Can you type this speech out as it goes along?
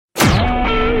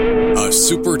A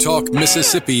Super Talk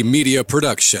Mississippi media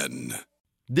production.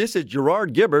 This is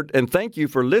Gerard Gibbert, and thank you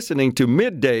for listening to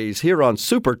Middays here on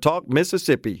Super Talk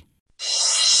Mississippi.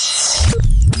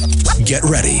 Get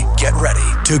ready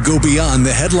to go beyond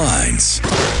the headlines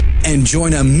and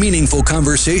join a meaningful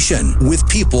conversation with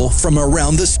people from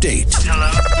around the state.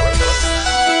 Hello.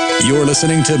 You're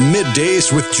listening to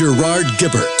Middays with Gerard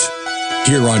Gibbert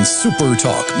here on Super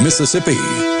Talk Mississippi.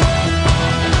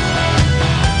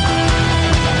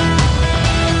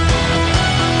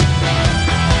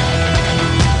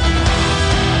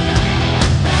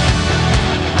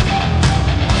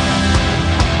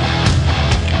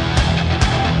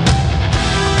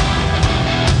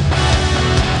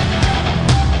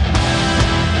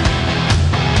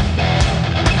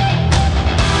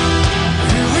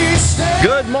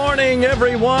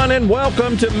 Everyone, and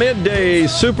welcome to Midday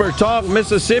Super Talk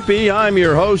Mississippi. I'm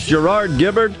your host, Gerard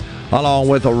Gibbert, along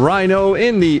with a Rhino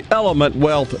in the Element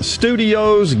Wealth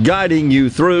Studios, guiding you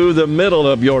through the middle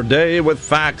of your day with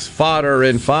facts, fodder,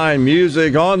 and fine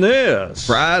music on this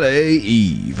Friday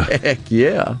Eve. Heck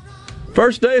yeah.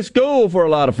 First day of school for a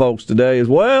lot of folks today as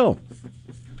well.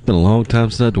 Been a long time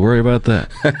since I had to worry about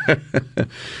that.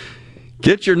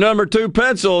 Get your number 2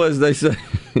 pencil, as they say.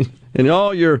 And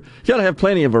you got to have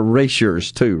plenty of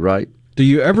erasures, too, right? Do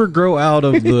you ever grow out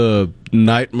of the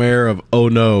nightmare of, oh,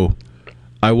 no,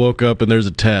 I woke up and there's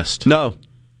a test? No,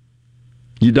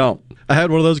 you don't. I had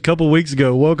one of those a couple of weeks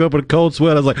ago. Woke up in a cold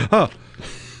sweat. I was like, oh,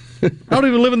 I don't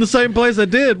even live in the same place I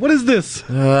did. What is this?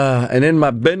 And in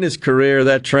my business career,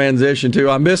 that transition to,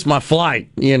 I missed my flight.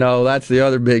 You know, that's the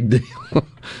other big deal.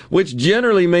 Which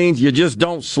generally means you just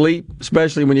don't sleep,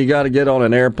 especially when you got to get on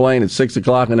an airplane at 6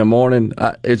 o'clock in the morning.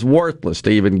 It's worthless to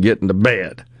even get into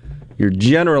bed. You're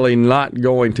generally not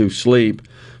going to sleep,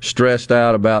 stressed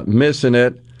out about missing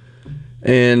it.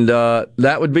 And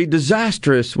that would be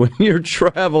disastrous when you're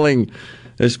traveling,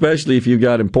 especially if you've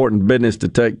got important business to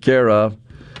take care of.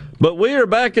 But we are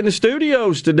back in the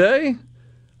studios today.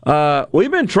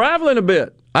 We've been traveling a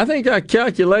bit. I think I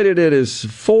calculated it as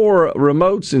 4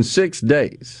 remotes in 6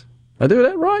 days. I do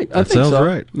that right? I think sounds so.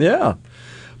 Right. Yeah.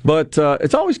 But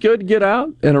it's always good to get out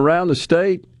and around the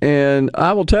state. And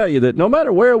I will tell you that no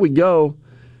matter where we go,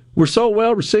 we're so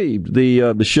well received.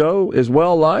 The show is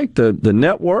well liked, the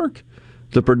network,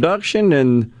 the production,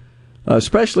 and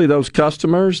especially those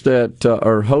customers that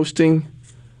are hosting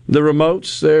the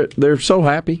remotes. They're so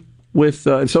happy with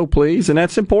and so pleased, and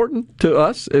that's important to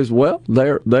us as well.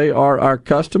 They are our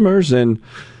customers, and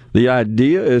the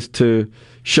idea is to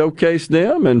showcase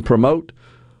them and promote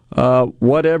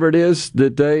whatever it is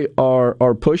that they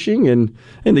are pushing. And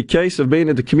in the case of being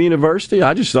at the community,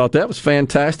 I just thought that was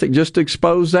fantastic just to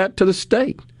expose that to the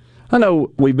state. I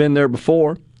know we've been there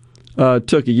before.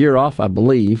 Took a year off, I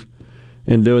believe,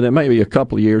 in doing that, maybe a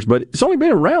couple of years, but it's only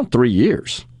been around 3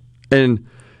 years. And,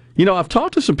 you know, I've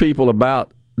talked to some people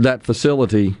about that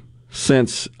facility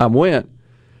since I went,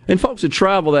 and folks that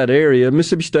travel that area,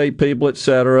 Mississippi State people, et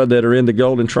cetera, that are in the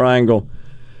Golden Triangle,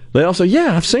 they all say,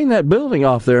 yeah, I've seen that building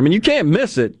off there. I mean, you can't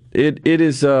miss it. It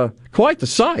is quite the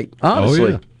sight, honestly. Oh,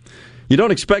 yeah. You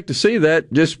don't expect to see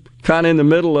that just kind of in the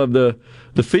middle of the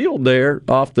field there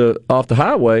off the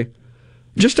highway,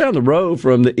 just down the road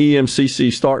from the EMCC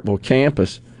Starkville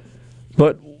campus.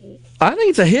 But I think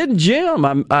it's a hidden gem.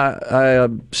 I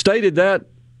stated that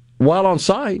while on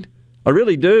site. I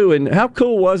really do. And how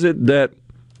cool was it that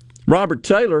Robert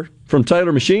Taylor from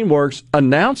Taylor Machine Works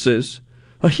announces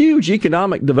a huge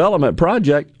economic development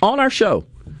project on our show?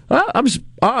 I was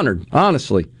honored,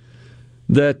 honestly,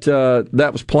 that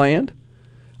that was planned.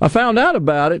 I found out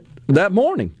about it that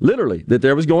morning, literally, that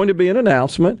there was going to be an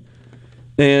announcement.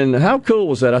 And how cool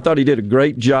was that? I thought he did a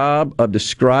great job of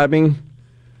describing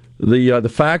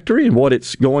the factory and what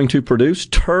it's going to produce.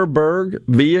 Terberg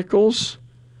vehicles.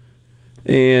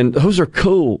 And those are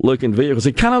cool-looking vehicles.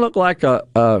 They kind of look like a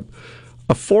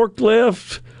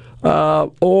forklift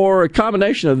or a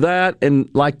combination of that and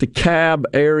like the cab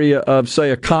area of, say,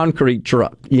 a concrete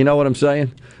truck. You know what I'm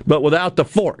saying? But without the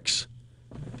forks.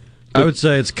 I would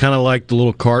say it's kind of like the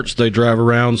little carts they drive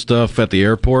around stuff at the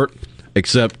airport,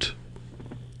 except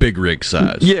big rig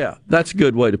size. Yeah, that's a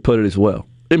good way to put it as well.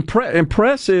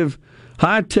 Impressive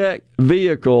high-tech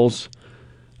vehicles,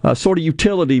 sort of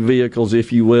utility vehicles,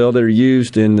 if you will, that are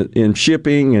used in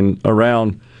shipping and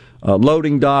around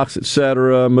loading docks, et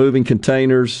cetera, moving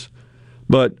containers.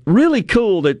 But really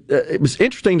cool that it was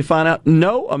interesting to find out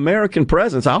no American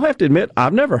presence. I'll have to admit,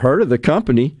 I've never heard of the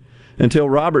company until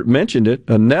Robert mentioned it.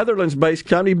 A Netherlands-based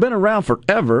company, been around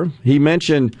forever. He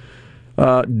mentioned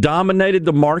dominated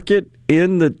the market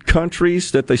in the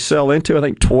countries that they sell into, I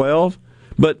think 12,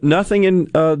 but nothing in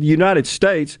the United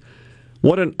States.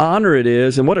 what an honor it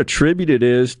is and what a tribute it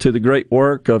is to the great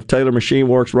work of Taylor Machine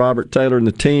Works, Robert Taylor and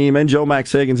the team, and Joe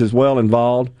Max Higgins as well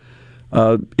involved,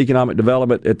 economic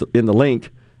development in the Link,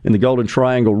 in the Golden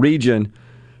Triangle region,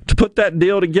 to put that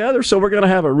deal together. So we're going to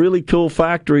have a really cool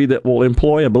factory that will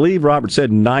employ, I believe Robert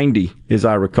said 90, as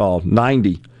I recall,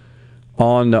 90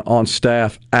 on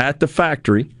staff at the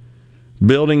factory,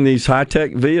 building these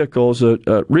high-tech vehicles,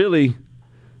 really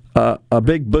a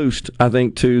big boost, I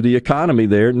think, to the economy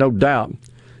there, no doubt,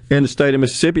 in the state of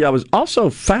Mississippi. I was also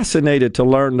fascinated to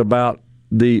learn about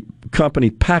the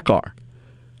company PACCAR.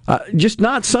 Just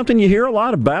not something you hear a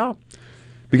lot about,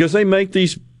 because they make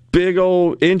these big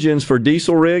old engines for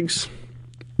diesel rigs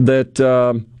that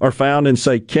are found in,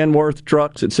 say, Kenworth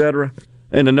trucks, etc.,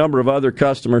 and a number of other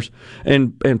customers,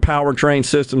 and powertrain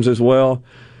systems as well.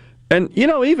 And,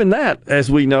 even that, as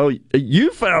we know,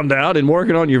 you found out in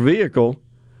working on your vehicle,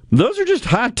 those are just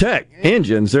high-tech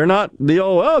engines. They're not the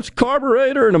old, it's a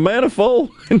carburetor and a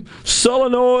manifold and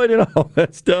solenoid and all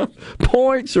that stuff.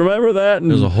 Points, remember that? And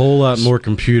there's a whole lot more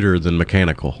computer than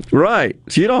mechanical. Right.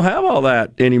 So you don't have all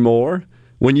that anymore.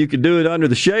 When you could do it under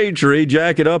the shade tree,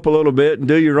 jack it up a little bit, and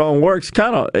do your own work,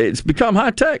 it's become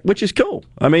high-tech, which is cool.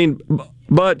 I mean,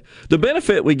 but the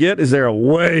benefit we get is they're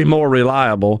way more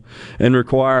reliable and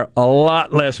require a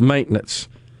lot less maintenance.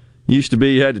 Used to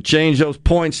be you had to change those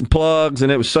points and plugs,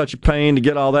 and it was such a pain to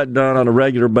get all that done on a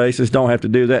regular basis. Don't have to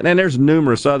do that. And there's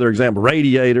numerous other examples.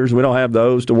 Radiators, we don't have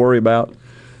those to worry about.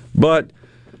 But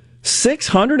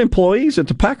 600 employees at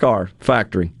the PACCAR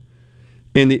factory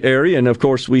in the area. And, of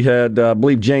course, we had, I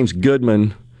believe, James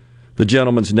Goodman, the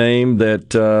gentleman's name,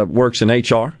 that works in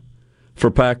HR for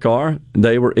PACCAR.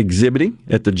 They were exhibiting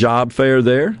at the job fair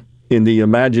there in the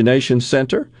Imagination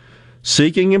Center,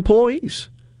 seeking employees.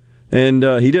 And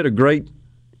he did a great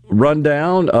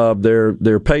rundown of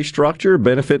their pay structure,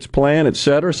 benefits plan, et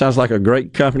cetera. Sounds like a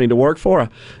great company to work for.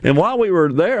 And while we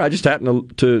were there, I just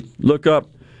happened to look up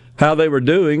how they were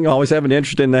doing. Always have an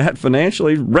interest in that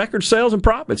financially. Record sales and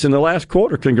profits in the last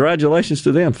quarter. Congratulations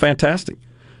to them. Fantastic.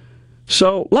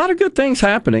 So a lot of good things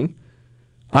happening,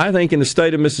 I think, in the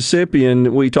state of Mississippi.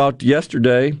 And we talked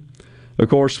yesterday, of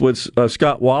course, with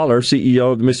Scott Waller,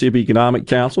 CEO of the Mississippi Economic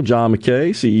Council, John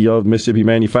McKay, CEO of the Mississippi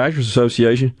Manufacturers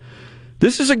Association.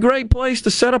 This is a great place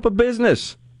to set up a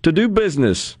business, to do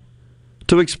business,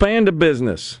 to expand a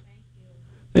business.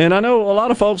 And I know a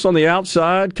lot of folks on the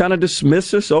outside kind of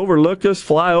dismiss us, overlook us,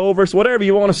 fly over us, whatever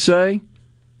you want to say.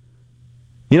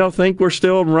 Think we're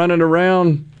still running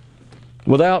around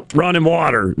without running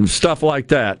water and stuff like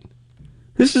that.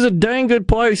 This is a dang good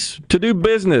place to do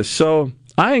business. So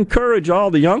I encourage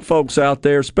all the young folks out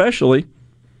there, especially,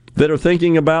 that are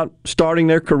thinking about starting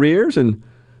their careers and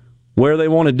where they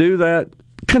want to do that,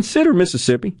 consider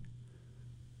Mississippi.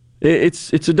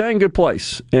 It's a dang good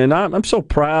place. And I'm so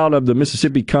proud of the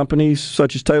Mississippi companies,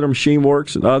 such as Taylor Machine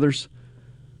Works and others,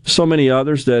 so many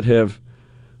others that have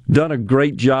done a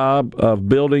great job of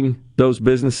building those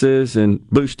businesses and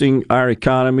boosting our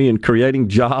economy and creating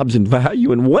jobs and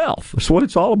value and wealth. That's what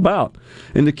it's all about.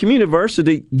 And the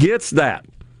community gets that.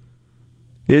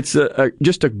 It's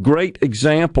just a great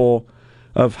example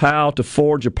of how to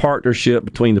forge a partnership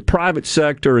between the private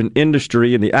sector and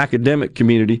industry and the academic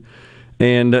community.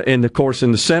 And of course,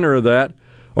 in the center of that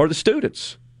are the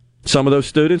students. Some of those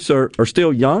students are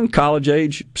still young,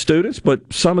 college-age students,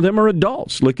 but some of them are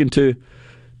adults looking to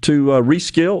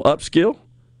reskill, upskill,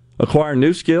 acquire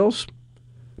new skills,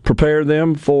 prepare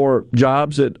them for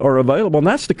jobs that are available. And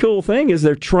that's the cool thing, is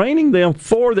they're training them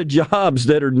for the jobs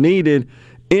that are needed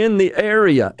in the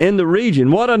area, in the region.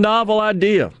 What a novel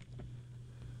idea.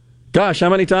 Gosh, how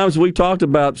many times have we talked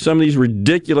about some of these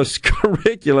ridiculous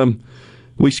curriculum?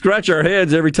 We scratch our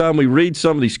heads every time we read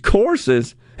some of these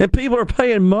courses, and people are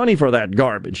paying money for that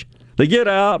garbage. They get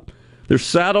out, they're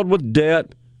saddled with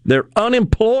debt, they're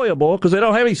unemployable because they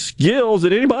don't have any skills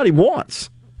that anybody wants.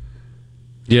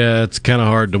 Yeah, it's kind of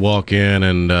hard to walk in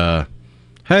and,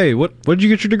 hey, what did you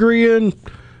get your degree in?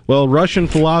 Well, Russian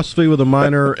philosophy with a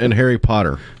minor in Harry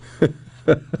Potter.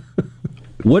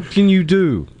 What can you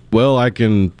do? Well, I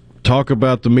can talk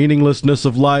about the meaninglessness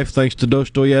of life thanks to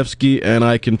Dostoevsky, and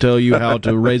I can tell you how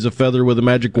to raise a feather with a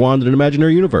magic wand in an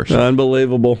imaginary universe.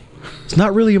 Unbelievable. It's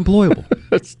not really employable.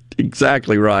 That's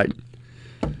exactly right.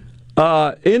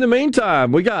 In the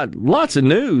meantime, we got lots of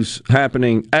news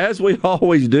happening, as we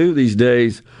always do these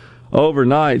days,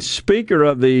 overnight. Speaker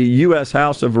of the U.S.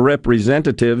 House of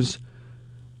Representatives,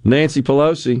 Nancy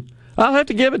Pelosi, I'll have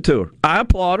to give it to her. I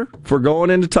applaud her for going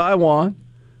into Taiwan,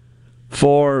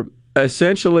 for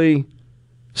essentially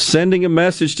sending a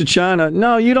message to China.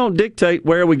 No, you don't dictate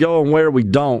where we go and where we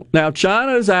don't. Now,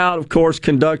 China is out, of course,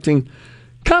 conducting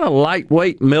kind of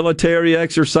lightweight military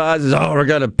exercises. Oh, we're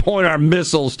going to point our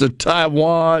missiles to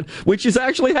Taiwan, which is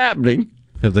actually happening.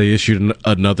 Have they issued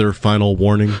another final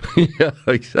warning? Yeah,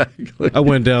 exactly. I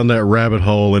went down that rabbit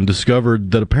hole and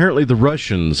discovered that apparently the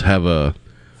Russians have a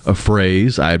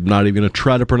phrase. I'm not even going to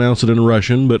try to pronounce it in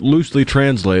Russian, but loosely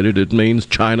translated, it means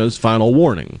China's final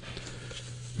warning.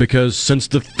 Because since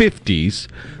the 50s,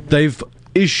 they've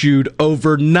issued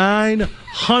over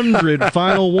 900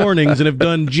 final warnings and have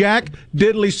done jack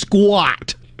diddly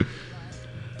squat.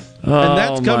 And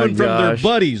that's coming from their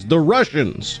buddies, the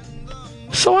Russians.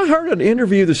 So I heard an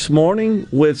interview this morning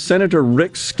with Senator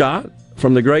Rick Scott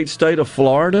from the great state of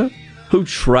Florida, who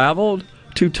traveled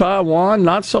to Taiwan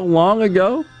not so long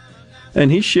ago,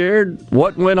 and he shared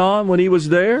what went on when he was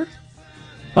there.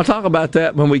 I'll talk about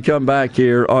that when we come back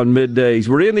here on Middays.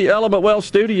 We're in the Element Well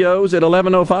studios at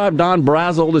 11:05. Don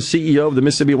Brazel, the CEO of the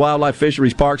Mississippi Wildlife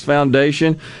Fisheries Parks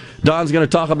Foundation. Don's going to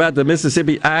talk about the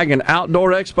Mississippi Ag and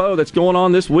Outdoor Expo that's going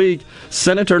on this week.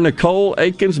 Senator Nicole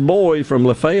Akins-Boyd from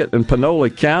Lafayette and Panola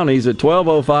counties at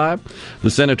 12:05.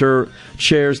 The senator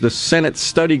chairs the Senate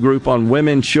Study Group on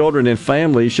Women, Children, and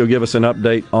Families. She'll give us an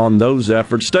update on those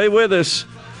efforts. Stay with us.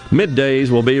 Middays,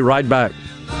 we'll be right back.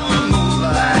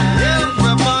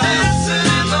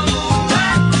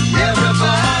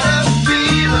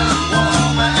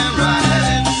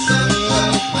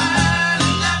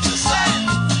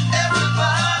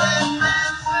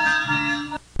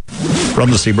 From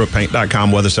the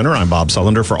SeabrookPaint.com Weather Center, I'm Bob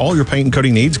Sullender. For all your paint and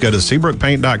coating needs, go to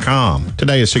SeabrookPaint.com.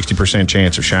 Today, a 60%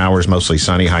 chance of showers, mostly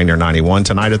sunny, high near 91.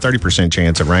 Tonight, a 30%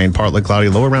 chance of rain, partly cloudy,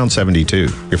 low around 72.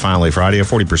 Your finally Friday, a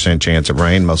 40% chance of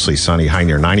rain, mostly sunny, high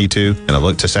near 92. And a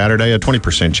look to Saturday, a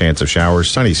 20% chance of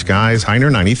showers, sunny skies, high near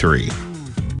 93.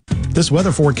 This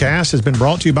weather forecast has been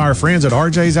brought to you by our friends at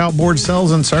RJ's Outboard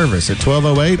Sales and Service at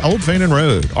 1208 Old Fannin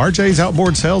Road. RJ's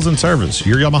Outboard Sales and Service,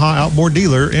 your Yamaha outboard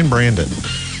dealer in Brandon.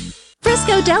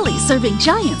 Frisco Deli, serving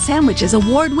giant sandwiches,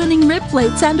 award-winning rib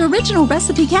plates, and original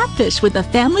recipe catfish with a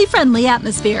family-friendly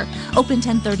atmosphere. Open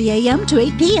 10:30 a.m. to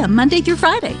 8 p.m. Monday through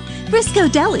Friday. Frisco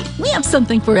Deli, we have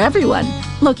something for everyone.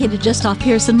 Located just off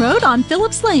Pearson Road on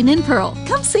Phillips Lane in Pearl.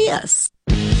 Come see us.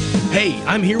 Hey,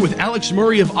 I'm here with Alex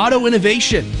Murray of Auto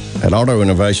Innovation. At Auto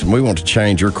Innovation, we want to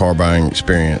change your car buying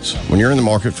experience. When you're in the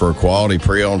market for a quality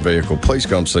pre-owned vehicle, please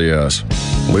come see us.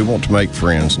 We want to make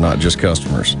friends, not just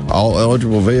customers. All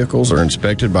eligible vehicles are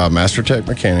inspected by a MasterTech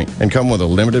mechanic and come with a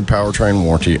limited powertrain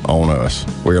warranty on us.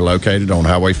 We are located on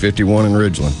Highway 51 in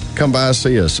Ridgeland. Come by and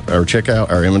see us or check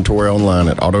out our inventory online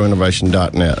at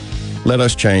autoinnovation.net. Let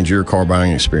us change your car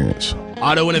buying experience.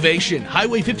 Auto Innovation,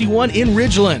 Highway 51 in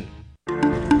Ridgeland.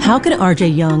 How can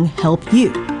RJ Young help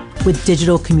you? With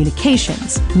digital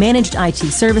communications, managed IT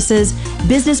services,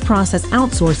 business process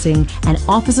outsourcing, and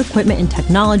office equipment and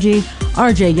technology,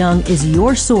 RJ Young is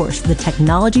your source for the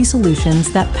technology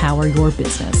solutions that power your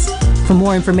business. For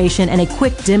more information and a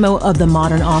quick demo of the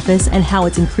modern office and how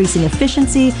it's increasing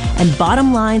efficiency and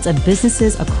bottom lines of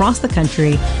businesses across the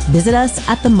country, visit us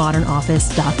at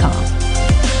themodernoffice.com.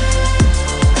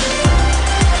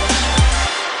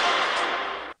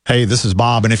 Hey, this is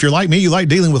Bob, and if you're like me, you like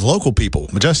dealing with local people.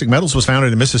 Majestic Metals was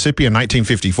founded in Mississippi in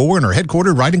 1954 and are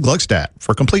headquartered right in Gluckstadt.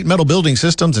 For complete metal building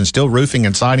systems and steel roofing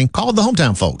and siding, call the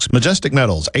hometown folks. Majestic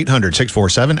Metals,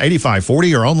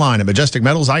 800-647-8540 or online at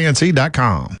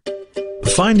majesticmetalsinc.com.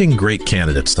 Finding great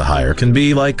candidates to hire can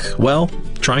be like, well,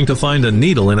 trying to find a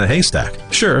needle in a haystack.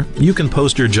 Sure, you can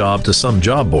post your job to some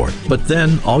job board, but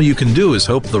then all you can do is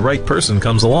hope the right person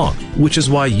comes along, which is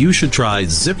why you should try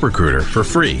ZipRecruiter for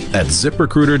free at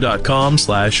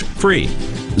ZipRecruiter.com/free.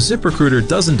 ZipRecruiter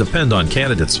doesn't depend on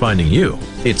candidates finding you.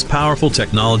 Its powerful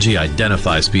technology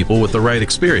identifies people with the right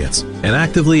experience and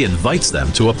actively invites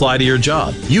them to apply to your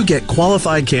job. You get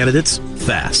qualified candidates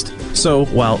fast. So,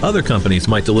 while other companies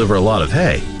might deliver a lot of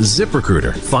hay,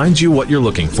 ZipRecruiter finds you what you're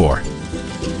looking for.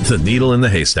 The needle in the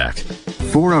haystack.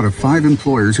 4 out of 5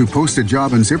 employers who post a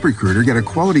job on ZipRecruiter get a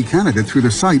quality candidate through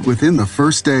the site within the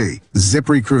first day.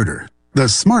 ZipRecruiter, the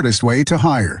smartest way to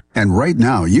hire. And right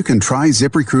now, you can try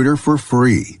ZipRecruiter for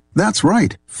free. That's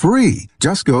right, free.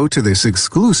 Just go to this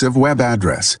exclusive web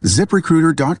address,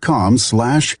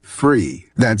 ZipRecruiter.com/free.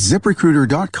 That's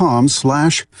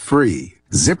ZipRecruiter.com/free.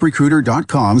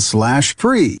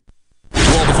 ZipRecruiter.com/free.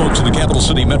 To all the folks in the capital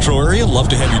city metro area, love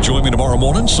to have you join me tomorrow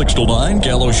morning, 6 till 9,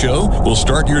 Gallo Show. We'll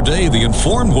start your day the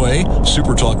informed way.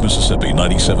 Super Talk Mississippi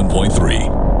 97.3.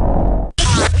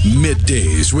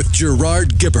 Middays with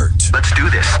Gerard Gibbert. Let's do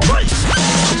this.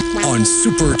 On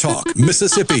Super Talk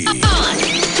Mississippi.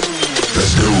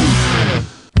 Let's go.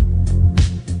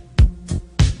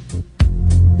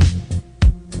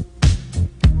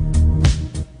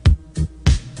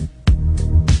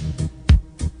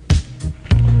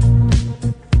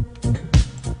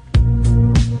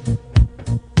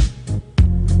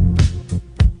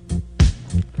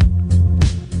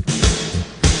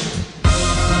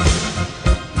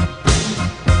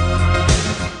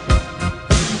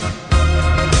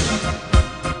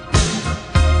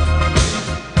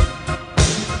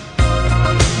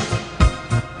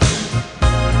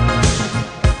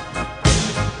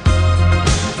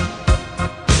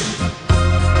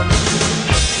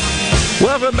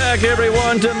 Welcome back,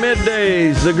 everyone, to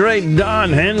Middays. The great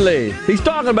Don Henley. He's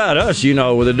talking about us, you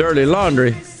know, with the dirty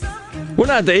laundry. We're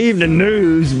not the evening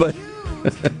news, but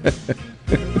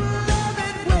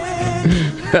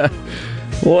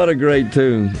what a great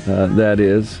tune that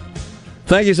is.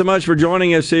 Thank you so much for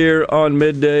joining us here on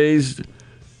Middays.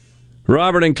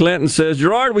 Robert in Clinton says,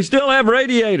 Gerard, we still have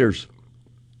radiators.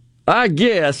 I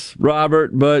guess,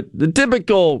 Robert, but the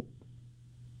typical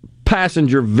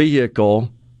passenger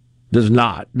vehicle does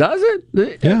not, does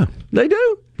it? Yeah. They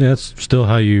do? Yeah, it's still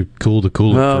how you cool the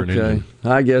coolant for an engine.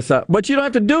 I guess. But you don't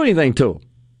have to do anything to them,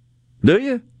 do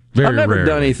you? Very I've never rarely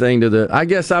done anything to the... I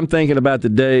guess I'm thinking about the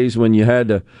days when you had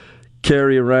to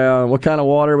carry around... What kind of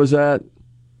water was that?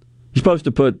 You're supposed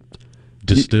to put...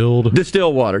 Distilled?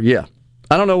 Distilled water, yeah.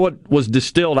 I don't know what was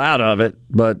distilled out of it,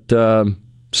 but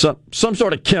some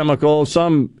sort of chemical,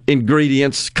 some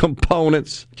ingredients,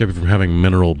 components. Kept you from having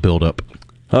mineral buildup.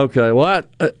 Okay, well,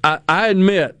 I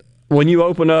admit, when you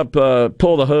open up,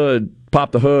 pull the hood,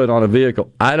 pop the hood on a vehicle,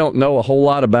 I don't know a whole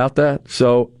lot about that,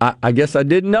 so I guess I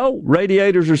didn't know.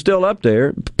 Radiators are still up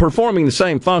there, performing the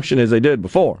same function as they did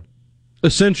before.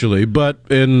 Essentially, but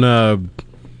in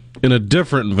a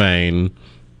different vein,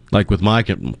 like with my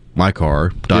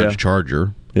car, Dodge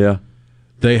Charger,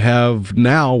 they have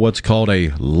now what's called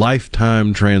a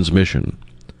lifetime transmission.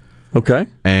 Okay.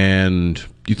 And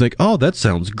you think, oh, that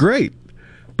sounds great.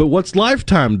 But what's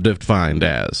lifetime defined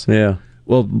as? Yeah.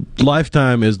 Well,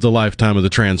 lifetime is the lifetime of the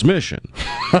transmission.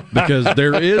 Because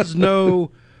there is no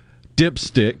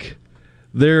dipstick.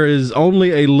 There is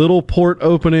only a little port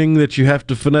opening that you have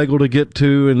to finagle to get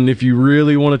to, and if you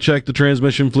really want to check the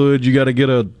transmission fluid, you got to get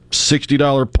a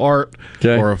 $60 part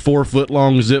or a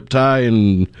 4-foot-long zip tie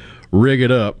and rig it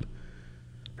up.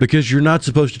 Because you're not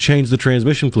supposed to change the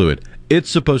transmission fluid.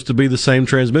 It's supposed to be the same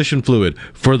transmission fluid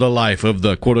for the life of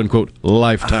the quote-unquote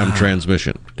lifetime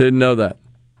transmission. Didn't know that.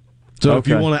 So if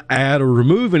you want to add or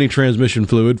remove any transmission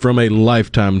fluid from a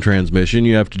lifetime transmission,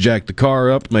 you have to jack the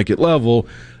car up, make it level,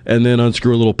 and then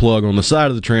unscrew a little plug on the side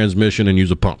of the transmission and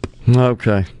use a pump.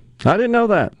 Okay. I didn't know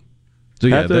that. So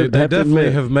yeah, they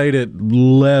definitely have made it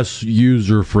less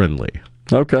user-friendly.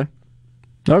 Okay,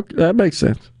 that makes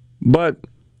sense. But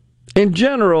in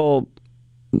general,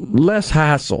 less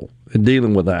hassle in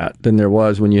dealing with that than there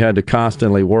was when you had to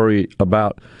constantly worry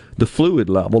about the fluid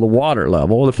level, the water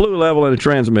level, the fluid level in a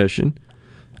transmission,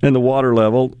 and the water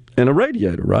level in a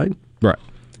radiator, right? Right.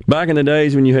 Back in the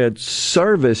days when you had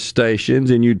service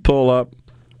stations and you'd pull up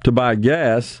to buy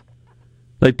gas,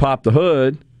 they'd pop the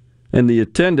hood, and the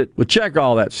attendant would check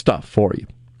all that stuff for you,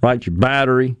 right? Your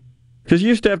battery. Because you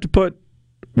used to have to put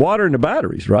water in the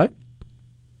batteries, right?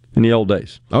 In the old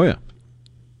days. Oh, yeah.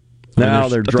 Now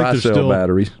they're dry cell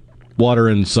batteries. Water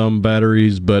in some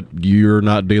batteries, but you're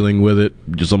not dealing with it.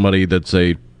 Just somebody that's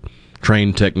a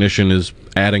trained technician is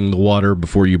adding the water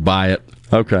before you buy it.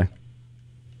 Okay.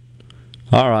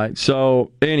 All right.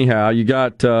 So anyhow, you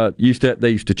got they used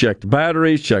to check the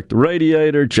batteries, check the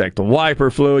radiator, check the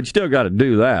wiper fluid. You still got to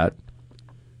do that.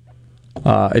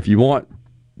 If you want,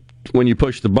 when you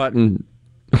push the button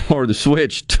or the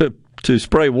switch to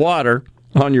spray water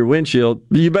on your windshield,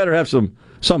 you better have some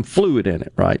fluid in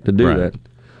it, right, to do that.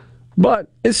 But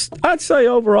I'd say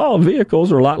overall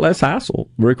vehicles are a lot less hassle,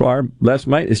 require less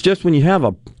maintenance. It's just when you have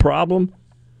a problem,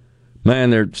 man,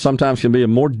 there sometimes can be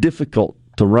more difficult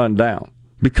to run down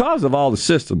because of all the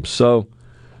systems. So,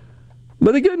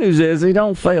 but the good news is they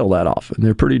don't fail that often.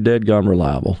 They're pretty dead-gum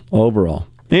reliable overall.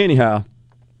 Anyhow,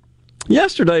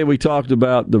 yesterday we talked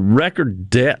about the record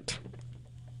debt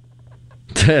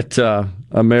that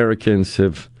Americans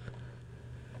have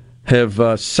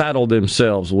saddled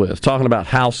themselves with. Talking about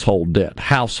household debt,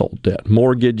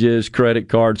 mortgages, credit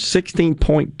cards,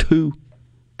 $16.2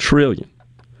 trillion.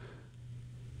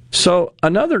 So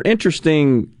another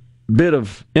interesting bit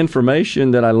of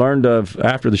information that I learned of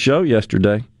after the show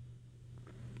yesterday,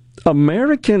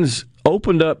 Americans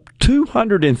opened up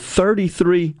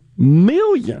 233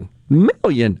 million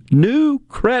new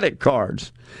credit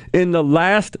cards in the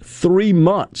last 3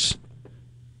 months.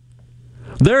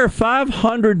 There are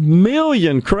 500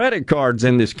 million credit cards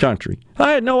in this country.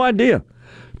 I had no idea.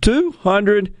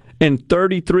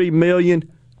 233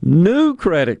 million new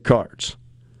credit cards.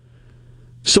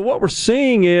 So what we're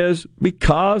seeing is,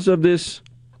 because of this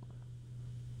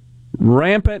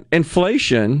rampant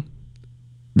inflation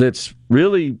that's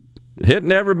really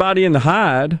hitting everybody in the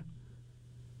hide,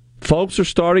 folks are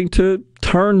starting to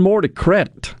turn more to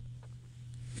credit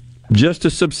just to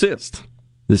subsist.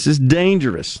 This is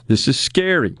dangerous. This is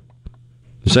scary.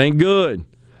 This ain't good.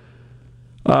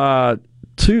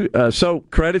 So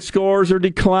credit scores are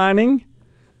declining.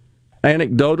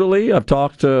 anecdotally, I've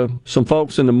talked to some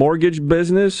folks in the mortgage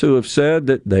business who have said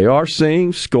that they are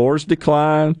seeing scores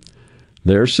decline.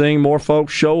 They're seeing more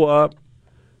folks show up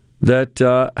that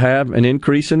have an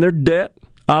increase in their debt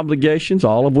obligations,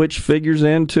 all of which figures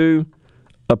into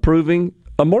approving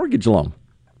a mortgage loan.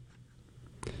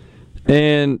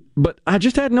 But I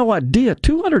just had no idea.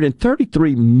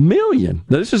 $233 million.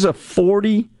 Now, this is a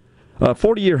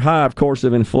 40-year high, of course,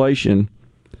 of inflation.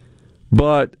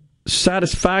 But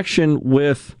satisfaction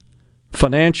with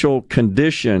financial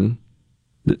condition,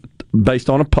 based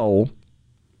on a poll,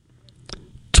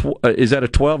 is at a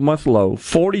 12-month low.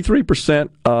 43%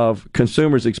 of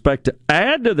consumers expect to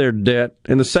add to their debt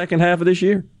in the second half of this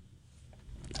year.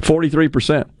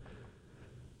 43%.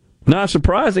 Not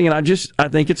surprising, and I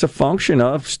think it's a function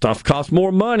of stuff costs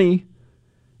more money,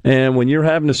 and when you're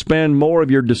having to spend more of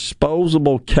your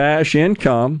disposable cash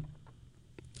income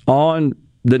on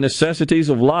the necessities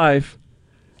of life,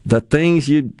 the things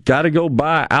you got to go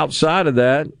buy outside of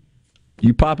that,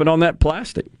 you pop it on that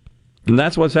plastic, and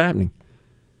that's what's happening.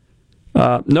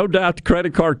 No doubt the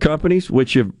credit card companies,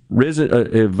 which have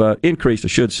increased, I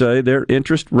should say, their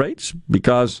interest rates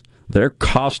because their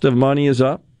cost of money is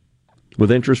up. With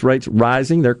interest rates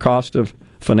rising, their cost of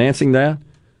financing that,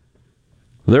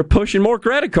 they're pushing more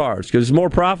credit cards because it's more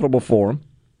profitable for them.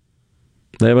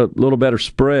 They have a little better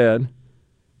spread.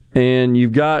 And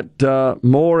you've got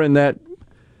more in that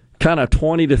kind of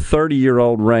 20 to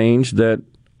 30-year-old range that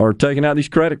are taking out these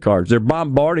credit cards. They're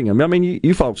bombarding them. I mean,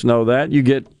 you folks know that. You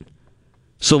get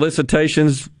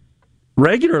solicitations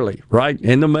regularly, right?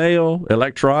 In the mail,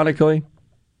 electronically.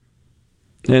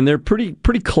 And they're pretty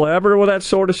clever with that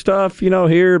sort of stuff. You know,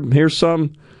 here's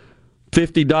some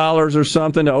 $50 or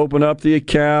something to open up the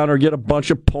account or get a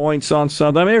bunch of points on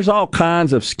something. I mean, there's all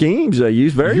kinds of schemes they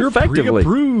use very effectively.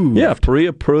 Pre-approved. Yeah,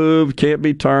 pre-approved, can't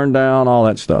be turned down, all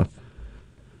that stuff.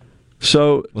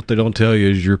 So what they don't tell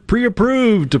you is you're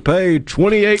pre-approved to pay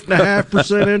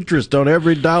 28.5% interest on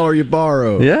every dollar you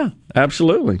borrow. Yeah,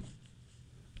 absolutely.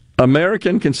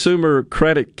 American Consumer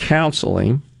Credit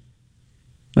Counseling,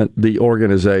 the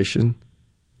organization,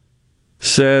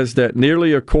 says that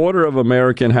nearly a quarter of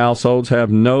American households have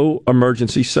no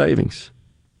emergency savings.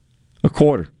 A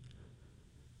quarter.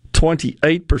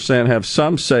 28% have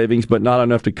some savings, but not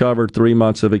enough to cover 3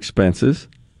 months of expenses.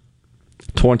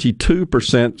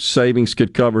 22% savings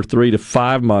could cover 3 to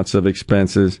 5 months of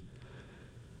expenses.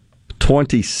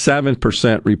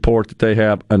 27% report that they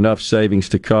have enough savings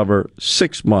to cover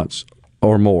 6 months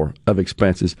or more of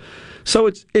expenses. So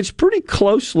it's pretty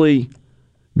closely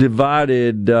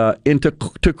divided into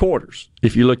quarters,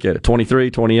 if you look at it,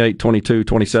 23, 28, 22,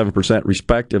 27%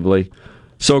 respectively.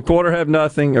 So a quarter have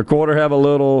nothing, a quarter have a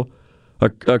little,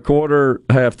 a quarter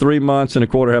have 3 months, and a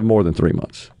quarter have more than 3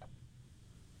 months.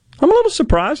 I'm a little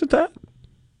surprised at that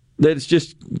it's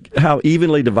just how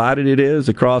evenly divided it is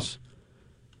across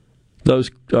those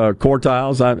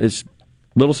quartiles. It's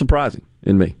a little surprising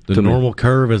in me. The normal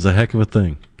curve is a heck of a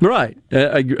thing. Right.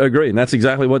 I agree, and that's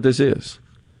exactly what this is.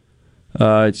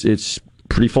 It's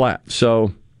pretty flat.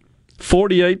 So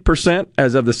 48%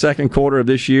 as of the second quarter of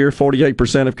this year,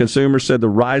 48% of consumers said the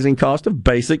rising cost of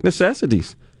basic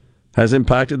necessities has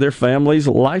impacted their family's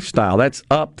lifestyle. That's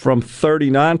up from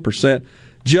 39%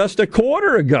 just a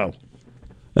quarter ago.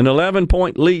 An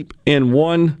 11-point leap in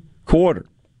 1 quarter.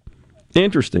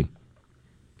 Interesting.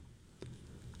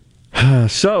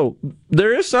 So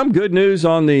there is some good news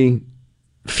on the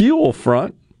fuel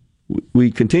front.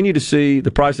 We continue to see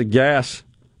the price of gas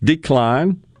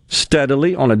decline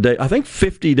steadily on a day. I think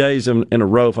 50 days in a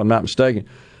row, if I'm not mistaken.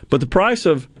 But the price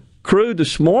of crude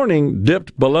this morning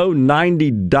dipped below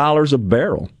 $90 a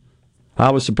barrel.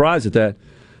 I was surprised at that.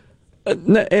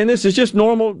 And this is just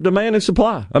normal demand and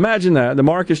supply. Imagine that. The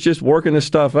market's just working this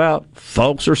stuff out.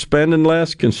 Folks are spending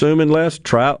less, consuming less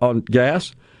on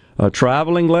gas,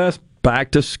 traveling less,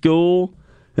 back to school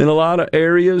in a lot of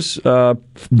areas,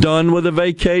 done with the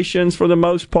vacations for the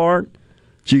most part.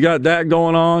 So you got that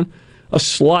going on. A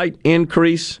slight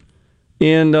increase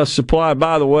in supply.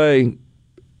 By the way,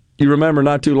 you remember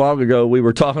not too long ago we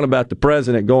were talking about the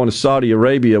president going to Saudi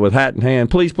Arabia with hat in hand.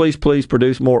 Please, please, please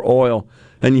produce more oil.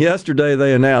 And yesterday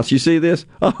they announced, you see this?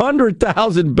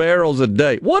 100,000 barrels a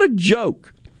day. What a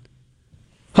joke.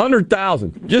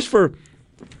 100,000. Just for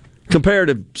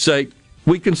comparative sake,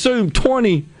 we consume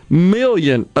 20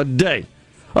 million a day.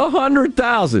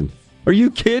 100,000. Are you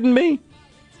kidding me?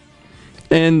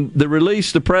 And the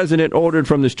release the president ordered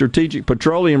from the Strategic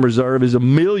Petroleum Reserve is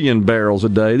 1 million barrels a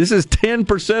day. This is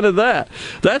 10% of that.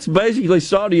 That's basically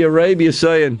Saudi Arabia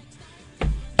saying,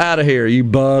 out of here, you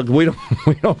bug. We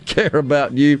don't care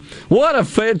about you. What a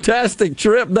fantastic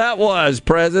trip that was,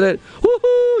 President.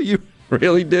 Woohoo!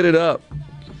 Really did it up.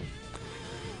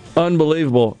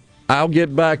 Unbelievable. I'll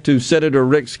get back to Senator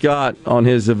Rick Scott on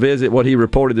his visit, what he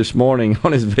reported this morning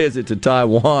on his visit to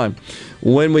Taiwan.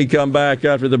 When we come back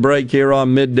after the break here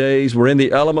on Middays, we're in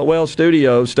the Element Well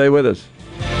studio. Stay with us.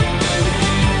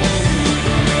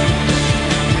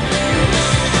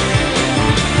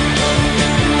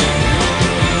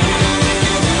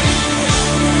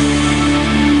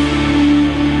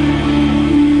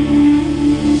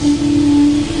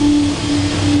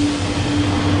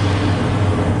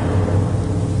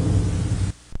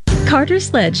 Carter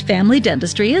Sledge Family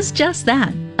Dentistry is just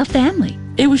that, a family.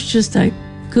 It was just a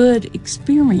good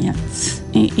experience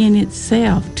in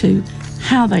itself to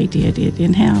how they did it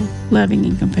and how loving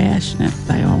and compassionate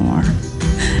they all are.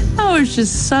 I was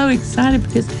just so excited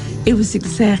because it was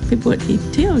exactly what he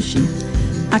tells you.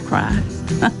 I cried.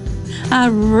 I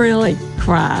really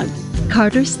cried.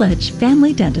 Carter Sledge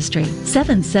Family Dentistry,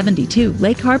 772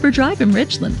 Lake Harbor Drive in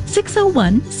Richland,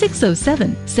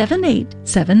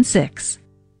 601-607-7876.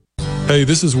 Hey,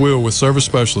 this is Will with Service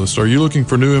Specialist. Are you looking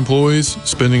for new employees,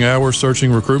 spending hours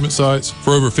searching recruitment sites?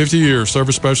 For over 50 years,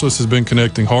 Service Specialist has been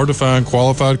connecting hard-to-find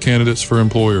qualified candidates for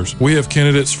employers. We have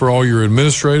candidates for all your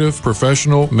administrative,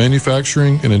 professional,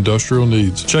 manufacturing, and industrial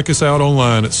needs. Check us out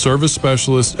online at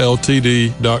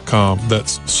ServiceSpecialistLTD.com.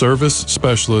 That's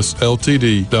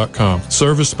ServiceSpecialistLTD.com.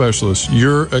 Service Specialist,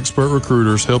 your expert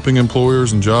recruiters helping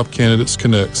employers and job candidates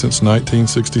connect since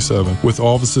 1967, with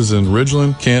offices in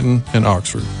Ridgeland, Canton, and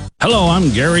Oxford. Hello, I'm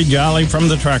Gary Jolly from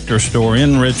the Tractor Store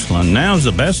in Richland. Now's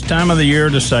the best time of the year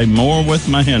to save more with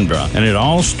Mahindra, and it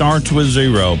all starts with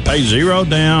zero. Pay zero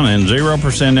down and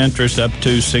 0% interest up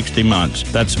to 60 months.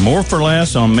 That's more for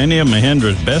less on many of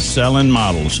Mahindra's best-selling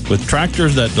models, with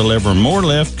tractors that deliver more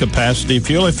lift, capacity,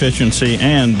 fuel efficiency,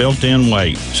 and built-in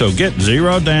weight. So get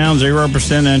zero down,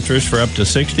 0% interest for up to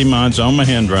 60 months on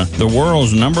Mahindra, the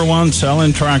world's #1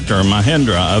 selling tractor,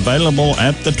 Mahindra, available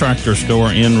at the Tractor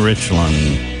Store in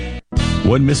Richland.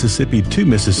 One Mississippi, two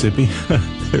Mississippi.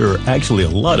 There are actually a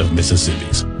lot of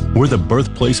Mississippis. We're the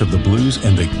birthplace of the blues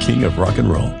and the king of rock and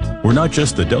roll. We're not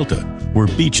just the Delta. We're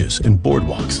beaches and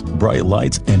boardwalks, bright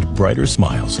lights and brighter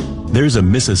smiles. There's a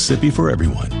Mississippi for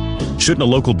everyone. Shouldn't a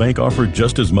local bank offer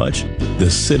just as much?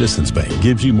 The Citizens Bank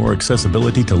gives you more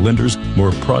accessibility to lenders,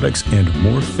 more products, and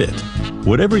more fit.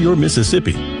 Whatever your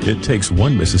Mississippi, it takes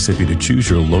one Mississippi to choose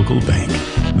your local bank.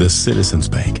 The Citizens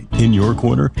Bank. In your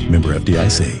corner, member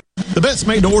FDIC. The best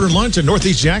made-to-order lunch in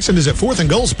Northeast Jackson is at 4th and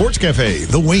Gold Sports Cafe.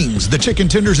 The wings, the chicken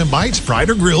tenders and bites,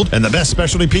 fried or grilled, and the best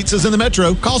specialty pizzas in the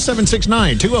metro. Call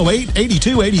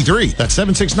 769-208-8283. That's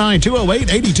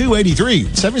 769-208-8283.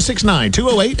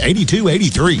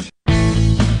 769-208-8283.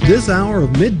 This hour of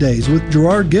Middays with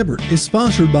Gerard Gibbert is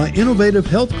sponsored by Innovative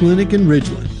Health Clinic in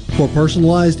Ridgeland. For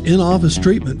personalized in-office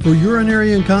treatment for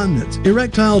urinary incontinence,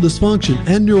 erectile dysfunction,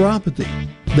 and neuropathy,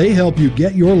 they help you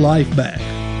get your life back.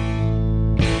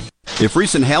 If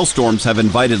recent hailstorms have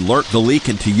invited Lurk the Leak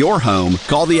into your home,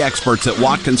 call the experts at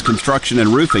Watkins Construction and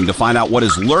Roofing to find out what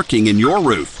is lurking in your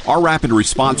roof. Our rapid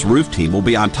response roof team will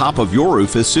be on top of your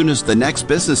roof as soon as the next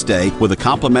business day with a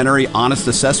complimentary, honest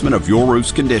assessment of your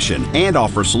roof's condition and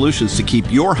offer solutions to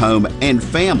keep your home and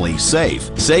family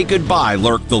safe. Say goodbye,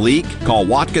 Lurk the Leak. Call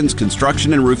Watkins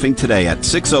Construction and Roofing today at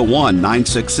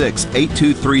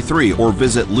 601-966-8233 or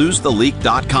visit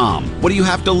losetheleak.com. What do you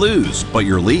have to lose but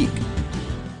your leak?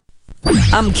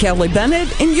 I'm Kelly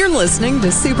Bennett, and you're listening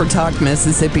to Super Talk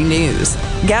Mississippi News.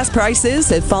 Gas prices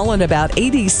have fallen about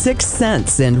 86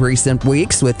 cents in recent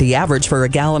weeks, with the average for a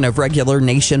gallon of regular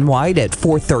nationwide at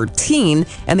 $4.13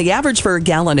 and the average for a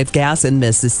gallon of gas in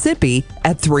Mississippi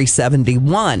at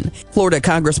 $3.71. Florida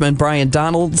Congressman Brian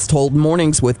Donalds told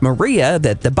Mornings with Maria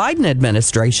that the Biden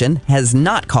administration has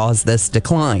not caused this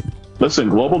decline. Listen,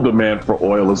 global demand for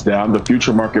oil is down. The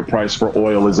future market price for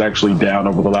oil is actually down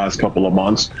over the last couple of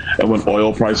months. And when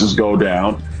oil prices go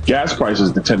down, gas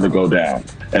prices tend to go down.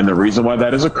 And the reason why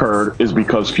that has occurred is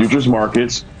because futures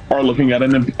markets are looking at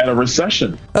a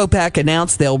recession. OPEC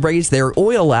announced they'll raise their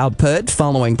oil output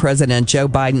following President Joe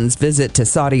Biden's visit to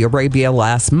Saudi Arabia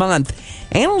last month.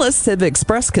 Analysts have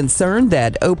expressed concern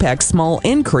that OPEC's small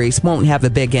increase won't have a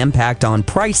big impact on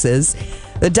prices.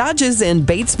 The Dodges in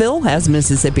Batesville has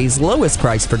Mississippi's lowest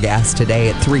price for gas today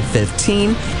at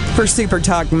 $3.15. For Super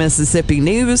Talk Mississippi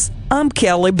News, I'm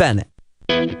Kelly Bennett.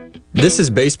 This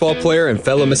is baseball player and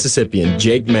fellow Mississippian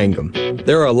Jake Mangum.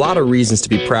 There are a lot of reasons to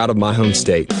be proud of my home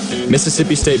state.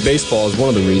 Mississippi State Baseball is one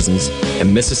of the reasons,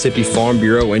 and Mississippi Farm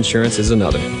Bureau Insurance is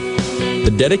another.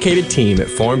 The dedicated team at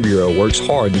Farm Bureau works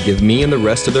hard to give me and the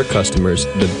rest of their customers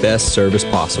the best service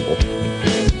possible.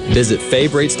 Visit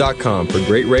favrates.com for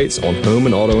great rates on home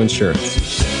and auto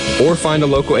insurance. or find a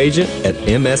local agent at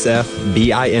msfbins.com.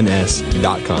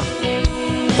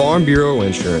 Farm Bureau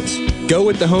Insurance. Go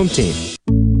with the home team.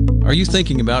 Are you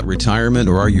thinking about retirement,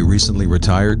 or are you recently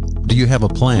retired? Do you have a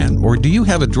plan, or do you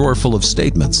have a drawer full of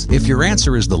statements? If your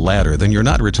answer is the latter, then you're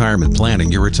not retirement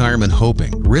planning, you're retirement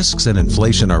hoping. Risks and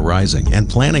inflation are rising, and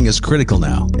planning is critical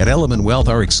now. At Element Wealth,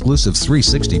 our exclusive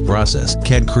 360 process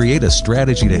can create a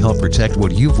strategy to help protect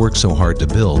what you've worked so hard to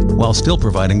build while still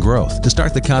providing growth. To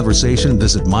start the conversation,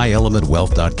 visit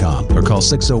myelementwealth.com or call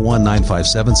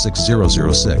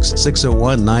 601-957-6006.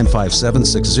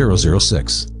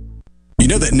 601-957-6006. You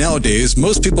know that nowadays,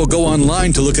 most people go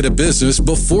online to look at a business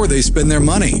before they spend their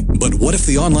money. But what if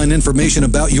the online information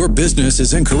about your business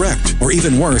is incorrect? Or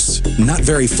even worse, not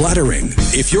very flattering?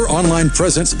 If your online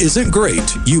presence isn't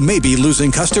great, you may be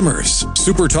losing customers.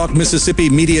 SuperTalk Mississippi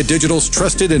Media Digital's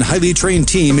trusted and highly trained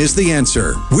team is the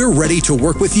answer. We're ready to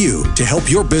work with you to help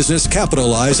your business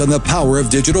capitalize on the power of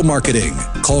digital marketing.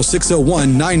 Call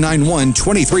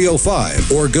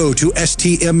 601-991-2305 or go to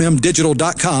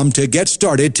stmmdigital.com to get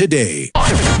started today.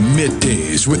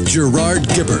 Middays with Gerard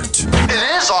Gibbert.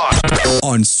 It is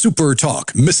on Super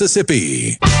Talk,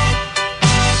 Mississippi.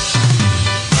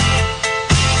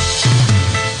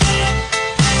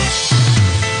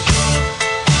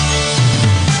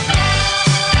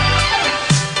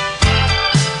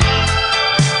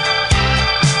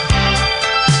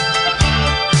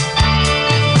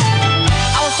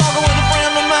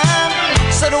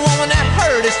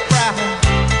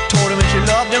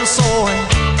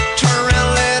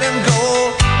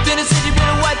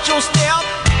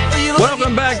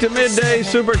 Welcome back to Midday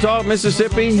Super Talk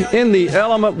Mississippi in the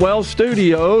Element Wealth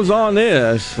Studios on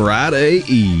this Friday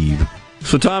Eve.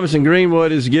 So Thomas in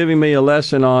Greenwood is giving me a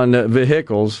lesson on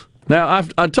vehicles. Now,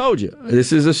 I told you,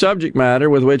 this is a subject matter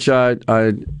with which I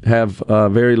have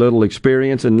very little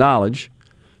experience and knowledge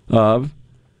of.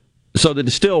 So the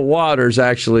distilled water is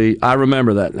actually, I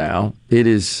remember that now. It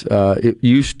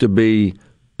used to be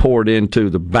poured into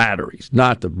the batteries,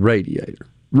 not the radiator.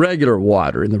 Regular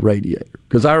water in the radiator.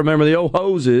 Because I remember the old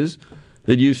hoses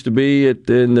that used to be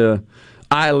in the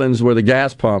islands where the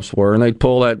gas pumps were, and they'd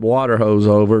pull that water hose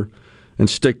over and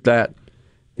stick that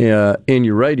in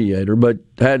your radiator, but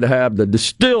had to have the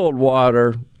distilled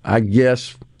water, I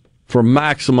guess, for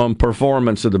maximum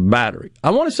performance of the battery. I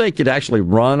want to say it could actually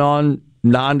run on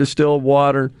non-distilled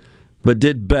water, but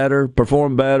did better,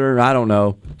 performed better, I don't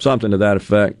know, something to that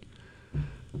effect.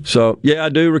 So, yeah, I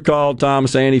do recall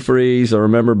Thomas antifreeze. I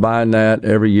remember buying that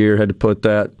every year. Had to put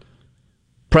that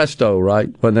Presto, right?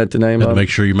 Wasn't that the name of it? Make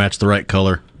sure you match the right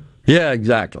color. Yeah,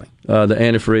 exactly. The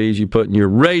antifreeze you put in your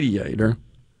radiator.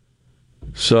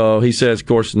 So he says, of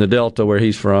course, in the Delta where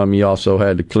he's from, you also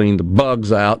had to clean the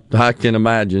bugs out. I can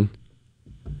imagine.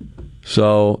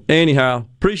 So, anyhow,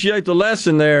 appreciate the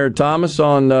lesson there, Thomas,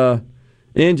 on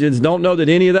engines. Don't know that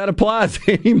any of that applies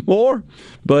anymore,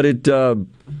 but it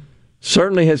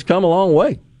certainly has come a long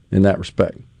way in that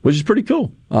respect, which is pretty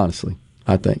cool, honestly,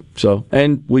 I think. So,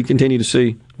 and we continue to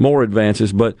see more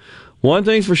advances. But one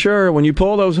thing's for sure, when you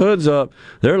pull those hoods up,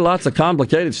 there are lots of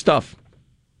complicated stuff.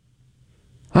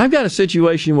 I've got a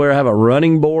situation where I have a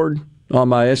running board on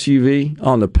my SUV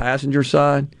on the passenger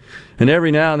side, and every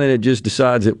now and then it just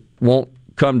decides it won't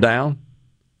come down.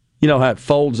 You know how it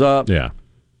folds up? Yeah.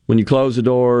 When you close the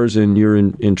doors and you're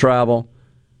in travel.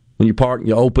 When you park and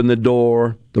you open the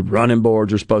door, the running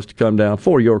boards are supposed to come down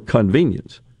for your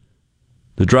convenience.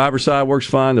 The driver's side works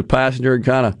fine. The passenger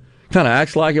kind of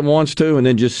acts like it wants to and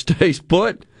then just stays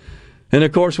put. And,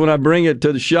 of course, when I bring it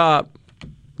to the shop,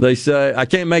 they say, I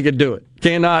can't make it do it.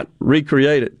 Cannot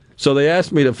recreate it. So they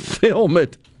asked me to film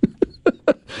it.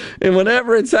 And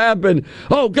whenever it's happened,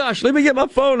 oh, gosh, let me get my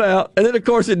phone out. And then, of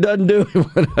course, it doesn't do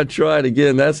it when I try it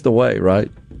again. That's the way,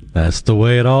 right? That's the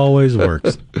way it always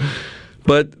works.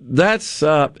 But that's,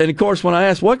 and of course, when I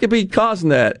asked what could be causing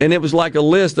that, and it was like a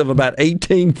list of about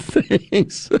 18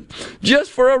 things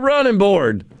just for a running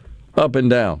board up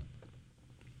and down.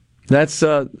 That's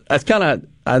kind of,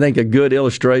 I think, a good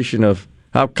illustration of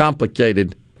how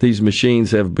complicated these machines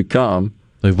have become.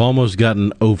 They've almost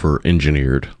gotten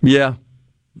over-engineered. Yeah,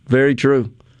 very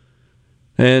true.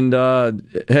 And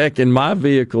heck, in my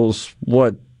vehicle's,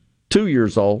 2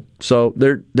 years old. So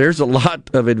there's a lot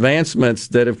of advancements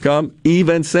that have come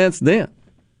even since then.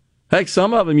 Heck,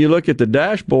 some of them, you look at the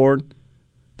dashboard,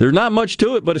 there's not much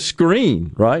to it but a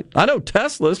screen, right? I know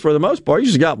Teslas, for the most part, you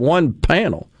just got one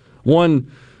panel,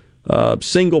 one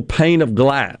single pane of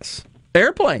glass.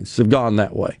 Airplanes have gone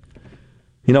that way.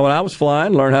 You know, when I was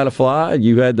flying, learned how to fly,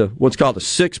 you had what's called the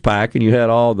six-pack, and you had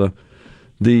all the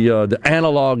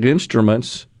analog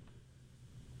instruments,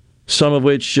 some of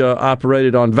which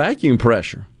operated on vacuum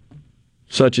pressure.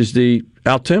 such as the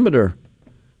altimeter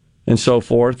and so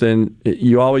forth, and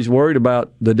you always worried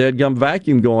about the deadgum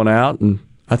vacuum going out, and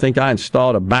I think I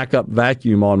installed a backup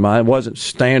vacuum on mine. It wasn't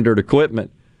standard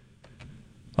equipment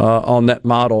on that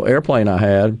model airplane I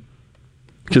had,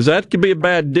 because that could be a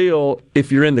bad deal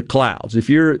if you're in the clouds. If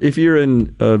you're in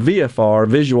VFR,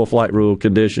 visual flight rule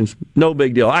conditions, no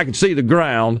big deal. I can see the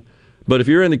ground, but if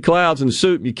you're in the clouds in the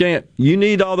suit, you can't. You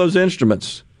need all those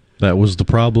instruments. That was the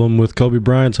problem with Kobe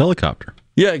Bryant's helicopter.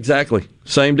 Yeah, exactly.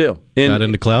 Same deal. Got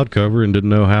into cloud cover and didn't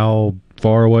know how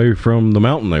far away from the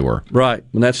mountain they were. Right.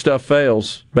 When that stuff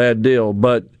fails, bad deal.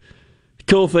 But the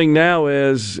cool thing now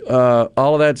is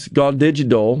all of that's gone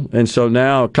digital, and so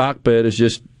now a cockpit is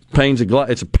just panes of glass.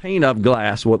 It's a pane of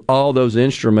glass with all those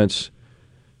instruments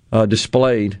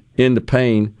displayed in the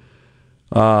pane.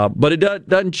 But it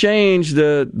doesn't change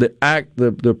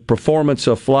the performance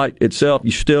of flight itself.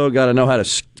 You still got to know how to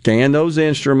scan those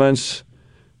instruments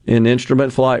in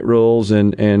instrument flight rules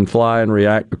and fly and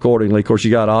react accordingly. Of course, you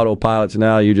got autopilots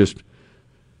now. You just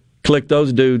click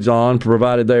those dudes on,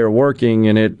 provided they are working,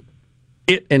 and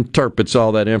it interprets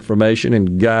all that information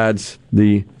and guides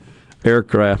the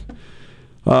aircraft.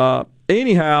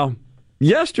 Anyhow,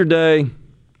 yesterday,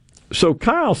 so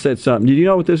Kyle said something. Do you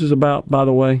know what this is about, by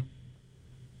the way?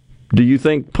 Do you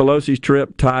think Pelosi's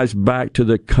trip ties back to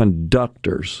the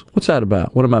conductors? What's that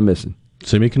about? What am I missing?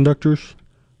 Semiconductors?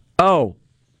 Oh.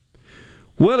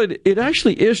 Well, it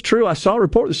actually is true. I saw a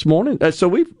report this morning. So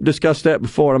we've discussed that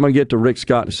before. I'm going to get to Rick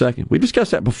Scott in a second. We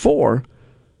discussed that before,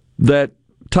 that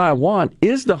Taiwan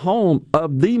is the home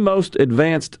of the most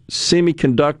advanced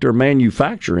semiconductor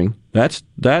manufacturing. That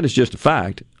is just a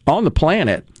fact on the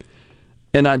planet.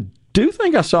 And I do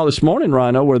think I saw this morning,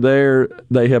 Rhino, where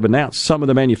they have announced, some of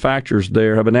the manufacturers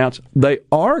there have announced they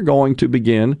are going to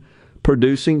begin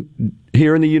producing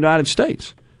here in the United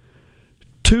States,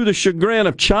 to the chagrin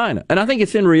of China. And I think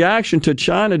it's in reaction to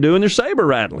China doing their saber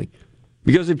rattling.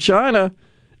 Because if China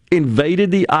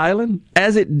invaded the island,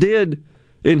 as it did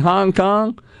in Hong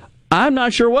Kong, I'm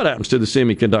not sure what happens to the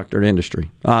semiconductor industry,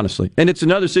 honestly. And it's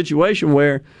another situation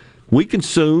where we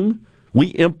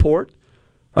import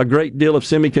a great deal of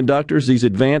semiconductors, these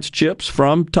advanced chips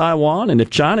from Taiwan, and if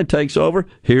China takes over,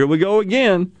 here we go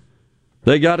again.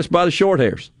 They got us by the short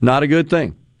hairs. Not a good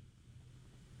thing.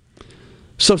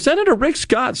 So Senator Rick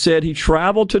Scott said he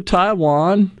traveled to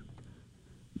Taiwan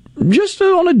just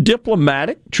on a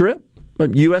diplomatic trip. A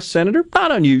U.S. senator,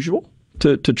 not unusual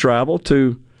to travel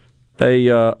to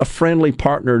a friendly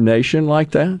partner nation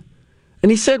like that.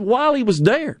 And he said while he was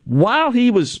there, while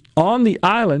he was on the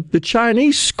island, the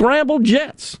Chinese scrambled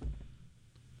jets.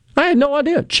 I had no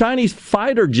idea. Chinese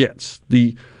fighter jets,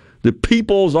 the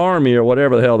People's Army or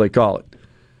whatever the hell they call it,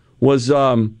 was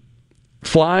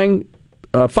flying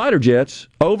fighter jets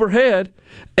overhead,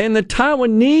 and the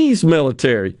Taiwanese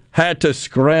military had to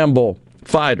scramble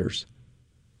fighters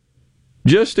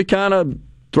just to kind of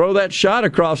throw that shot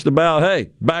across the bow, hey,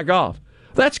 back off.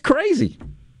 That's crazy.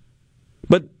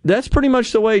 But that's pretty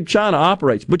much the way China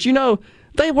operates. But you know,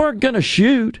 they weren't going to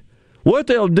shoot. What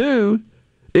they'll do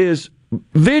is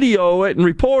video it and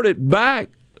report it back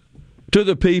to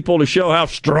the people to show how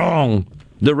strong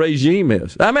the regime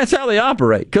is. I mean, that's how they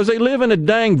operate, because they live in a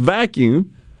dang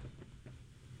vacuum,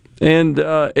 and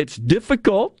it's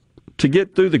difficult to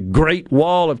get through the Great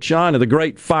Wall of China, the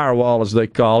Great Firewall, as they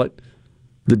call it,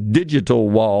 the digital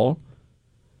wall,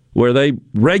 where they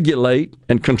regulate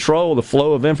and control the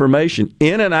flow of information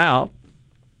in and out.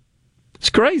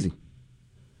 It's crazy.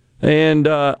 And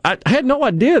I had no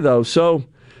idea, though, so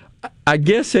I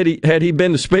guess had he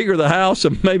been the Speaker of the House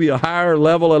or maybe a higher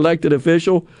level elected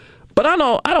official, but I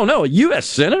don't know, a U.S.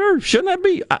 Senator? Shouldn't that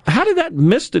be? How did that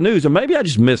miss the news? Or maybe I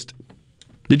just missed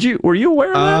it. Were you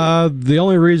aware of that? The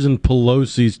only reason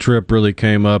Pelosi's trip really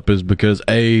came up is because,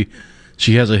 A,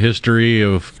 she has a history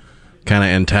of kind of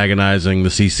antagonizing the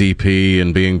CCP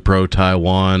and being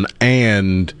pro-Taiwan,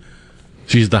 and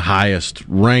she's the highest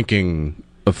ranking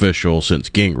official since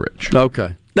Gingrich.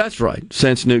 Okay, that's right.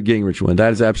 Since Newt Gingrich went.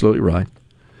 That is absolutely right.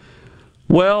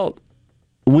 Well,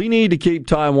 we need to keep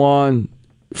Taiwan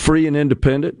free and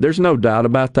independent. There's no doubt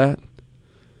about that.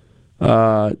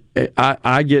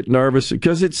 I get nervous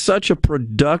because it's such a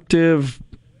productive,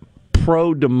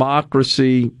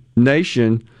 pro-democracy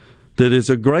nation that is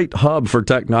a great hub for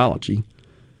technology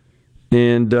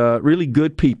and really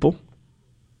good people.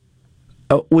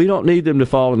 We don't need them to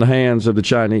fall in the hands of the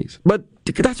Chinese. But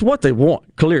that's what they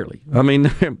want, clearly. I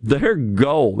mean, their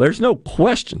goal, there's no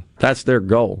question, that's their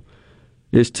goal,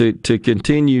 is to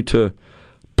continue to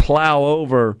plow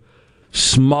over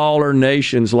smaller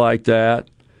nations like that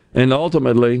and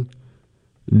ultimately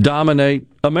dominate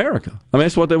America. I mean,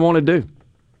 that's what they want to do.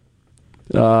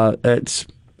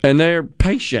 And they're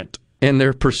patient in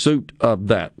their pursuit of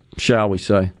that, shall we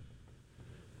say.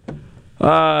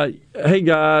 Hey,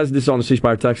 guys, this is on the C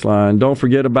Spire text line. Don't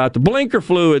forget about the blinker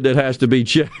fluid that has to be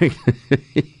checked.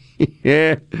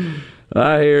 Yeah,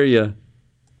 I hear you.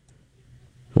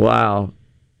 Wow.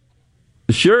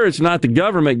 Sure, it's not the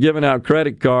government giving out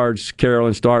credit cards,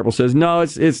 Carolyn Starkville says. No,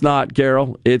 it's not,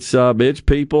 Carol. It's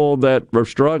people that are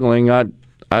struggling. I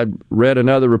read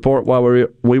another report while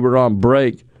we were on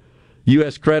break.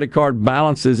 U.S. credit card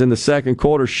balances in the second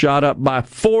quarter shot up by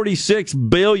 $46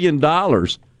 billion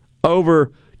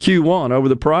over Q1, over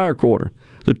the prior quarter.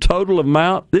 The total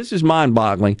amount, this is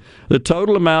mind-boggling, the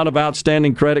total amount of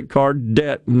outstanding credit card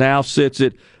debt now sits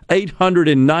at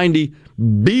 $890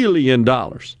 billion.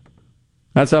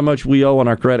 That's how much we owe on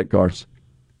our credit cards.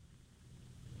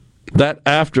 That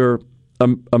after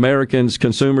Americans,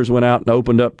 consumers went out and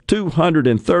opened up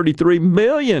 233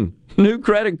 million new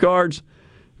credit cards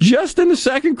just in the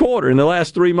second quarter, in the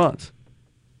last 3 months.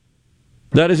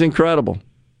 That is incredible.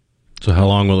 So how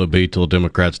long will it be till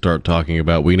Democrats start talking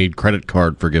about we need credit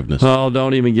card forgiveness? Oh,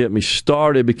 don't even get me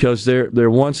started, because they're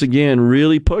once again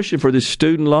really pushing for this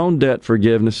student loan debt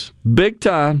forgiveness. Big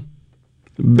time.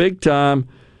 Big time.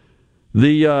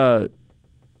 The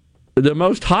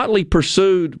most hotly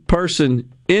pursued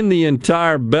person in the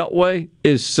entire Beltway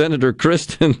is Senator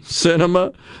Kyrsten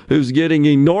Sinema, who's getting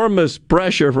enormous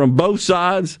pressure from both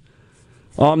sides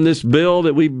on this bill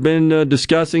that we've been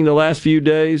discussing the last few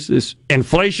days, this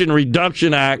Inflation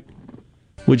Reduction Act,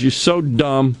 which is so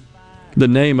dumb. The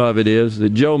name of it is that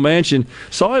Joe Manchin,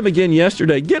 saw him again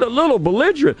yesterday, get a little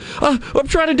belligerent. I'm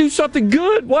trying to do something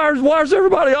good. Why is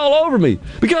everybody all over me?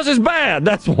 Because it's bad.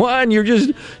 That's why, and you're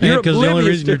oblivious. Because the only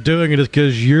reason you're doing it is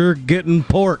because you're getting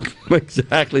pork.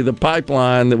 Exactly. The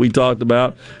pipeline that we talked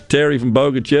about. Terry from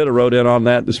Boca Chica wrote in on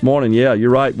that this morning. Yeah,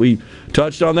 you're right. We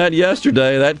touched on that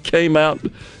yesterday. That came out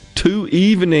 2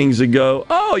 evenings ago.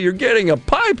 Oh, you're getting a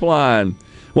pipeline.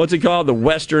 What's it called? The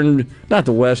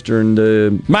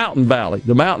Mountain Valley.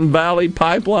 The Mountain Valley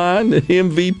Pipeline, the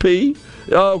MVP.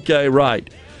 Okay, right.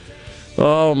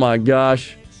 Oh, my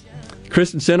gosh.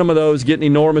 Kyrsten Sinema, though, is getting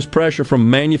enormous pressure from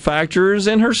manufacturers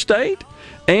in her state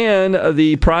and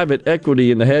the private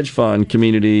equity and the hedge fund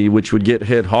community, which would get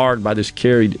hit hard by this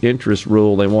carried interest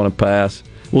rule they want to pass.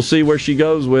 We'll see where she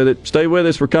goes with it. Stay with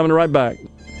us. We're coming right back.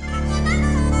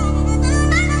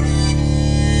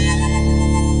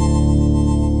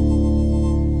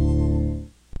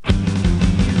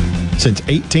 Since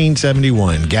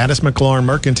 1871, Gaddis McLaurin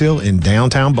Mercantile in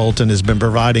downtown Bolton has been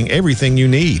providing everything you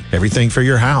need. Everything for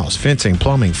your house, fencing,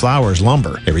 plumbing, flowers,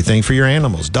 lumber. Everything for your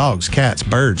animals, dogs, cats,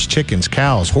 birds, chickens,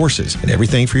 cows, horses. And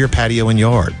everything for your patio and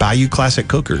yard. Bayou Classic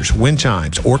cookers, wind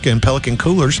chimes, Orca and Pelican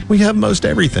coolers. We have most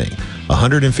everything.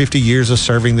 150 years of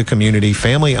serving the community,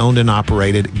 family owned and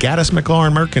operated. Gaddis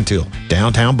McLaurin Mercantile,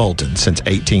 downtown Bolton since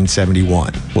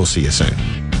 1871. We'll see you soon.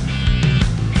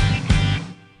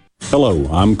 Hello,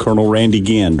 I'm Colonel Randy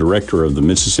Ginn, Director of the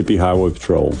Mississippi Highway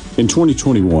Patrol. In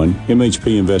 2021,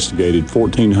 MHP investigated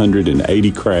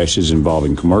 1,480 crashes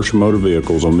involving commercial motor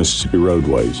vehicles on Mississippi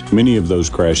roadways. Many of those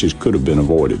crashes could have been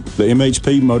avoided. The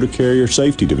MHP Motor Carrier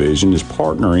Safety Division is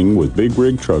partnering with Big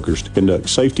Rig Truckers to conduct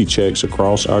safety checks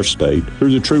across our state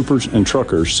through the Troopers and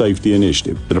Truckers Safety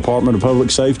Initiative. The Department of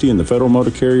Public Safety and the Federal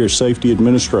Motor Carrier Safety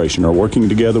Administration are working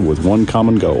together with one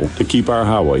common goal: to keep our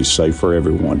highways safe for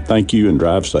everyone. Thank you and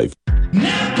drive safe.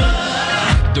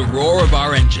 The roar of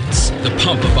our engines, the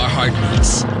pump of our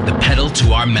heartbeats, the pedal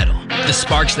to our metal, the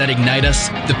sparks that ignite us,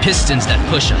 the pistons that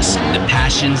push us, the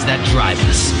passions that drive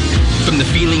us. From the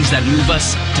feelings that move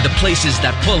us to the places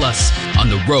that pull us on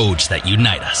the roads that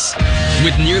unite us.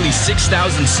 With nearly 6,000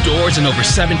 stores and over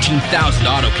 17,000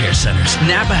 auto care centers,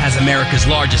 Napa has America's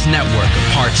largest network of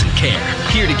parts and care,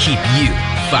 here to keep you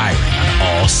firing on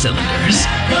all cylinders.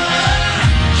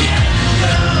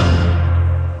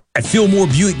 At Fillmore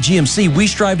Buick GMC, we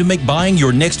strive to make buying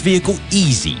your next vehicle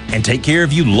easy and take care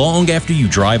of you long after you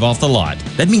drive off the lot.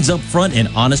 That means upfront and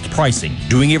honest pricing,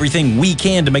 doing everything we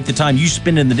can to make the time you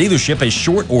spend in the dealership as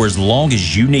short or as long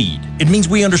as you need. It means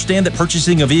we understand that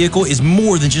purchasing a vehicle is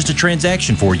more than just a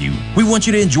transaction for you. We want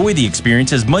you to enjoy the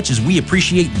experience as much as we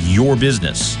appreciate your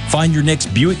business. Find your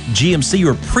next Buick, GMC,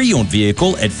 or pre-owned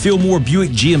vehicle at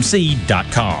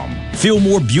FillmoreBuickGMC.com.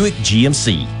 Fillmore Buick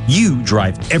GMC. You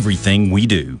drive everything we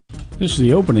do. This is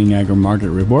the opening agri-market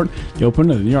report. The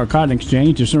open of the New York Cotton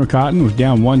Exchange, December cotton was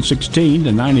down 116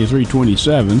 to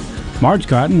 93.27. March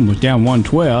cotton was down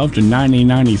 112 to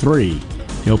 90.93.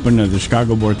 The open of the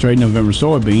Chicago Board of Trade, November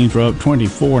soybeans were up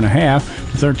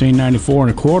 24.5 to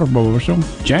 13.94 per bushel.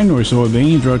 January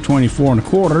soybeans were up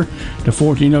 24.25 to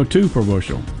 14.02 per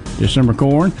bushel. December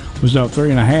corn was up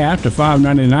 3 1/2 to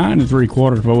 $5.99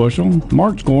 3/4 per bushel.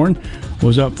 March corn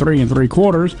was up 3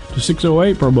 3/4 to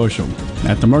 $6.08 per bushel.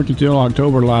 At the Mercantile,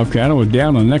 October live cattle was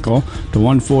down a nickel to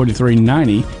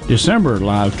 $143.90. December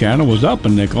live cattle was up a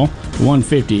nickel to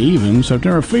 $150 even.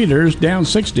 September feeders down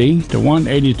 60 to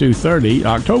 $182.30.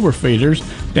 October feeders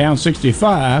down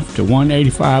 65 to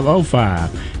 $185.05.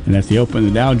 And at the open,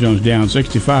 the Dow Jones down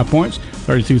 65 points,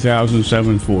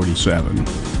 32,747.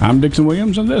 I'm Dixon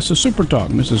Williams, and this is Super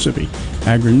Talk Mississippi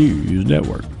Agri-News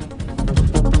Network.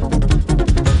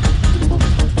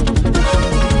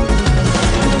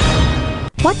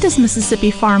 What does Mississippi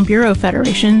Farm Bureau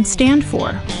Federation stand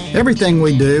for? Everything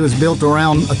we do is built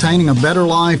around attaining a better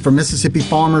life for Mississippi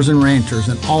farmers and ranchers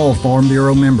and all Farm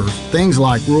Bureau members. Things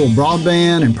like rural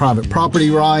broadband and private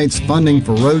property rights, funding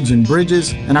for roads and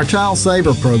bridges, and our Child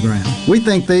Saver program. We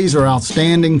think these are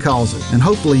outstanding causes, and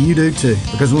hopefully you do too,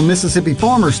 because when Mississippi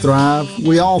farmers thrive,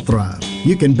 we all thrive.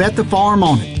 You can bet the farm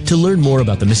on it. To learn more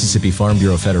about the Mississippi Farm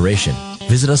Bureau Federation,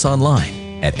 visit us online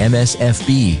at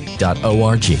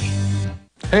msfb.org.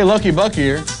 Hey, Lucky Buck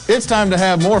here. It's time to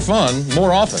have more fun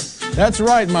more often. That's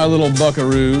right, my little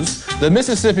buckaroos. The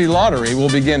Mississippi Lottery will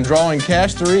begin drawing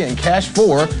Cash 3 and Cash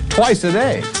 4 twice a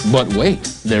day. But wait,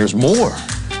 there's more.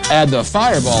 Add the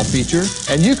Fireball feature,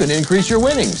 and you can increase your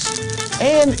winnings.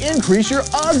 And increase your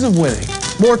odds of winning.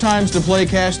 More times to play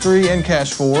Cash 3 and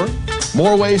Cash 4.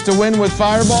 More ways to win with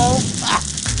Fireball.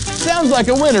 Sounds like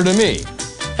a winner to me.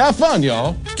 Have fun,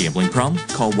 y'all. Gambling problem?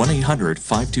 Call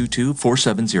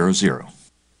 1-800-522-4700.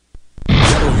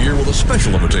 Here with a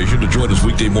special invitation to join us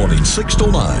weekday morning, 6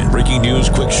 to 9. Breaking news,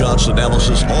 quick shots,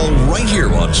 analysis, all right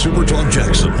here on Super Talk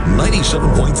Jackson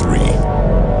 97.3.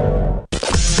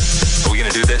 Are we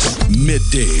going to do this?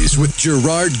 Middays with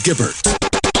Gerard Gibbert.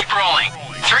 Keep rolling.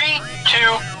 3,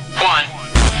 2, 1.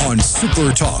 On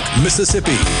Super Talk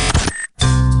Mississippi.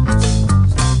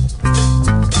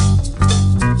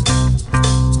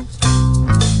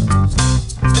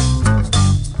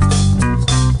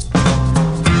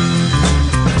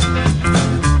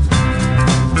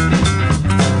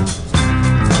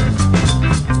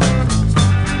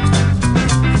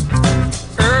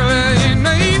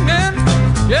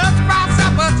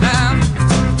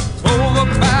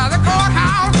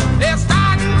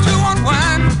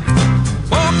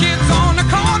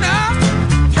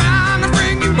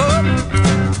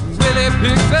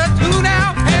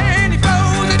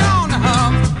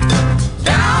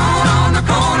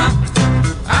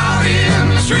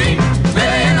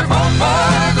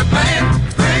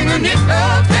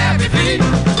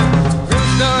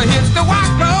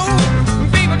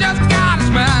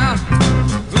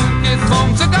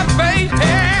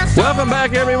 Welcome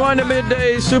back, everyone, to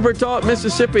Midday Super Talk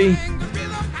Mississippi.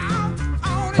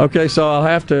 Okay, so I'll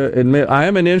have to admit, I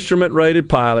am an instrument-rated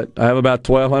pilot. I have about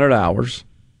 1,200 hours.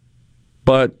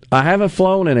 But I haven't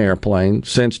flown an airplane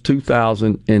since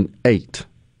 2008.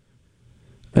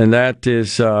 And that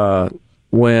is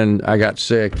when I got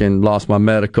sick and lost my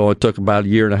medical. It took about 1.5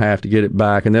 years to get it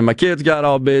back. And then my kids got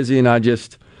all busy, and I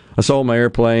sold my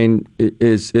airplane.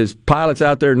 As pilots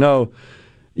out there know,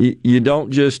 you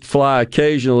don't just fly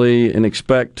occasionally and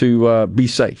expect to be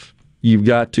safe. You've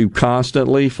got to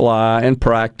constantly fly and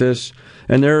practice.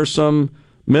 And there are some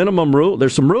minimum rules.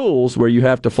 There's some rules where you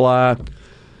have to fly.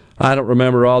 I don't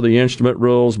remember all the instrument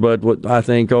rules, but what I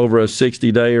think over a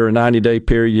 60-day or a 90-day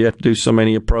period, you have to do so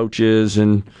many approaches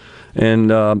and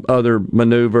other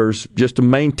maneuvers just to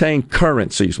maintain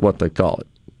currency is what they call it.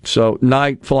 So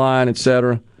night flying,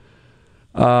 etc.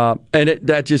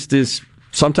 That just is.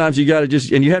 Sometimes you got to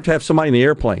and you have to have somebody in the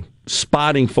airplane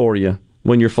spotting for you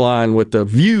when you're flying with the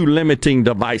view limiting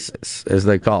devices, as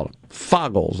they call them.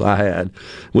 Foggles I had,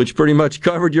 which pretty much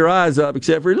covered your eyes up,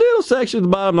 except for a little section at the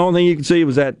bottom. The only thing you can see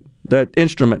was that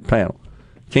instrument panel.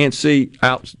 Can't see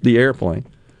out the airplane.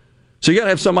 So you got to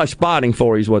have somebody spotting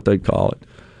for you is what they call it.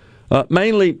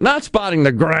 Mainly not spotting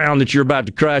the ground that you're about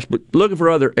to crash, but looking for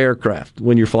other aircraft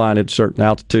when you're flying at certain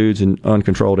altitudes and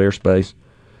uncontrolled airspace.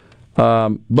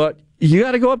 But you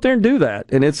got to go up there and do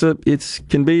that, and it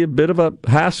can be a bit of a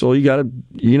hassle. You got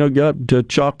to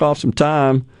chalk off some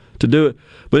time to do it.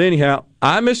 But anyhow,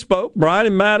 I misspoke. Brian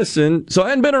and Madison. So I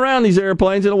hadn't been around these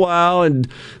airplanes in a while, and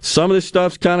some of this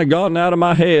stuff's kind of gotten out of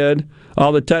my head.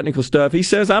 All the technical stuff. He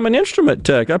says I'm an instrument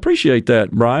tech. I appreciate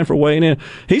that, Brian, for weighing in.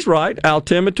 He's right.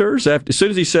 Altimeters. As soon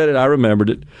as he said it, I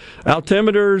remembered it.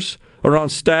 Altimeters are on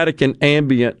static and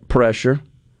ambient pressure.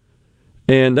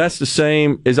 And that's the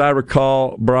same, as I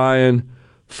recall, Brian,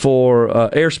 for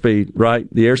airspeed, right?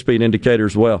 The airspeed indicator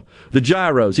as well. The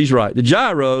gyros, he's right. The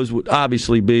gyros would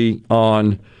obviously be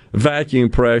on vacuum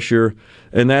pressure,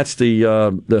 and that's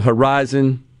the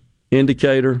horizon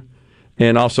indicator.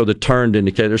 and also the turned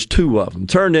indicator. There's two of them.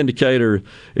 Turned indicator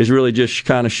is really just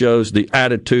kind of shows the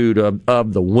attitude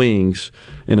of the wings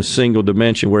in a single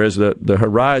dimension, whereas the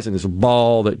horizon is a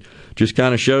ball that just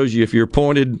kind of shows you if you're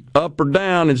pointed up or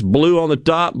down, it's blue on the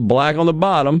top, black on the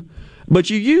bottom. But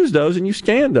you use those and you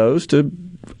scan those to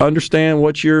understand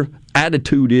what your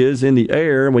attitude is in the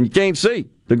air when you can't see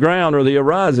the ground or the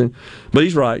horizon. But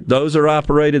he's right. Those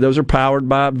are powered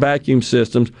by vacuum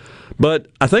systems. But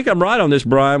I think I'm right on this,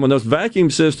 Brian. When those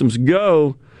vacuum systems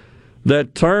go,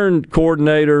 that turn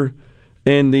coordinator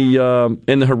and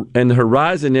the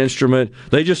horizon instrument,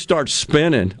 they just start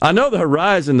spinning. I know the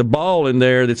horizon, the ball in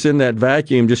there that's in that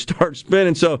vacuum just starts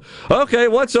spinning. So, okay,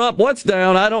 what's up, what's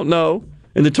down? I don't know.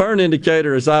 And the turn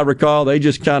indicator, as I recall, they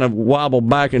just kind of wobble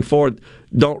back and forth,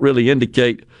 don't really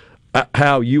indicate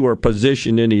how you are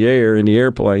positioned in the air, in the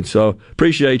airplane. So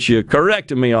appreciate you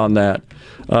correcting me on that,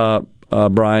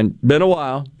 Brian. Been a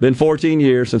while. Been 14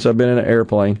 years since I've been in an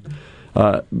airplane.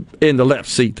 In the left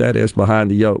seat, that is,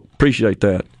 behind the yoke. Appreciate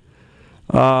that.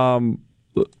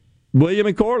 William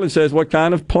in Cortland says, what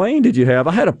kind of plane did you have?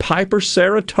 I had a Piper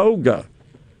Saratoga.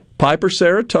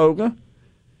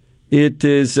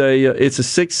 It's a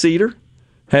six-seater,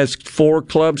 has 4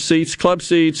 club seats. Club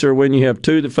seats are when you have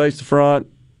 2 that face the front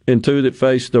and 2 that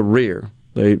face the rear.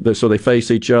 So they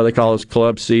face each other. They call this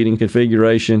club seating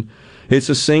configuration. It's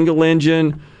a single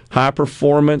engine, high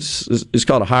performance. It's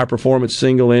called a high performance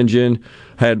single engine.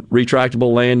 Had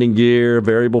retractable landing gear,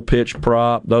 variable pitch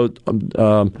prop.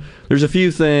 There's a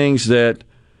few things that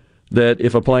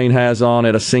if a plane has on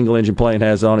it, a single engine plane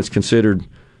has on, it's considered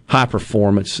high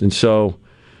performance. And so,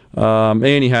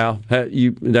 anyhow,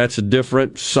 that's a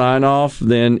different sign off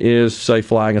than is, say,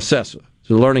 flying a Cessna.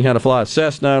 So learning how to fly a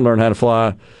Cessna, learn how to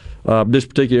fly this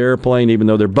particular airplane, even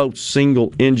though they're both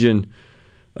single engine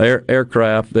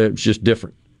aircraft, that's just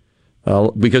different.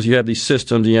 Because you have these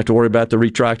systems, and you have to worry about the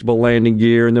retractable landing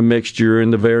gear and the mixture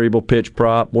and the variable pitch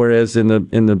prop. Whereas in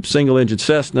the single engine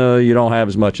Cessna, you don't have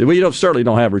as much. Well, you certainly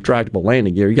don't have retractable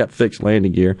landing gear. You got fixed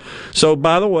landing gear. So,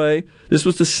 by the way, this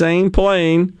was the same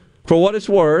plane, for what it's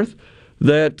worth,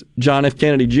 that John F.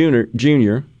 Kennedy Jr.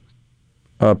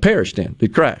 Perished in.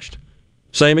 It crashed.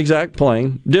 Same exact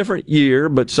plane, different year,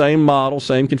 but same model,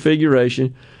 same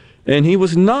configuration, and he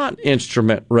was not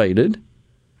instrument rated.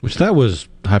 Which that was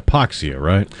hypoxia,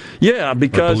 right? Yeah,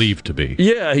 because... Or believed to be.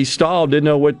 Yeah, he stalled, didn't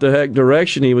know what the heck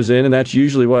direction he was in, and that's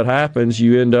usually what happens.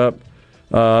 You end up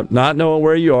not knowing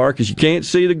where you are because you can't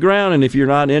see the ground, and if you're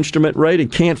not instrument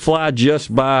rated, can't fly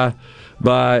just by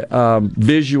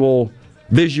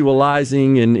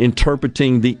visualizing and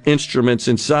interpreting the instruments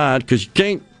inside, because you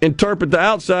can't interpret the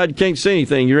outside, you can't see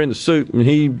anything. You're in the suit, and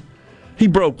he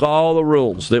broke all the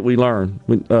rules that we learned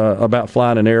about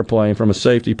flying an airplane from a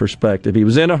safety perspective. He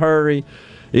was in a hurry.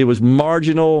 It was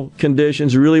marginal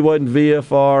conditions. It really wasn't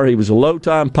VFR. He was a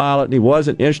low-time pilot, and he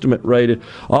wasn't instrument rated.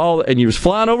 And he was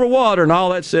flying over water, and all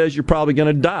that says you're probably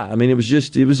going to die. I mean, it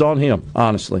was on him,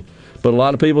 honestly. But a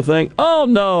lot of people think, oh,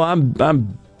 no,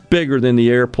 I'm bigger than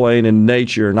the airplane in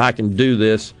nature, and I can do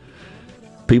this.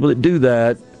 People that do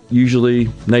that, usually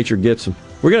nature gets them.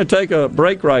 We're going to take a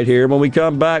break right here. When we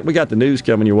come back, we got the news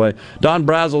coming your way. Don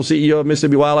Brazel, CEO of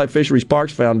Mississippi Wildlife Fisheries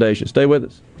Parks Foundation. Stay with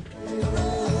us.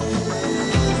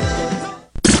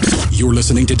 You're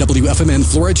listening to WFMN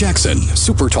Flora Jackson,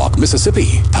 Super Talk,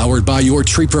 Mississippi. Powered by your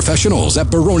tree professionals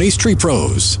at Barone's Tree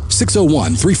Pros.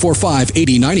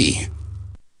 601-345-8090.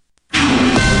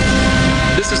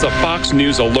 This is a Fox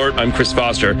News alert. I'm Chris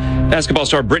Foster. Basketball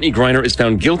star Brittany Griner is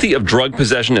found guilty of drug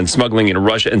possession and smuggling in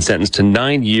Russia and sentenced to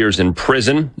 9 years in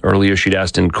prison. Earlier, she'd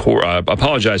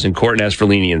apologized in court and asked for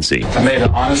leniency. I made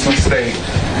an honest mistake,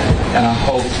 and I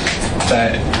hope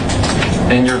that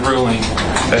in your ruling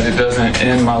that it doesn't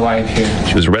end my life here.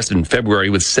 She was arrested in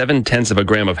February with 0.7 of a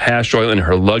gram of hash oil in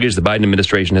her luggage. The Biden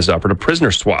administration has offered a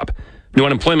prisoner swap. New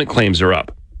unemployment claims are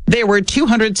up. There were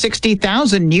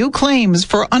 260,000 new claims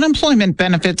for unemployment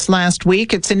benefits last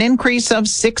week. It's an increase of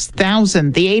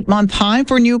 6,000. The 8-month high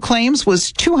for new claims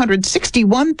was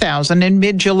 261,000 in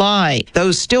mid-July.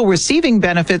 Those still receiving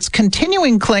benefits,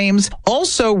 continuing claims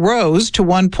also rose to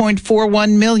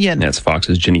 1.41 million. That's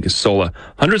Fox's Jenny Casola.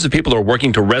 Hundreds of people are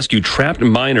working to rescue trapped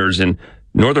miners in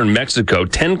northern Mexico.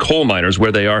 10 coal miners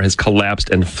where they are has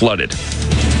collapsed and flooded.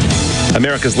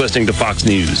 America's listening to Fox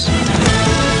News.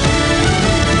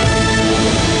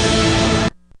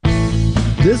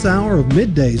 This hour of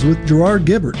Middays with Gerard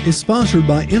Gibbert is sponsored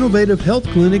by Innovative Health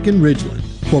Clinic in Ridgeland.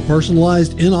 For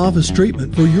personalized in-office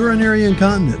treatment for urinary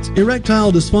incontinence,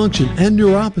 erectile dysfunction, and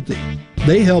neuropathy,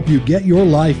 they help you get your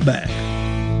life back.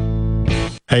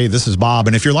 Hey, this is Bob,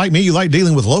 and if you're like me, you like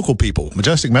dealing with local people.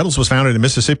 Majestic Metals was founded in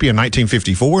Mississippi in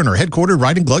 1954 and are headquartered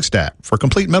right in Gluckstadt. For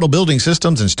complete metal building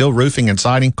systems and steel roofing and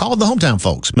siding, call the hometown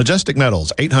folks. Majestic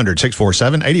Metals,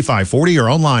 800-647-8540 or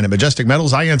online at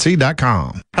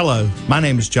majesticmetalsinc.com. Hello, my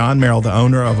name is John Merrill, the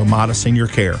owner of Amada Senior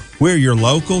Care. We're your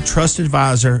local trusted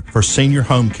advisor for senior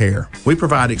home care. We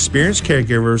provide experienced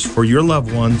caregivers for your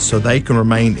loved ones so they can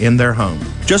remain in their home.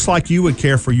 Just like you would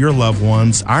care for your loved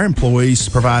ones, our employees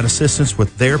provide assistance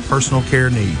with their personal care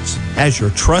needs. As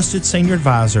your trusted senior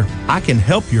advisor, I can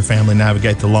help your family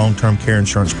navigate the long-term care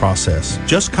insurance process.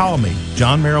 Just call me,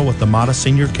 John Merrill with Amada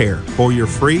Senior Care, for your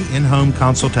free in-home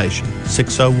consultation.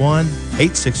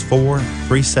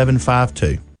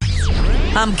 601-864-3752.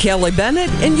 I'm Kelly Bennett,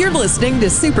 and you're listening to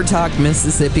Super Talk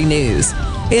Mississippi News.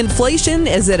 Inflation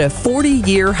is at a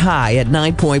 40-year high at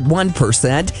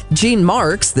 9.1%. Gene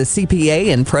Marks, the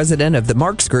CPA and president of the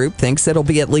Marks Group, thinks it'll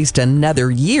be at least another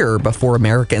year before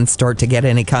Americans start to get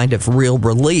any kind of real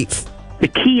relief. The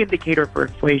key indicator for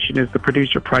inflation is the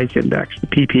Producer Price Index, the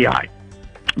PPI.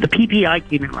 The PPI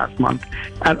came in last month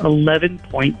at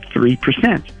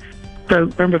 11.3%. So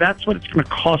remember, that's what it's going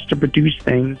to cost to produce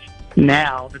things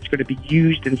now that's going to be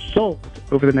used and sold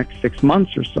over the next 6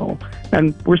 months or so.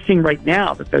 And we're seeing right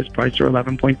now that those prices are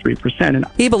 11.3%. And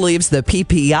he believes the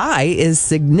PPI is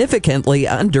significantly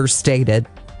understated.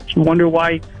 You wonder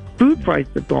why food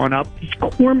prices have gone up. These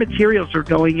core materials are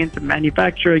going into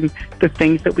manufacturing the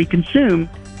things that we consume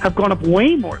have gone up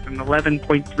way more than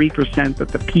 11.3% that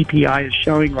the PPI is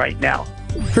showing right now.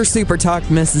 For Super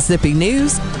Talk Mississippi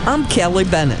News, I'm Kelly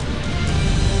Bennett.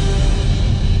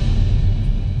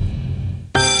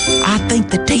 I think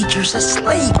the teacher's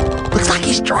asleep. Looks like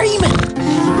he's dreaming.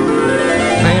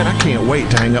 Man, I can't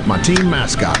wait to hang up my team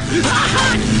mascot.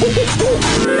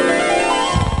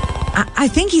 I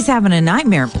think he's having a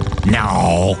nightmare.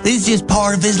 No, this is just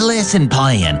part of his lesson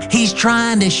plan. He's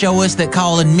trying to show us that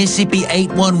calling Mississippi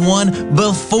 811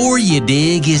 before you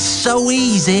dig is so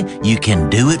easy, you can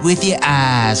do it with your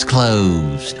eyes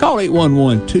closed. Call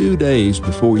 811 2 days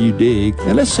before you dig,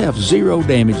 and let's have 0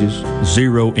 damages,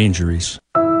 0 injuries.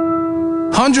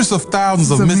 Hundreds of thousands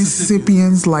of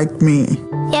Mississippians like me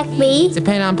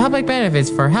depend on public benefits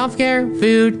for healthcare,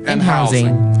 food, and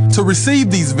housing. To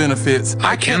receive these benefits,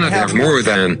 I cannot have more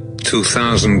than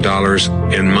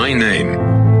 $2,000 in my name.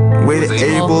 With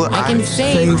Able, I can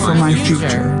save for my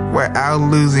future without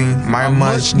losing my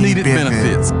much-needed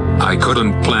benefits. I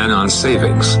couldn't plan on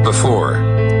savings before,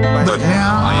 but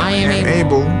now I am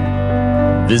able.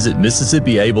 Visit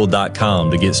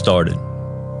MississippiAble.com to get started.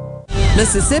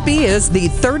 Mississippi is the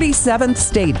 37th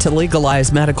state to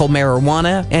legalize medical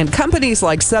marijuana, and companies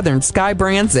like Southern Sky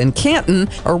Brands and Canton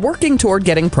are working toward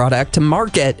getting product to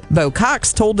market. Bo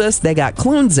Cox told us they got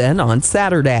clones in on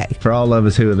Saturday. For all of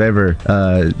us who have ever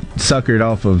suckered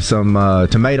off of some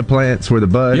tomato plants where the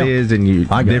bud is, and you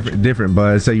different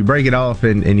buds, so you break it off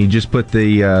and you just put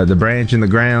the branch in the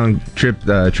ground, trim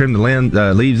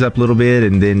the leaves up a little bit,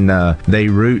 and then they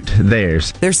root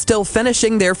theirs. They're still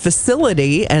finishing their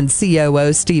facility, and COO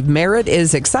Steve Merritt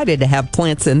is excited to have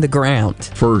plants in the ground.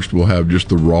 First, we'll have just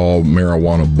the raw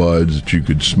marijuana buds that you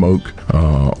could smoke,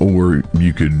 or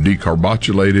you could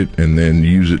decarbotulate it and then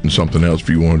use it in something else if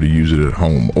you wanted to use it at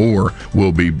home. Or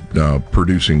we'll be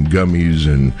producing gummies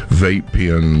and vape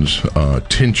pens,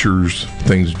 tinctures,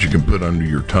 things that you can put under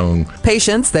your tongue.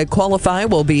 Patients that qualify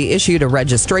will be issued a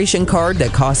registration card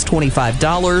that costs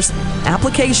 $25.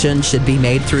 Application should be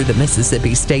made through the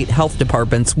Mississippi State Health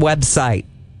Department's website.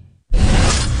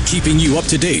 Keeping you up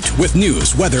to date with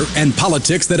news, weather, and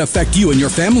politics that affect you and your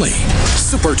family.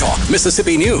 Super Talk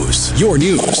Mississippi News. Your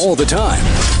news all the time.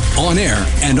 On air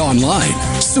and online.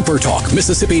 Super Talk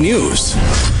Mississippi News.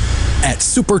 At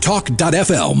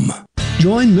supertalk.fm.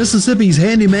 Join Mississippi's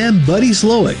handyman Buddy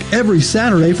Slowick every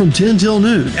Saturday from 10 till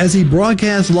noon as he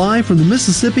broadcasts live from the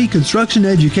Mississippi Construction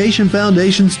Education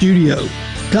Foundation studio.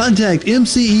 Contact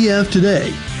MCEF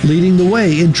today, leading the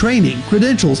way in training,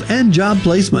 credentials, and job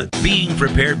placement. Being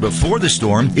prepared before the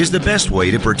storm is the best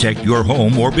way to protect your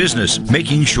home or business.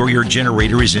 Making sure your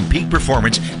generator is in peak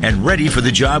performance and ready for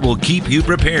the job will keep you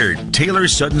prepared. Taylor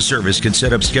Sudden Service can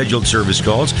set up scheduled service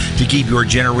calls to keep your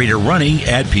generator running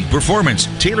at peak performance.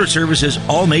 Taylor services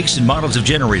all makes and models of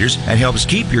generators and helps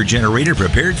keep your generator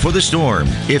prepared for the storm.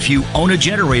 If you own a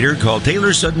generator, call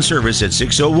Taylor Sudden Service at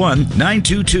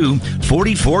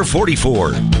 601-922-4444.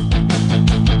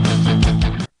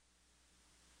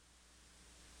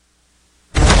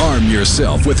 Arm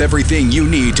yourself with everything you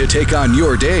need to take on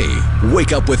your day.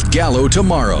 Wake up with Gallo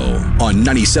tomorrow on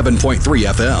 97.3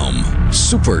 FM.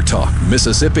 Super Talk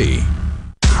Mississippi.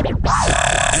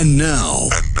 And now,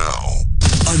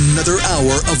 another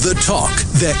hour of the talk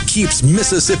that keeps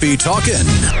Mississippi talking.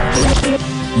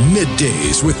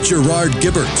 Middays with Gerard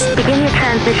Gibbert. Begin your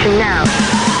transition now.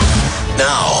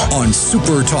 Now on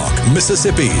Super Talk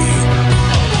Mississippi.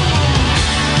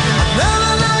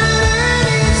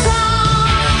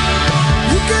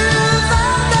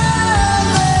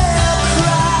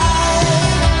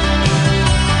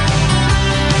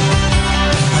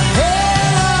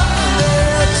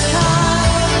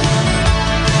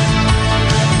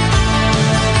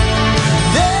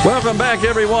 Welcome back,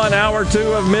 everyone. Hour 2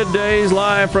 of Middays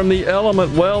live from the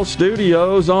Element Well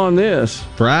Studios on this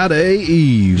Friday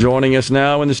Eve. Joining us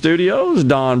now in the studios,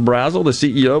 Don Brazel, the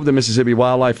CEO of the Mississippi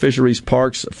Wildlife Fisheries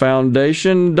Parks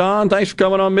Foundation. Don, thanks for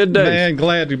coming on Middays. Man,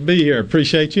 glad to be here.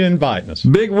 Appreciate you inviting us.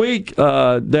 Big week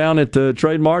down at the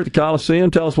Trademark, the Coliseum.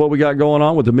 Tell us what we got going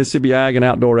on with the Mississippi Ag and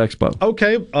Outdoor Expo.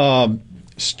 Okay,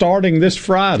 starting this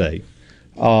Friday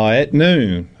at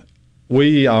noon.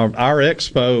 Our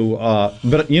expo,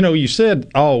 but you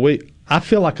said all week. I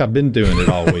feel like I've been doing it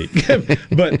all week.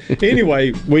 But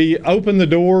anyway, we open the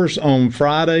doors on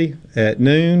Friday at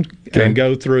noon and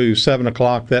go through 7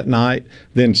 o'clock that night.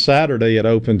 Then Saturday it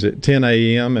opens at 10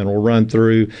 a.m. and will run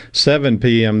through 7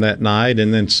 p.m. that night.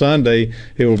 And then Sunday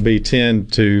it will be 10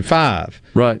 to 5.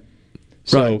 Right.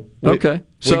 So okay.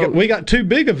 So we got 2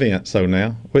 big events though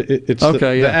now. It's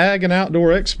the Ag and Outdoor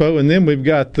Expo, and then we've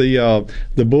got the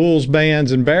Bulls,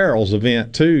 Bands, and Barrels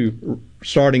event too,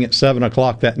 starting at 7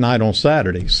 o'clock that night on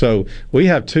Saturday. So we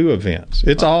have 2 events.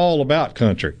 It's all about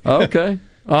country. Okay,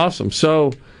 awesome.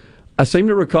 So I seem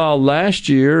to recall last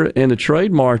year in the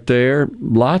Trademark there,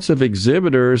 lots of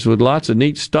exhibitors with lots of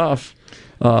neat stuff,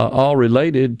 all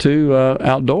related to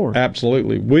outdoor.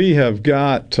 Absolutely. We have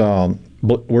got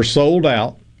we're sold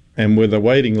out. And with a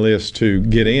waiting list to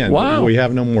get in, we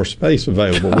have no more space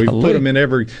available. We put them in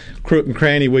every crook and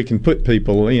cranny we can put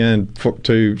people in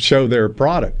to show their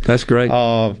product. That's great.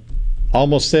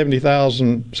 Almost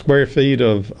 70,000 square feet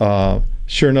of,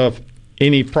 sure enough,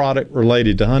 any product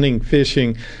related to hunting,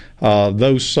 fishing,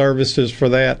 those services for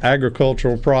that,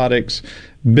 agricultural products,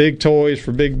 big toys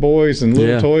for big boys and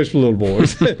little toys for little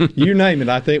boys. You name it,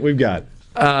 I think we've got it.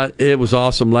 It was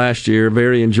awesome last year,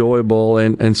 very enjoyable,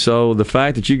 and so the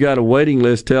fact that you got a waiting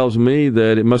list tells me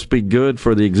that it must be good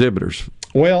for the exhibitors.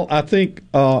 Well, I think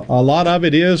a lot of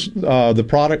it is the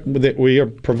product that we are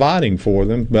providing for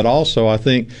them, but also I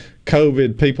think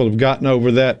COVID, people have gotten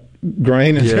over that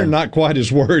grain and they're not quite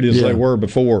as worried as they were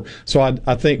before. So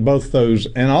I think both those,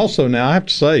 and also now I have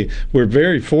to say we're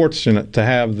very fortunate to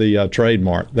have the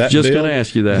Trademark. Just going to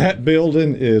ask you that. That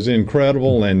building is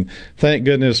incredible, and thank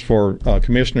goodness for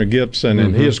Commissioner Gibson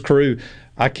and his crew.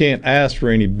 I can't ask for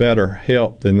any better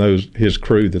help than his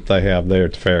crew that they have there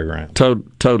at the fairground.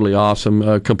 Totally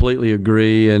awesome. Completely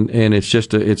agree, and it's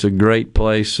it's a great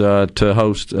place to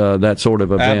host that sort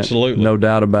of event. Absolutely, no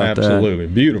doubt about that. Absolutely,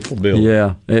 beautiful building.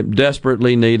 Yeah, it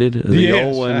desperately needed. The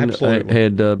old one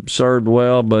had served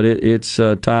well, but its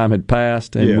time had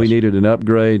passed, and we needed an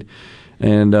upgrade,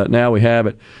 and now we have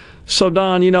it. So,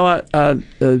 Don,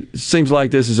 it seems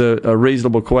like this is a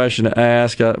reasonable question to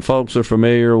ask. Folks are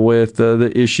familiar with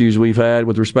the issues we've had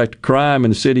with respect to crime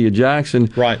in the city of Jackson.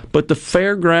 Right. But the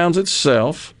fairgrounds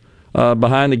itself,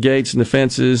 behind the gates and the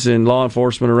fences and law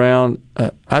enforcement around,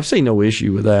 I've seen no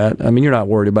issue with that. I mean, you're not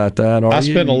worried about that, are you? I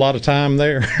spend a lot of time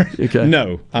there. Okay.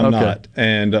 No, I'm not.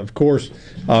 And, of course,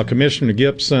 Commissioner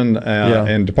Gibson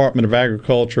and Department of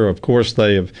Agriculture, of course,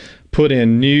 they have put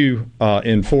in new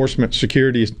enforcement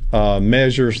security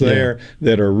measures there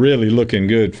that are really looking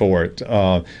good for it.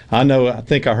 I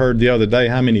think I heard the other day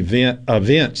how many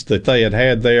events that they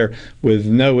had there with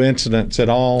no incidents at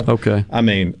all. Okay. I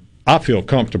mean, I feel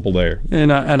comfortable there,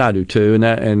 and I do too,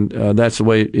 and that's the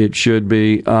way it should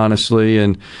be, honestly.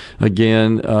 And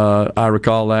again, I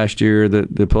recall last year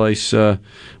that the place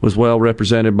was well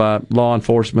represented by law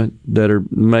enforcement that are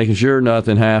making sure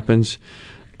nothing happens.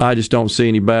 I just don't see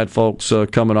any bad folks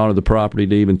coming onto the property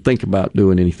to even think about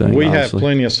doing anything. We honestly. have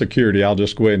plenty of security. I'll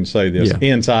just go ahead and say this,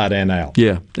 inside and out.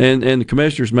 Yeah, and the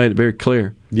commissioner's made it very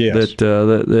clear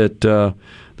that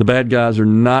the bad guys are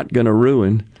not going to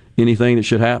ruin anything that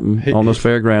should happen on those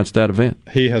fairgrounds at that event.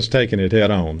 He has taken it head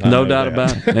on. No doubt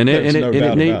about it. And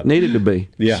it needed to be.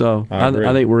 Yeah, so I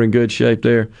think we're in good shape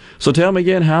there. So tell me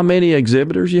again, how many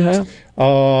exhibitors you have?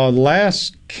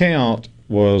 Last count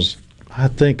was, I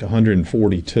think,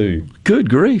 142. Good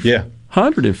grief. Yeah.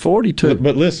 142.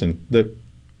 But listen,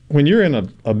 when you're in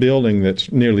a building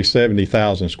that's nearly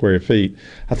 70,000 square feet,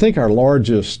 I think our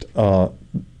largest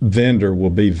vendor will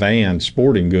be Van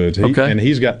Sporting Goods. And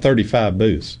he's got 35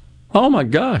 booths. Oh, my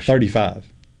gosh. 35.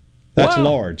 That's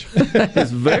large.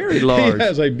 It's very large. He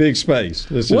has a big space.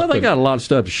 They got a lot of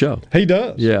stuff to show. He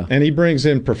does. Yeah. And he brings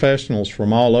in professionals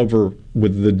from all over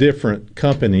with the different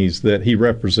companies that he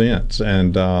represents.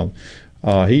 And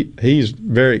he's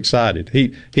very excited.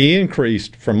 He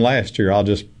increased from last year, I'll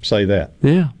just say that.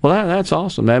 Yeah. Well, that's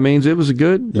awesome. That means it was a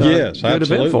good, good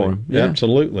event for him. Yeah.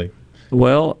 Absolutely.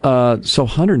 Well, so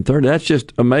 130, that's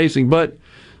just amazing. But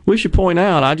we should point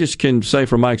out, I just can say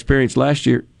from my experience last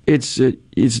year,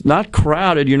 it's not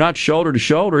crowded. You're not shoulder to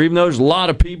shoulder, even though there's a lot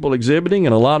of people exhibiting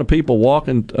and a lot of people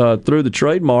walking through the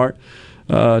Trade Mart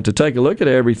to take a look at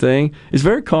everything. It's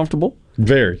very comfortable.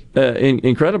 Very.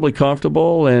 Incredibly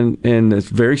comfortable, and it's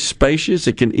very spacious.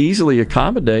 It can easily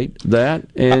accommodate that.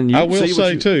 And I will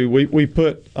say, too, we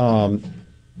put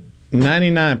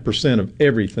 99% of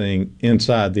everything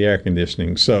inside the air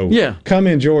conditioning. So come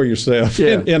enjoy yourself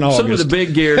in August. Some of the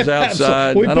big gears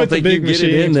outside. I don't think you can get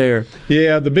it in there.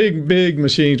 Yeah, the big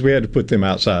machines, we had to put them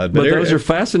outside. But those are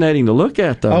fascinating to look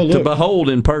at, though, to behold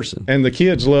in person. And the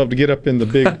kids love to get up in the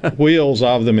big wheels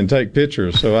of them and take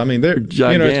pictures. So, I mean, they're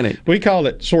gigantic. We call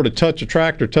it sort of touch a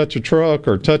tractor, touch a truck,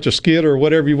 or touch a skidder, or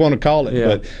whatever you want to call it. Yeah.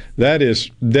 But that is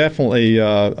definitely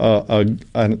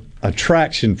an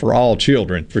attraction for all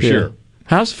children, for sure.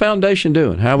 How's the foundation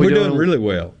doing? How are we doing? We're doing really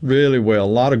well, really well. A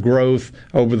lot of growth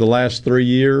over the last 3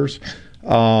 years.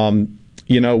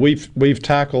 We've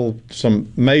tackled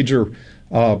some major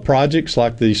projects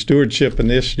like the Stewardship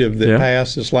Initiative that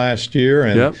passed this last year,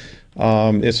 and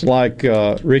it's like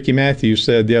Ricky Matthews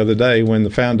said the other day: when the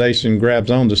foundation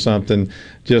grabs onto something,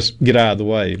 just get out of the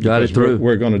way. Got it through.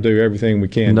 We're going to do everything we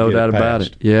can. No to get doubt about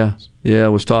it. Yeah, I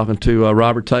was talking to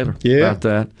Robert Taylor about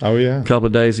that. Oh, yeah. A couple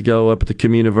of days ago up at the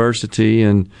Communiversity,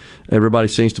 and everybody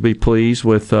seems to be pleased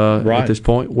with at this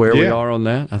point where we are on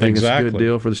that. I think it's a good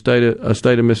deal for the state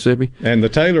of Mississippi. And the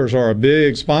Taylors are a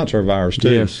big sponsor of ours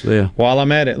too. Yes, yeah. While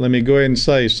I'm at it, let me go ahead and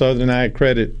say Southern Ag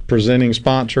Credit presenting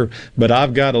sponsor, but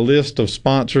I've got a list of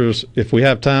sponsors. If we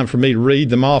have time for me to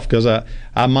read them off, because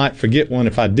I might forget one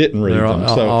if I didn't read them.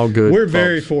 So all good. We're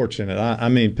very fortunate. I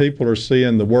mean, people are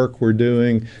seeing the work we're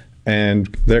doing, and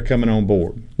they're coming on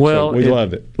board. Well, so we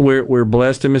love it. We're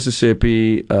blessed in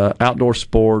Mississippi. Outdoor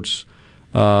sports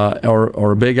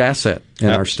are a big asset in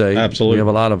our state. Absolutely. We have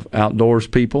a lot of outdoors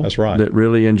people that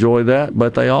really enjoy that,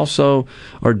 but they also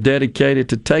are dedicated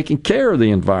to taking care of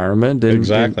the environment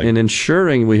and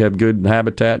ensuring we have good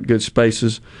habitat, good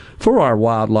spaces for our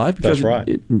wildlife, because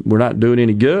we're not doing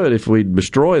any good if we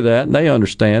destroy that, and they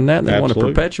understand that, and they want to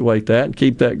perpetuate that and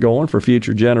keep that going for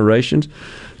future generations.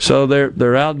 So they're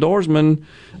outdoorsmen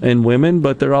and women,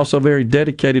 but they're also very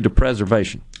dedicated to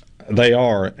preservation. They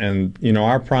are, and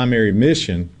our primary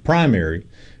mission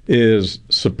is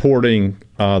supporting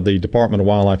the Department of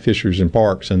Wildlife, Fisheries, and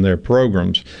Parks and their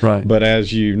programs. Right. But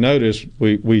as you notice,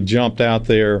 we jumped out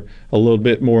there a little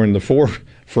bit more in the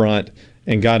forefront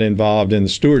and got involved in the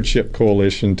Stewardship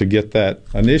Coalition to get that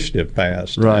initiative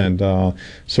passed. Right. And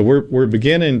so we're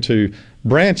beginning to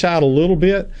branch out a little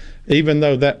bit, even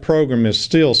though that program is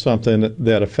still something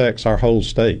that affects our whole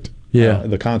state. Yeah,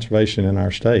 the conservation in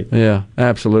our state. Yeah,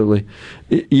 absolutely.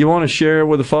 You want to share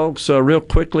with the folks real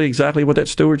quickly exactly what that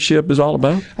stewardship is all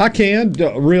about? I can,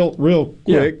 real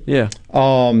quick. Yeah.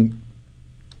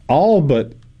 All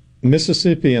but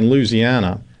Mississippi and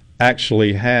Louisiana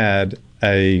actually had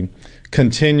a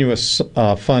continuous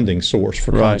funding source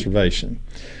for conservation.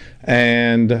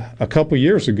 And a couple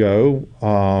years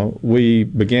ago, we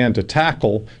began to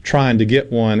tackle trying to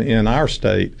get one in our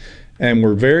state. And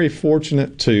we're very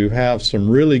fortunate to have some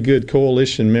really good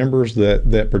coalition members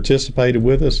that participated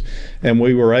with us. And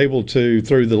we were able to,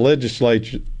 through the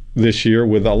legislature this year,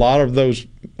 with a lot of those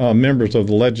members of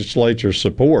the legislature's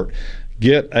support,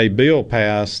 get a bill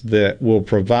passed that will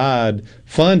provide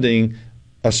funding,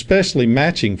 especially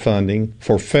matching funding,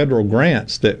 for federal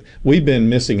grants that we've been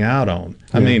missing out on.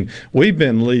 I mean, we've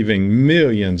been leaving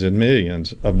millions and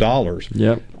millions of dollars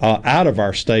out of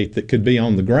our state that could be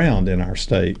on the ground in our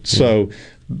state. So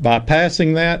by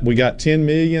passing that, we got $10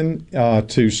 million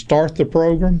to start the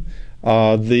program.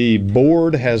 The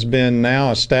board has been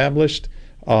now established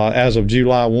as of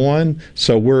July 1.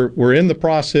 So we're in the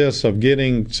process of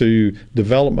getting to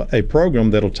develop a program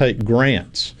that'll take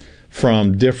grants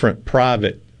from different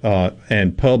private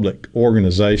and public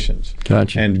organizations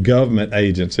and government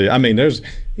agencies. I mean,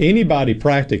 anybody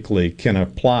practically can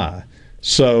apply.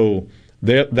 So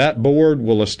that board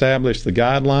will establish the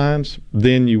guidelines.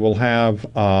 Then you will have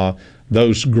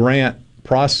those grant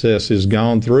process is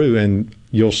gone through, and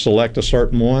you'll select a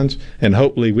certain ones, and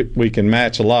hopefully we can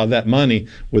match a lot of that money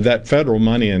with that federal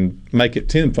money and make it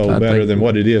tenfold better than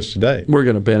what it is today. We're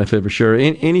going to benefit for sure.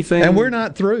 Anything? And we're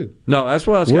not through. No, that's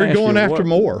what I was We're going after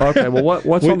more. Okay, well,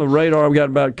 what's on the radar? We've got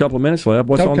about a couple of minutes left.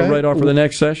 What's on the radar for the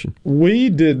next session? We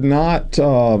did not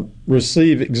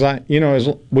receive exact, as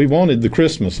we wanted the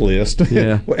Christmas list.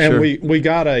 Yeah, and sure. we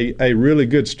got a really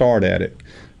good start at it.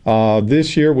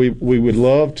 This year, we would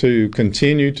love to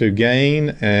continue to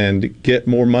gain and get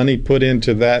more money put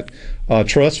into that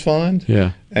trust fund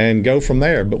and go from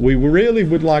there. But we really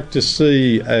would like to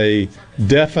see a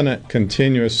definite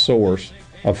continuous source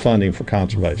of funding for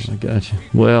conservation. I got you.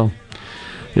 Well,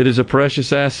 it is a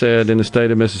precious asset in the state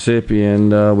of Mississippi,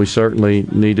 and we certainly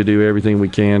need to do everything we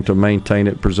can to maintain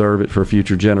it, preserve it for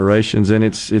future generations, and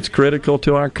it's critical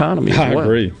to our economy as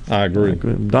well. I agree.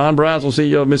 Don Brazel,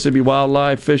 CEO of Mississippi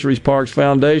Wildlife Fisheries Parks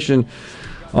Foundation,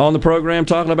 on the program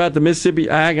talking about the Mississippi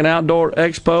Ag and Outdoor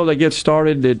Expo. They get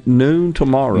started at noon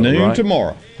tomorrow.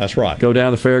 Tomorrow. That's right. Go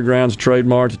down to the Fairgrounds Trade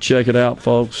Mart to check it out,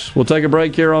 folks. We'll take a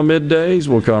break here on Middays.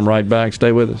 We'll come right back.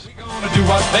 Stay with us. We're gonna do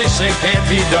what they say can't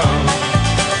be done.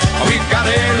 We've got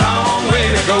a long way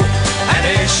to go and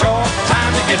a short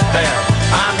time to get there.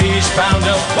 I'm eastbound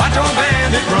up, watch on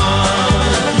bandit run.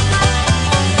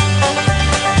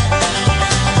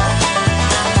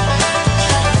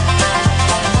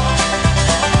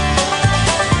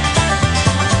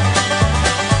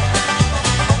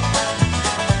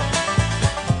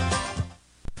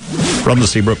 From the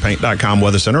SeabrookPaint.com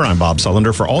Weather Center, I'm Bob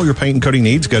Sullender. For all your paint and coating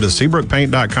needs, go to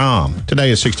SeabrookPaint.com.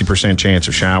 Today, a 60% chance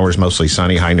of showers, mostly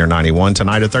sunny, high near 91.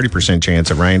 Tonight, a 30%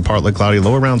 chance of rain, partly cloudy,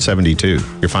 low around 72.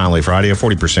 Your finally Friday, a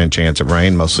 40% chance of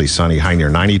rain, mostly sunny, high near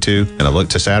 92. And a look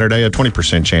to Saturday, a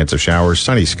 20% chance of showers,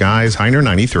 sunny skies, high near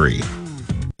 93.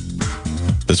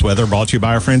 This weather brought to you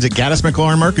by our friends at Gaddis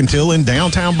McLaurin Mercantile in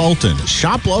downtown Bolton.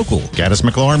 Shop local. Gaddis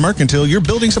McLaurin Mercantile, your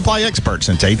building supply expert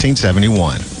since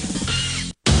 1871.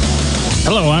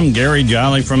 Hello, I'm Gary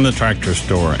Jolly from the Tractor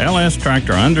Store. LS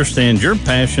Tractor understands your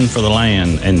passion for the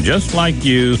land, and just like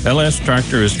you, LS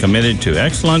Tractor is committed to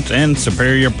excellence and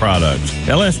superior products.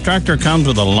 LS Tractor comes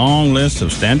with a long list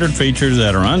of standard features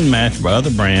that are unmatched by other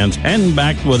brands and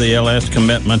backed with the LS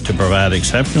commitment to provide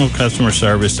exceptional customer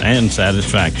service and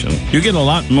satisfaction. You get a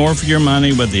lot more for your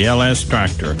money with the LS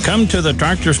Tractor. Come to the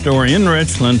Tractor Store in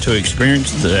Richland to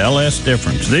experience the LS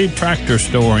difference. The Tractor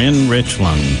Store in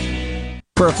Richland.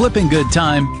 For a flipping good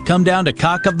time, come down to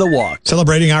Cock of the Walk.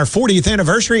 Celebrating our 40th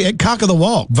anniversary at Cock of the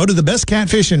Walk. Voted the best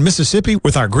catfish in Mississippi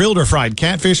with our grilled or fried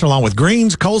catfish along with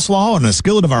greens, coleslaw, and a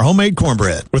skillet of our homemade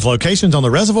cornbread. With locations on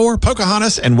the Reservoir,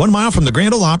 Pocahontas, and 1 mile from the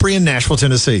Grand Ole Opry in Nashville,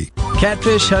 Tennessee.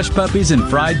 Catfish, hush puppies, and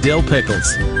fried dill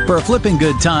pickles. For a flipping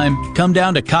good time, come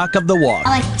down to Cock of the Walk.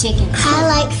 I like chicken. I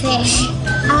like fish.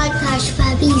 I like hush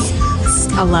puppies.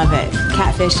 I love it.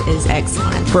 Catfish is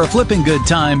excellent. For a flipping good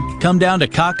time, come down to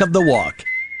Cock of the Walk.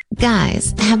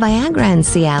 Guys, have Viagra and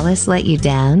Cialis let you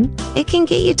down? It can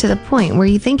get you to the point where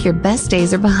you think your best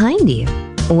days are behind you.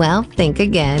 Well, think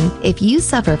again. If you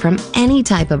suffer from any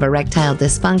type of erectile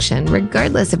dysfunction,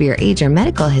 regardless of your age or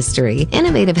medical history,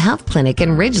 Innovative Health Clinic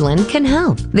in Ridgeland can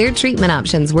help. Their treatment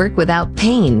options work without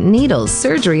pain, needles,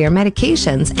 surgery, or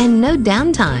medications, and no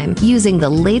downtime, using the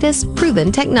latest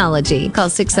proven technology. Call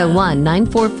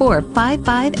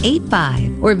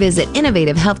 601-944-5585 or visit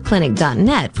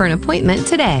innovativehealthclinic.net for an appointment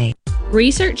today.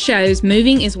 Research shows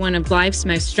moving is one of life's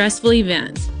most stressful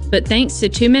events. But thanks to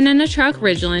 2 Men and a Truck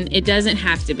Ridgeland, it doesn't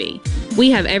have to be.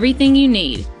 We have everything you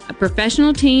need. A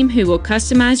professional team who will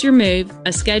customize your move,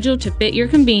 a schedule to fit your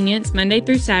convenience Monday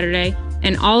through Saturday,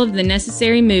 and all of the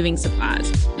necessary moving supplies,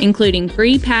 including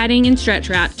free padding and stretch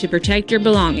wrap to protect your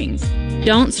belongings.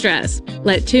 Don't stress.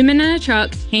 Let 2 Men and a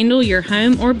Truck handle your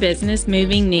home or business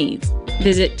moving needs.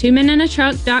 Visit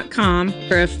 2menandatruck.com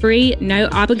for a free,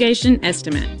 no-obligation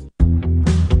estimate.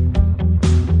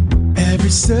 Every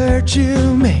search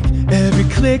you make, every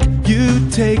click you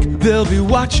take, they'll be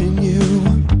watching you.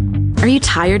 Are you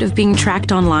tired of being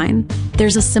tracked online?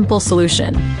 There's a simple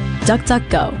solution.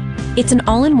 DuckDuckGo. It's an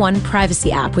all-in-one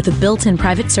privacy app with a built-in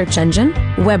private search engine,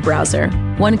 web browser,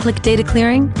 one-click data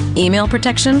clearing, email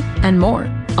protection, and more,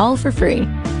 all for free.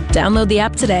 Download the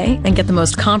app today and get the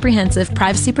most comprehensive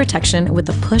privacy protection with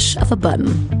the push of a button.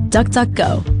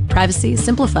 DuckDuckGo. Privacy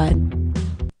simplified.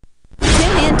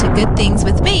 Tune in to Good Things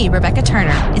with me, Rebecca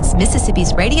Turner. It's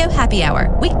Mississippi's Radio Happy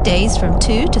Hour, weekdays from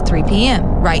 2 to 3 p.m.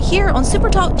 right here on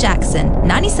Supertalk Jackson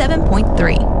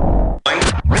 97.3.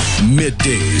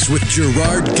 Middays with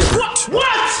Gerard Gibbert.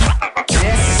 What?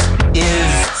 This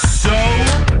is so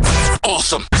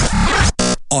awesome.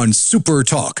 On Super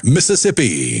Talk,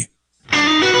 Mississippi.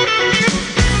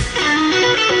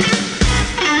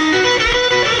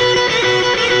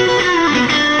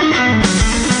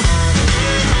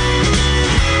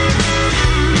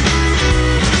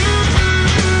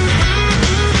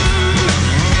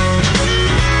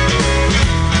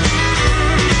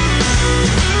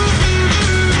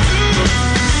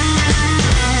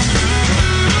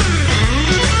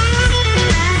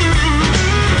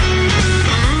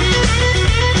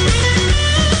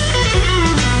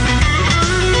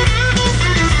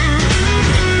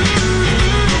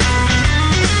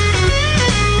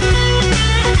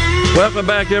 Welcome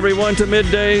back, everyone, to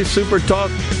Midday Super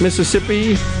Talk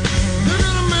Mississippi.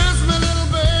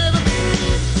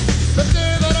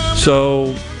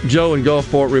 So, Joe in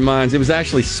Gulfport reminds, it was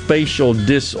actually spatial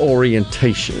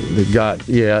disorientation that got,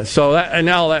 So, and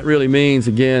all that really means,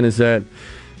 again, is that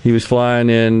he was flying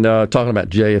in, talking about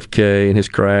JFK and his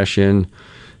crash in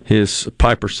his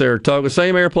Piper Saratoga,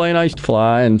 same airplane I used to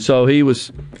fly, and so he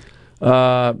was,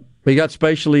 he got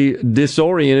spatially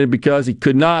disoriented because he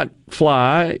could not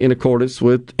fly in accordance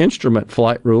with instrument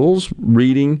flight rules,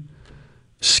 reading,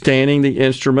 scanning the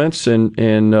instruments,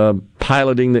 and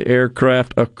piloting the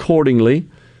aircraft accordingly.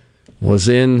 Was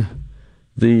in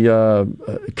the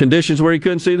conditions where he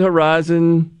couldn't see the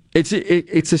horizon.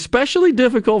 It's especially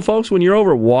difficult, folks, when you're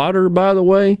over water, by the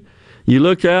way. You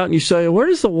look out and you say, where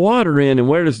does the water end and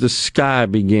where does the sky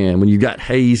begin? When you've got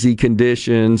hazy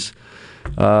conditions.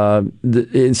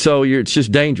 And so it's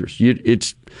just dangerous.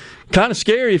 It's kind of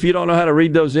scary if you don't know how to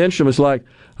read those instruments. Like,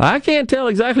 I can't tell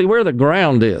exactly where the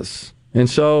ground is. And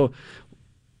so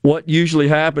what usually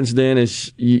happens then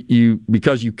is you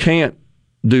because you can't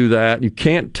do that, you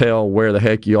can't tell where the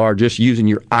heck you are just using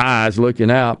your eyes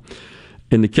looking out.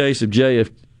 In the case of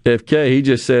JFK, he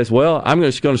just says, well, I'm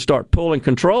just going to start pulling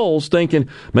controls thinking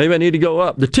maybe I need to go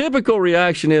up. The typical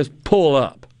reaction is pull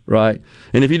up, right?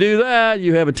 And if you do that,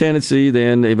 you have a tendency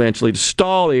then eventually to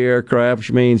stall the aircraft,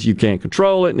 which means you can't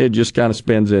control it, and it just kind of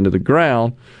spins into the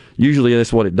ground. Usually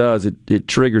that's what it does. It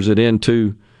triggers it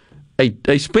into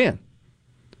a spin.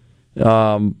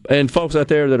 And folks out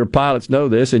there that are pilots know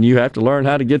this, and you have to learn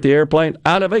how to get the airplane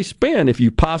out of a spin if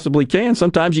you possibly can.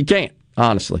 Sometimes you can't,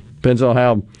 honestly. Depends on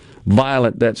how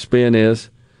violent that spin is.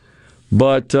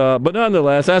 But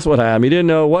nonetheless, that's what happened. You didn't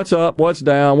know what's up, what's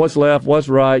down, what's left, what's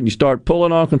right, and you start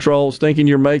pulling on controls, thinking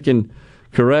you're making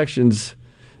corrections,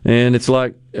 and it's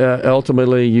like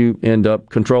ultimately you end up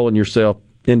controlling yourself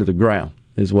into the ground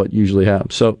is what usually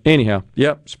happens. So anyhow,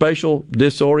 spatial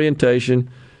disorientation.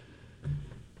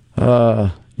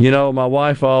 My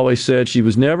wife always said she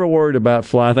was never worried about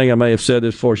flying. I think I may have said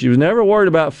this before. She was never worried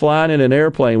about flying in an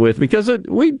airplane with me because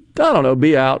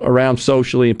be out around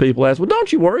socially and people ask, well,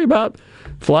 don't you worry about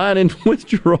flying in with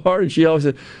Gerard? And she always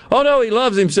said, oh, no, he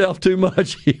loves himself too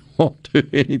much. He won't do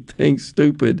anything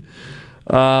stupid.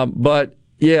 But,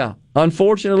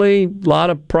 unfortunately, a lot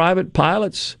of private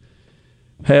pilots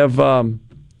have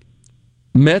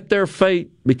met their fate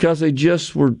because they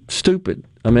just were stupid.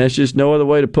 I mean, it's just no other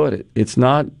way to put it. It's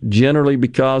not generally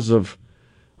because of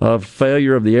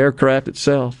failure of the aircraft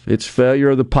itself. It's failure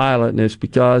of the pilot, and it's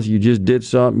because you just did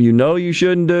something you know you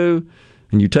shouldn't do,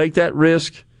 and you take that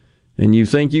risk, and you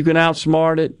think you can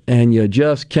outsmart it, and you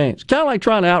just can't. It's kind of like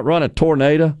trying to outrun a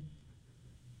tornado.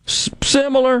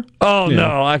 Similar. Oh,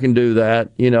 no, I can do that.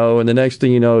 And the next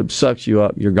thing you know, it sucks you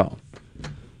up. You're gone.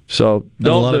 So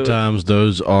don't. A lot of times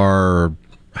those are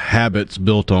habits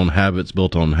built on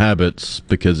habits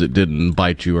because it didn't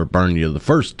bite you or burn you the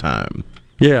first time.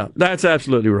 Yeah, that's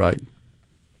absolutely right.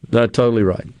 That's totally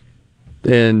right.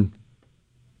 And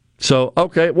so,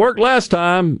 okay, it worked last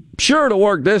time. Sure to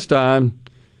work this time.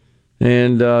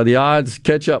 And the odds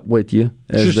catch up with you.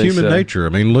 It's just human nature. I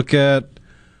mean, look at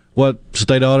what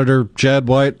State Auditor Chad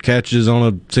White catches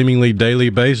on a seemingly daily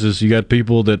basis. You got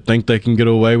people that think they can get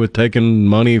away with taking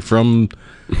money from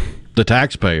the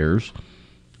taxpayers.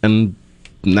 And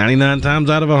 99 times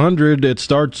out of 100, it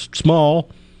starts small,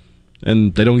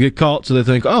 and they don't get caught, so they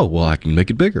think, oh, well, I can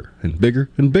make it bigger and bigger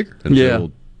and bigger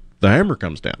until the hammer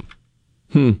comes down.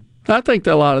 I think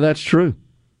that a lot of that's true.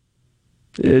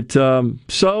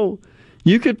 So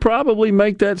you could probably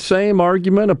make that same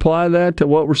argument, apply that to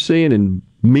what we're seeing in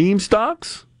meme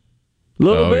stocks a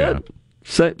little bit.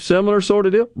 Yeah. Similar sort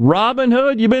of deal.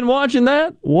 Robinhood, you been watching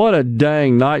that? What a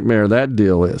dang nightmare that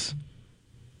deal is.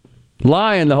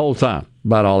 Lying the whole time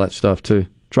about all that stuff, too.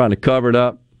 Trying to cover it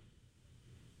up.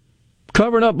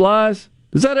 Covering up lies.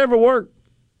 Does that ever work?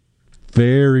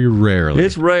 Very rarely.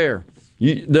 It's rare.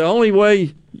 The only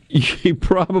way you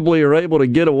probably are able to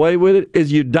get away with it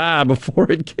is you die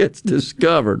before it gets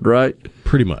discovered, right?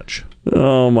 Pretty much.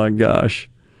 Oh, my gosh.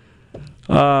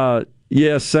 Sam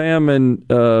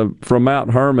from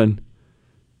Mount Herman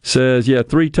says,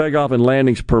 3 takeoff and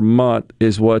landings per month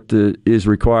is what is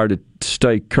required to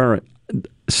stay current.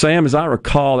 Sam, as I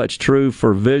recall, that's true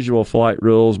for visual flight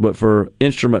rules, but for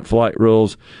instrument flight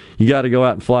rules, you got to go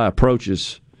out and fly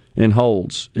approaches and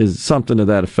holds, is something to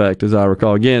that effect, as I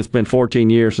recall. Again, it's been 14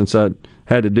 years since I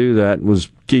had to do that and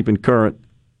was keeping current,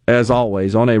 as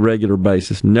always, on a regular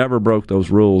basis. Never broke those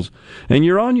rules. And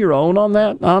you're on your own on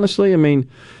that, honestly. I mean,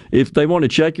 if they want to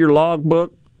check your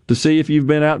logbook to see if you've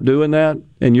been out doing that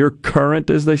and you're current,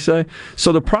 as they say.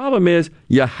 So the problem is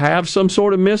you have some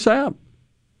sort of mishap.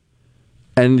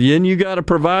 And then you got to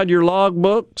provide your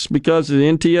logbooks because the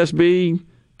NTSB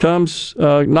comes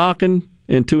knocking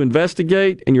and to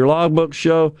investigate, and your logbooks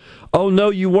show, oh, no,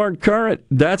 you weren't current.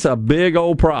 That's a big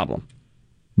old problem.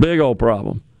 Big old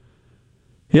problem.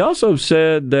 He also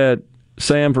said that,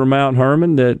 Sam from Mount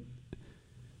Hermon, that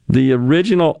the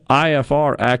original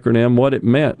IFR acronym, what it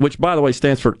meant, which, by the way,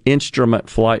 stands for Instrument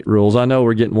Flight Rules. I know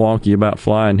we're getting wonky about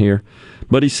flying here.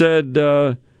 But he said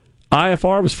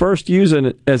IFR was first used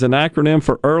as an acronym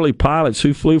for early pilots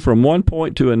who flew from one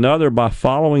point to another by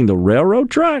following the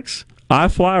railroad tracks. I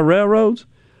fly railroads.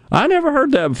 I never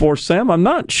heard that before, Sam. I'm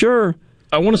not sure.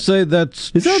 I want to say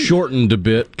that's shortened a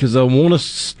bit because I want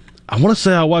to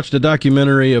say I watched a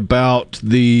documentary about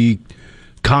the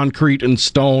concrete and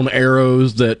stone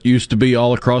arrows that used to be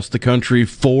all across the country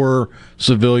for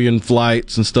civilian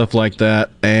flights and stuff like that.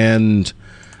 And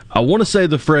I want to say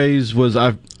the phrase was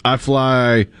I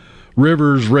fly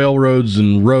rivers, railroads,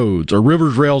 and roads, or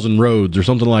rivers, rails, and roads, or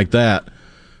something like that.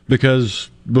 Because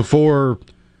before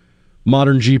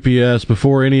modern GPS,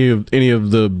 before any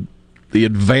of the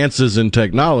advances in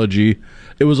technology,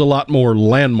 it was a lot more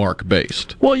landmark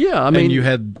based. Well, yeah, I mean, and you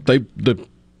had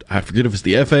I forget if it's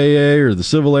the FAA or the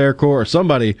Civil Air Corps or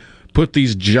somebody put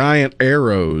these giant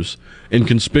arrows in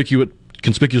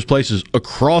conspicuous places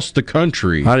across the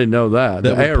country. I didn't know that.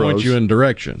 That would point you in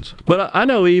directions. But I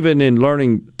know even in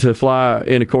learning to fly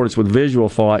in accordance with visual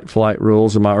flight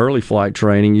rules in my early flight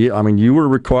training, you were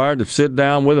required to sit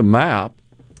down with a map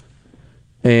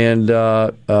and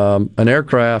an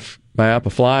aircraft map, a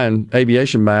flying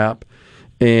aviation map,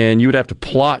 and you would have to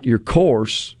plot your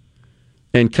course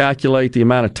and calculate the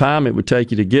amount of time it would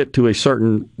take you to get to a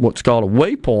certain, what's called a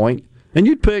waypoint, and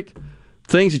you'd pick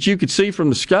things that you could see from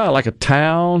the sky, like a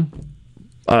town,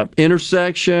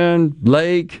 intersection,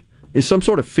 lake, is some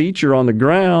sort of feature on the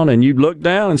ground, and you'd look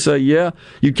down and say, yeah,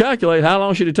 you calculate how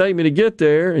long should it take me to get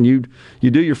there, and you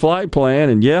do your flight plan,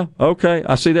 and yeah, okay,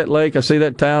 I see that lake, I see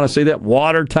that town, I see that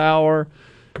water tower,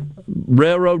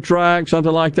 railroad track,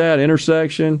 something like that,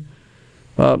 intersection,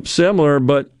 similar,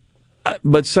 but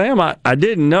Sam, I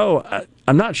didn't know.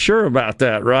 I'm not sure about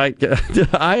that, right?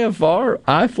 IFR,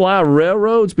 I fly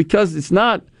railroads, because it's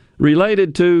not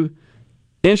related to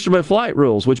instrument flight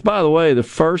rules, which, by the way, the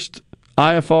first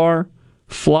IFR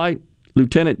flight,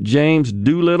 Lieutenant James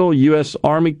Doolittle, U.S.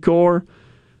 Army Corps,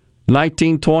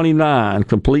 1929,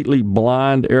 completely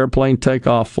blind airplane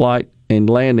takeoff, flight, and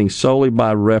landing solely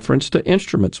by reference to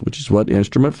instruments, which is what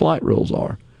instrument flight rules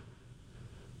are.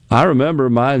 I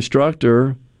remember my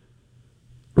instructor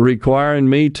requiring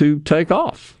me to take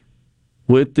off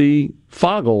with the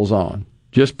foggles on,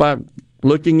 just by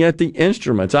looking at the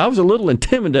instruments. I was a little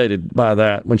intimidated by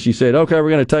that when she said, okay, we're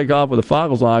going to take off with the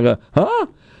foggles on. I go,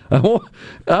 huh?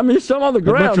 I mean, some on the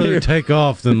ground I'd much rather here. Take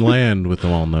off than land with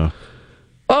them on, though.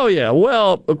 Oh, yeah.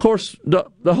 Well, of course, the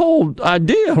whole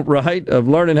idea, right, of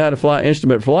learning how to fly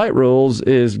instrument flight rules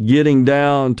is getting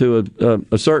down to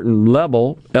a certain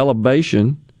level,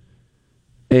 elevation,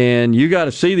 and you got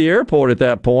to see the airport at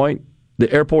that point.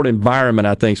 The airport environment,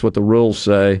 I think, is what the rules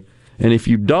say. And if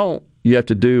you don't, you have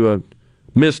to do a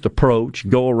missed approach,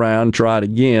 go around, try it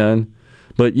again.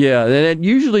 But, yeah, and it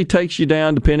usually takes you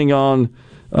down, depending on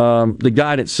the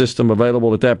guidance system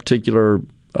available at that particular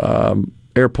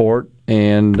airport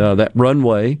and that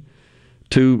runway,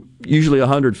 to usually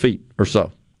 100 feet or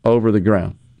so over the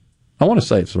ground. I want to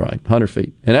say it's right, 100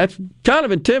 feet. And that's kind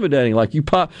of intimidating. Like you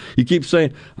keep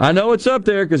saying, I know it's up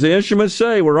there because the instruments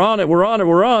say we're on it, we're on it,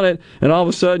 we're on it. And all of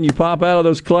a sudden you pop out of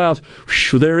those clouds.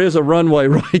 Whew, there is a runway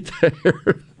right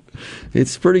there.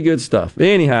 It's pretty good stuff.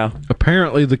 Anyhow.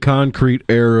 Apparently the concrete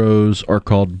arrows are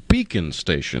called beacon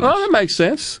stations. Oh, that makes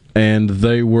sense. And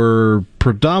they were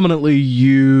predominantly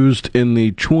used in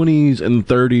the 20s and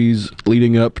 30s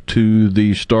leading up to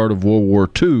the start of World War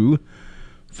II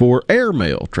for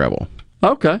airmail travel.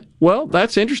 Okay. Well,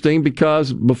 that's interesting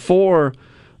because before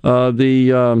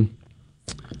the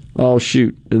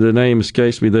name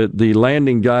escapes me, the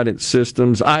landing guidance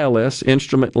systems, ILS,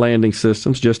 instrument landing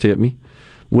systems, just hit me,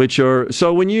 which are,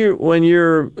 so when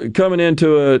you're coming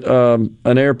into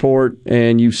an airport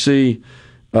and you see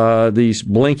these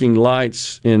blinking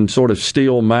lights in sort of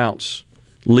steel mounts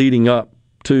leading up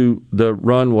to the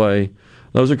runway,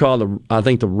 those are called, I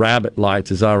think, the rabbit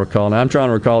lights, as I recall. Now, I'm trying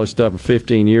to recall this stuff from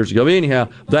 15 years ago. But anyhow,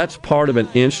 that's part of an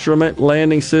instrument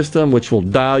landing system, which will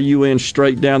dial you in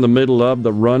straight down the middle of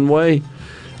the runway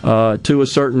to a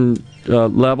certain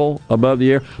level above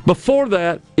the air. Before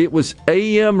that, it was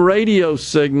AM radio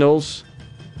signals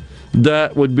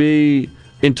that would be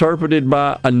interpreted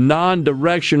by a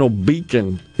non-directional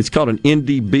beacon. It's called an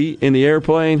NDB in the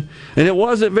airplane, and it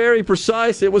wasn't very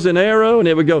precise. It was an arrow, and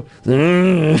it would go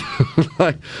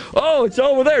like, "Oh, it's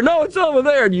over there. No, it's over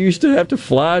there." And you used to have to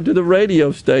fly to the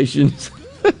radio stations.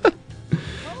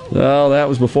 Well, that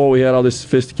was before we had all this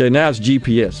sophisticated. Now it's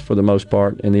GPS for the most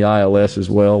part, and the ILS as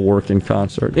well work in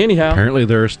concert. Anyhow, apparently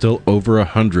there are still over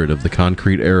 100 of the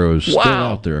concrete arrows still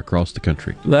out there across the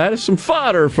country. That is some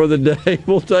fodder for the day.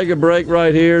 We'll take a break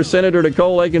right here. Senator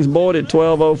Nicole Akins-Boyd at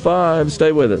 12:05.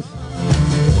 Stay with us.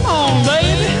 Come on,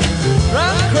 baby.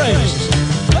 Drive crazy.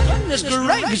 This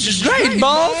is great.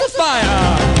 Balls of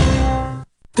fire.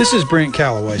 This is Brent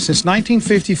Calloway. Since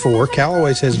 1954,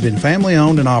 Calloway's has been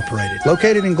family-owned and operated.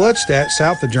 Located in Gluckstadt,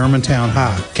 south of Germantown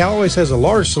High. Calloway's has a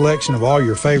large selection of all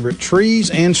your favorite trees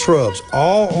and shrubs,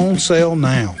 all on sale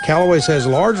now. Calloway's has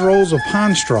large rolls of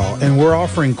pine straw, and we're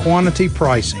offering quantity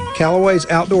pricing. Calloway's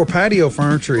outdoor patio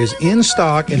furniture is in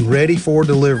stock and ready for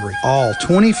delivery. All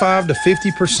 25 to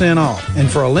 50% off,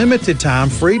 and for a limited time,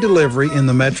 free delivery in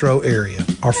the metro area.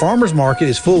 Our farmers market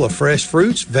is full of fresh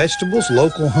fruits, vegetables,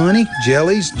 local honey,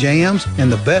 jellies, jams,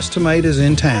 and the best tomatoes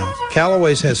in town.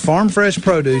 Calloway's has farm fresh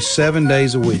produce 7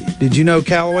 days a week. Did you know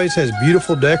Calloway's has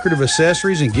beautiful decorative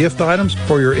accessories and gift items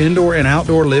for your indoor and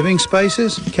outdoor living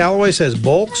spaces? Calloway's has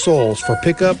bulk soils for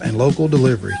pickup and local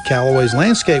delivery. Calloway's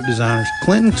landscape designers,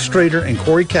 Clinton Streeter and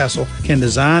Corey Castle, can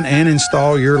design and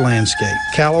install your landscape.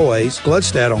 Calloway's,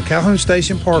 Gluckstadt on Calhoun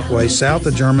Station Parkway, south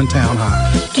of Germantown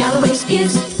High. Calloway's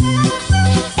is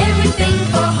everything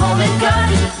for home and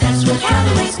garden. That's what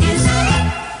Calloway's is.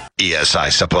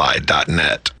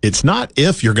 ESISupply.net. It's not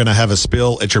if you're going to have a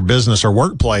spill at your business or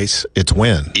workplace, it's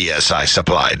when.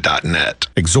 ESISupply.net.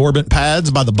 Exorbitant pads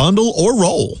by the bundle or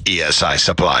roll.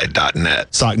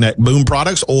 ESISupply.net. Sockneck boom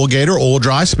products, Oil Gator, Oil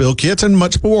Dry, spill kits, and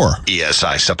much more.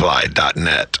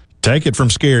 ESISupply.net. Take it from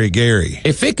Scary Gary.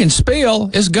 If it can spill,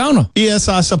 it's gonna.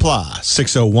 ESI Supply,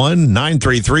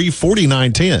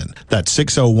 601-933-4910. That's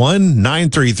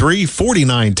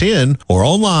 601-933-4910 or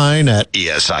online at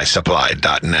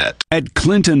ESISupply.net. At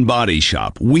Clinton Body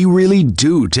Shop, we really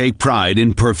do take pride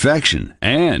in perfection.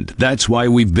 And that's why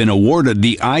we've been awarded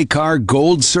the ICAR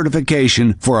Gold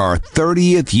certification for our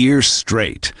 30th year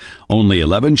straight. Only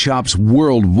 11 shops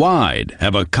worldwide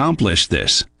have accomplished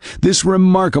this. This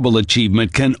remarkable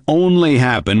achievement can only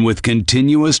happen with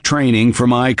continuous training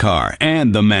from ICAR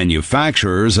and the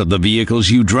manufacturers of the vehicles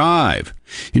you drive.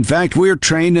 In fact, we're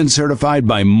trained and certified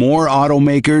by more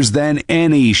automakers than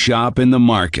any shop in the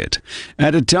market.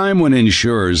 At a time when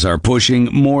insurers are pushing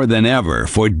more than ever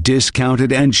for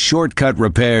discounted and shortcut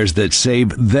repairs that save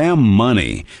them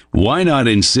money, why not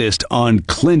insist on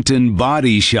Clinton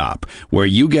Body Shop, where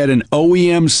you get an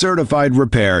OEM certified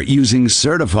repair using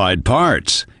certified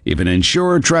parts? If an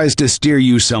insurer tries to steer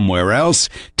you somewhere else,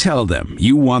 tell them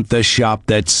you want the shop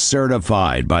that's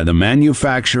certified by the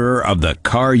manufacturer of the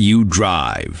car you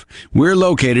drive. We're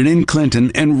located in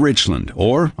Clinton and Richland,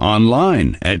 or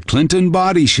online at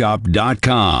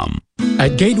ClintonBodyShop.com.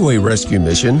 At Gateway Rescue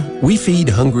Mission, we feed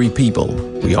hungry people.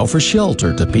 We offer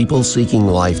shelter to people seeking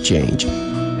life change.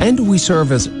 And we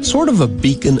serve as sort of a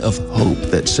beacon of hope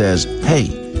that says, hey,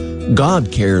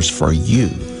 God cares for you.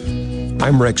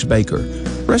 I'm Rex Baker.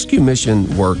 Rescue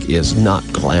mission work is not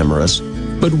glamorous,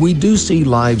 but we do see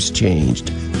lives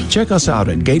changed. Check us out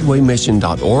at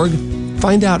gatewaymission.org.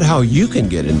 Find out how you can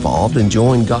get involved and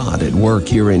join God at work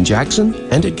here in Jackson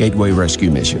and at Gateway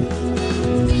Rescue Mission.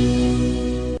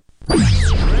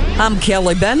 I'm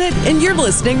Kelly Bennett, and you're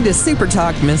listening to Super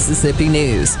Talk Mississippi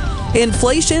News.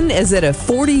 Inflation is at a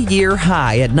 40-year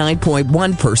high at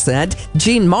 9.1%.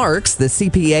 Gene Marks, the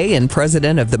CPA and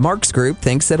president of the Marks Group,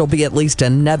 thinks it'll be at least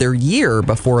another year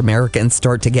before Americans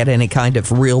start to get any kind of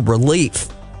real relief.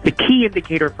 The key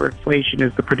indicator for inflation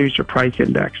is the Producer Price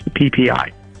Index, the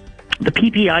PPI. The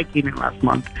PPI came in last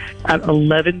month at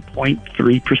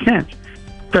 11.3%.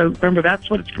 So remember, that's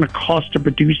what it's going to cost to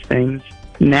produce things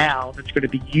now that's going to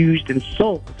be used and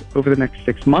sold over the next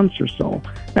 6 months or so.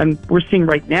 And we're seeing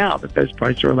right now that those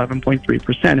prices are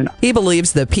 11.3%. And he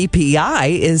believes the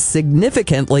PPI is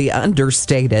significantly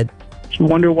understated. You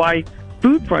wonder why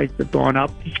food prices have gone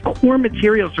up. These core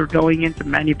materials are going into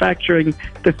manufacturing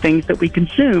the things that we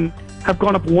consume have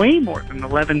gone up way more than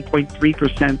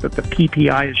 11.3% that the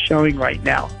PPI is showing right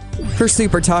now. For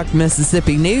Super Talk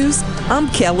Mississippi News, I'm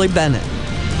Kelly Bennett.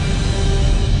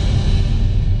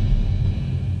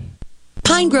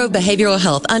 Pine Grove Behavioral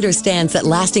Health understands that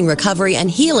lasting recovery and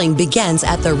healing begins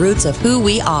at the roots of who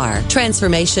we are.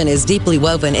 Transformation is deeply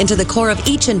woven into the core of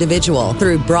each individual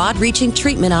through broad-reaching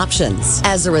treatment options.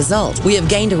 As a result, we have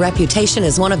gained a reputation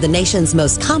as one of the nation's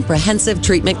most comprehensive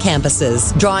treatment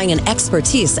campuses, drawing an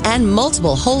expertise and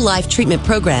multiple whole-life treatment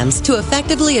programs to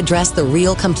effectively address the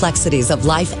real complexities of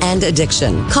life and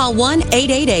addiction. Call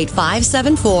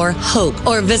 1-888-574-HOPE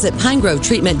or visit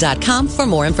pinegrovetreatment.com for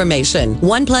more information.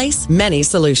 One place, many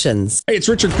solutions. Hey, it's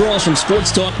Richard Cross from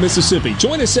Sports Talk Mississippi.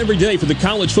 Join us every day for the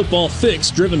College Football Fix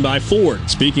driven by Ford.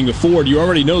 Speaking of Ford, you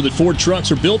already know that Ford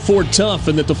trucks are built Ford tough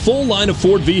and that the full line of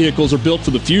Ford vehicles are built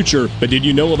for the future. But did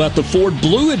you know about the Ford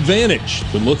Blue Advantage?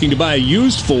 When looking to buy a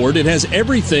used Ford, it has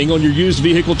everything on your used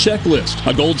vehicle checklist.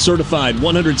 A gold certified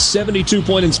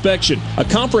 172-point inspection, a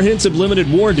comprehensive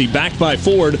limited warranty backed by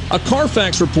Ford, a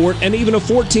Carfax report, and even a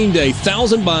 14-day,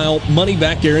 1,000-mile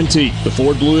money-back guarantee. The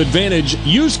Ford Blue Advantage,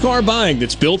 used car buying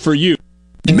that's built for you.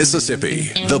 Mississippi,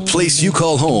 the place you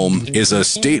call home, is a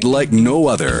state like no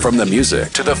other. From the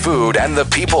music to the food and the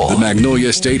people, the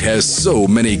Magnolia State has so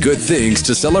many good things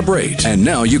to celebrate. And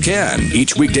now you can,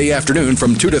 each weekday afternoon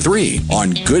from 2 to 3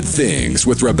 on Good Things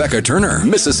with Rebecca Turner,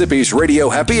 Mississippi's Radio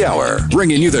Happy Hour,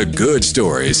 bringing you the good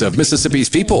stories of Mississippi's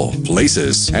people,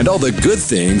 places, and all the good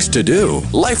things to do.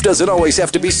 Life doesn't always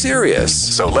have to be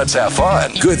serious, so let's have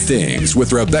fun. Good Things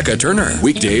with Rebecca Turner,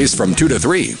 weekdays from 2 to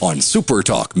 3 on Super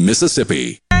Talk Mississippi.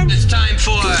 It's time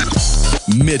for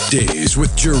Middays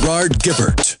with Gerard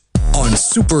Gibbert on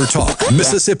Super Talk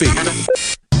Mississippi.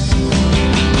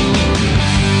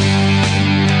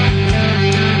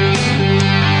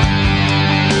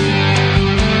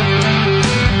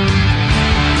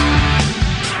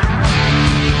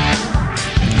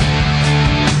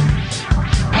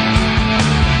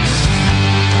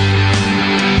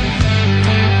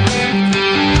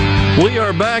 We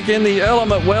are back in the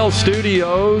Element Wealth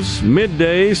Studios,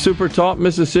 midday, Super Talk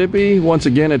Mississippi. Once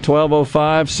again at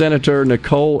 12:05, Senator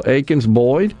Nicole Akins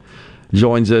Boyd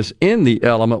joins us in the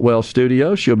Element Wealth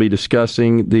Studio. She'll be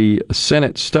discussing the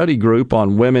Senate study group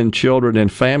on women, children,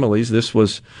 and families. This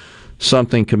was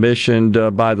something commissioned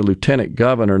by the Lieutenant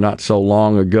Governor not so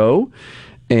long ago.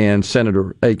 And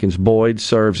Senator Akins Boyd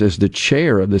serves as the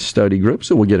chair of this study group,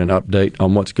 so we'll get an update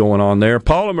on what's going on there.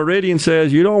 Paula Meridian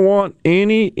says you don't want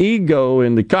any ego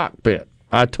in the cockpit.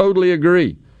 I totally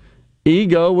agree.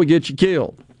 Ego will get you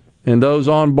killed. And those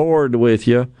on board with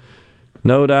you,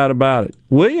 no doubt about it.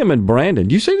 William and Brandon,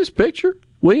 do you see this picture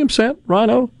William sent,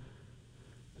 Rhino?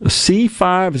 A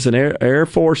C-5 is an Air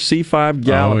Force C-5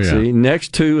 Galaxy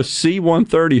next to a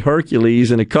C-130 Hercules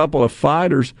and a couple of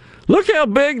fighters. Look how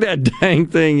big that dang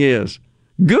thing is.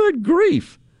 Good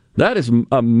grief. That is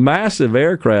a massive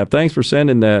aircraft. Thanks for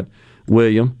sending that,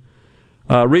 William.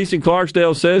 Reese in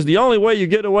Clarksdale says, the only way you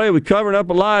get away with covering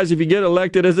up a lie is if you get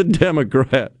elected as a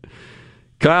Democrat.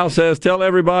 Kyle says, tell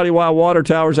everybody why water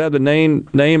towers have the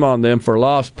name on them for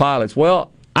lost pilots.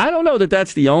 Well, I don't know that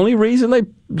that's the only reason a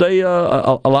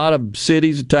lot of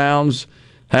cities and towns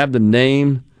have the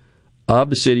name of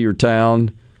the city or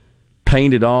town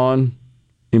painted on,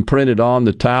 imprinted on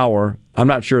the tower. I'm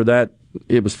not sure that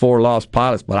it was for lost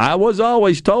pilots, but I was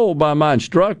always told by my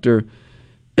instructor,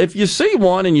 if you see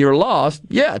one and you're lost,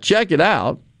 yeah, check it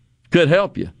out. Could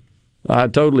help you. I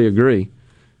totally agree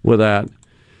with that.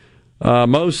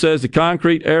 Mo says the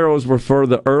concrete arrows were for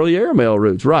the early airmail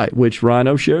routes, right, which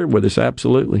Rhino shared with us,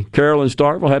 absolutely. Carol in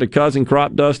Starkville had a cousin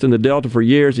crop dust in the Delta for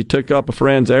years. He took up a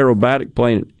friend's aerobatic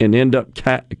plane and ended up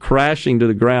crashing to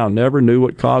the ground. Never knew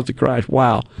what caused the crash.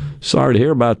 Wow. Sorry to hear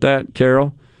about that,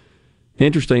 Carol.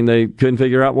 Interesting, they couldn't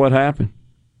figure out what happened.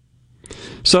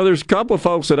 So there's a couple of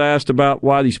folks that asked about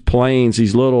why these planes, they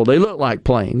look like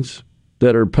planes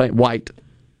that are white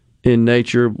in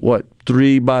nature,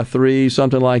 3x3,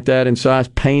 something like that in size,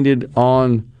 painted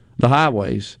on the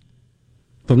highways.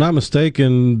 If I'm not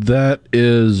mistaken, that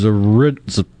is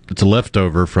it's a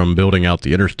leftover from building out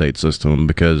the interstate system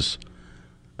because,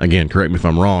 again, correct me if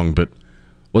I'm wrong, but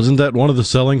wasn't that one of the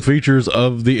selling features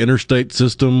of the interstate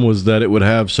system was that it would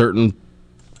have certain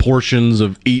portions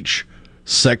of each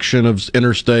section of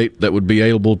interstate that would be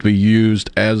able to be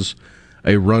used as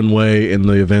a runway in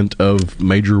the event of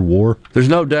major war? There's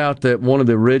no doubt that one of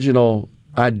the original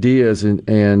ideas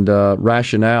and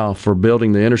rationale for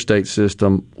building the interstate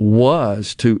system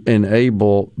was to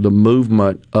enable the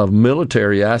movement of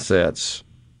military assets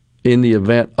in the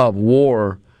event of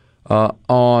war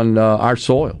on our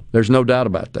soil. There's no doubt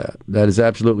about that. That is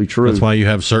absolutely true. That's why you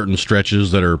have certain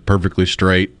stretches that are perfectly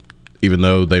straight, even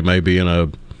though they may be in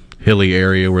a hilly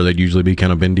area where they'd usually be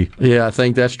kind of bendy. Yeah, I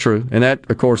think that's true. And that,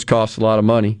 of course, costs a lot of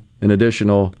money and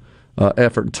additional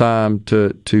effort and time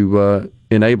to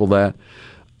enable that.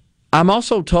 I'm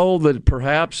also told that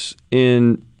perhaps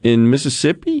in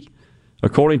Mississippi,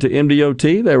 according to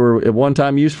MDOT, they were at one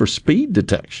time used for speed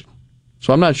detection.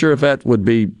 So I'm not sure if that would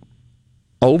be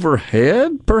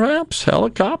overhead, perhaps,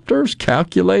 helicopters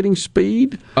calculating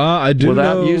speed I do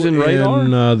without know using radar?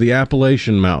 In the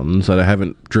Appalachian Mountains, that I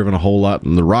haven't driven a whole lot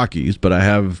in the Rockies, but I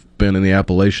have been in the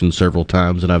Appalachians several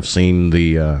times, and I've seen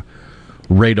the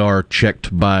radar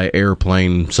checked by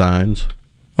airplane signs.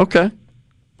 Okay.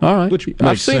 All right. Which makes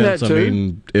I've seen sense. that too. I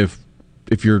mean,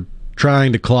 if you're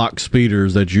trying to clock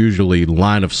speeders, that's usually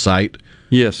line of sight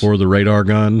for the radar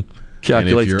gun.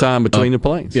 Calculates the time between the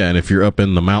planes. Yeah, and if you're up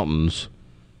in the mountains,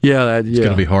 it's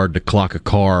going to be hard to clock a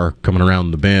car coming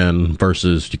around the bend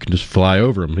versus you can just fly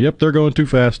over them. Yep, they're going too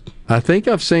fast. I think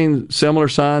I've seen similar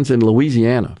signs in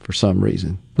Louisiana for some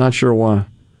reason. Not sure why.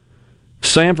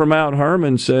 Sam from Mount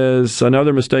Hermon says,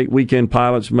 another mistake weekend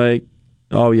pilots make,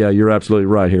 oh yeah, you're absolutely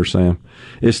right here, Sam,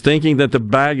 is thinking that the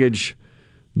baggage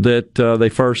that they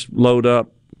first load up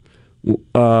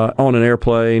on an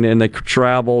airplane and they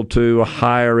travel to a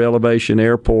higher elevation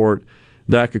airport,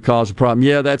 that could cause a problem.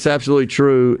 Yeah, that's absolutely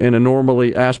true. In a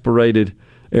normally aspirated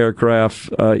aircraft,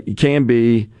 it can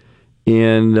be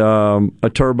in a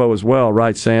turbo as well,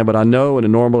 right, Sam? But I know in a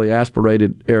normally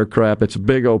aspirated aircraft, it's a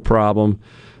big old problem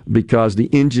because the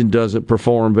engine doesn't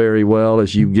perform very well.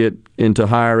 As you get into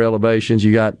higher elevations,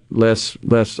 you got less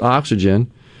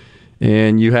oxygen,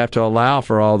 and you have to allow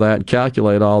for all that and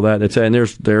calculate all that. And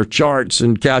there are charts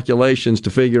and calculations to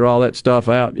figure all that stuff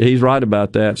out. He's right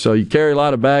about that. So you carry a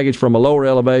lot of baggage from a lower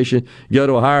elevation, you go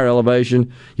to a higher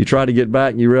elevation, you try to get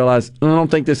back, and you realize, I don't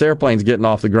think this airplane's getting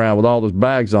off the ground with all those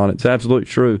bags on it. It's absolutely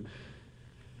true.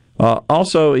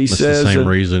 Also, he says... That's the same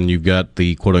reason you've got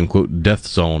the quote-unquote death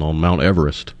zone on Mount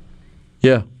Everest.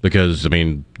 Yeah. Because, I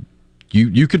mean,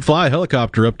 you could fly a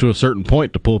helicopter up to a certain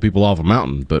point to pull people off a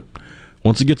mountain, but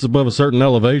once it gets above a certain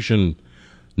elevation,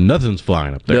 nothing's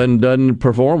flying up there. Doesn't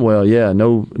perform well, yeah.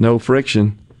 No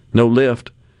friction, no lift.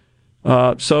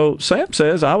 So Sam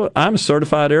says, I'm a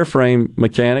certified airframe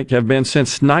mechanic, have been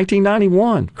since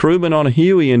 1991, crewman on a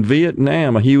Huey in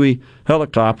Vietnam, a Huey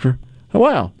helicopter. Oh,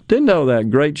 wow, didn't know that.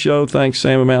 Great show. Thanks,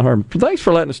 Sam and Mount Hermon. Thanks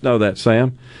for letting us know that,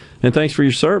 Sam, and thanks for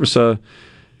your service.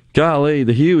 Golly,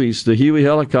 the Huey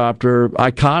helicopter,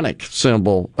 iconic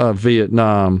symbol of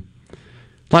Vietnam.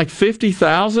 Like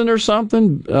 50,000 or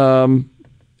something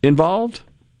involved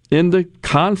in the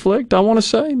conflict, I want to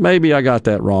say. Maybe I got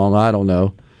that wrong. I don't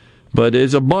know. But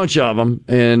it's a bunch of them,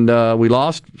 and we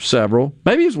lost several.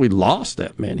 Maybe we lost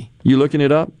that many. You looking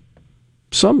it up?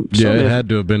 It had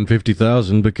to have been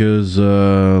 50,000 because,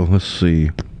 let's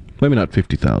see, maybe not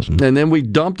 50,000. And then we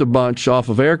dumped a bunch off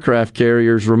of aircraft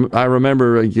carriers. I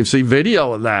remember, you can see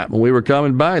video of that when we were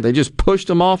coming back. They just pushed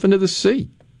them off into the sea.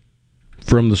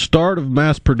 From the start of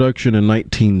mass production in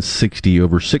 1960,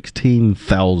 over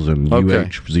 16,000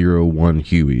 UH-01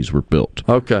 Hueys were built.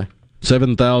 Okay.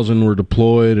 7,000 were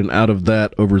deployed, and out of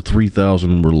that, over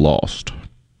 3,000 were lost.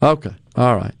 Okay.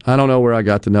 All right. I don't know where I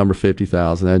got the number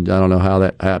 50,000. I don't know how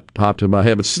that hopped in my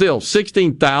head. But still,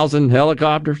 16,000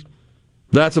 helicopters?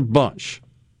 That's a bunch.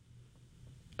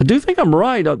 I do think I'm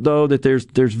right, though, that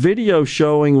there's video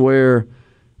showing where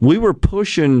we were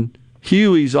pushing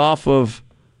Hueys off of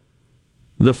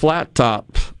the flat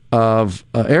top of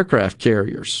aircraft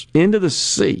carriers into the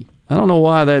sea. I don't know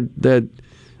why that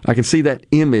I can see that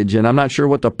image, and I'm not sure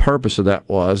what the purpose of that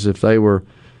was. If they were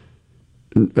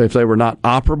not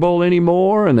operable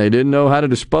anymore and they didn't know how to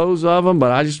dispose of them,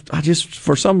 but I just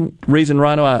for some reason,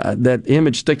 Rhino, that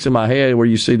image sticks in my head where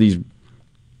you see these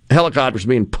helicopters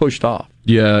being pushed off.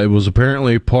 Yeah, it was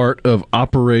apparently part of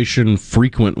Operation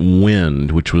Frequent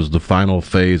Wind, which was the final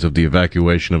phase of the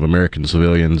evacuation of American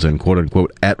civilians and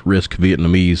quote-unquote at-risk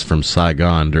Vietnamese from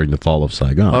Saigon during the fall of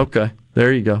Saigon. Okay,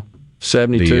 there you go.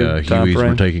 72 The Hueys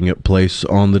were taking up place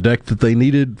on the deck that they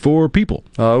needed for people.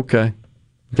 Oh, okay.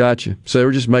 Gotcha. So they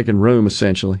were just making room,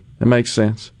 essentially. That makes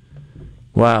sense.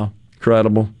 Wow.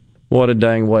 Incredible. What a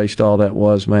dang waste all that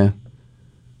was, man.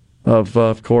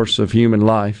 Of course, of human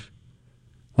life.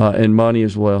 And money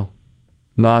as well.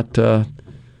 Not a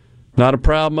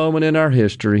proud moment in our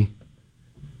history.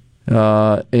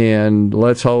 And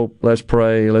let's hope, let's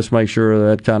pray, let's make sure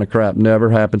that kind of crap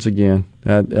never happens again.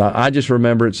 I just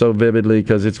remember it so vividly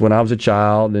because it's when I was a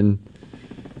child and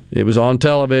it was on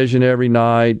television every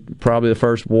night. Probably the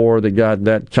first war that got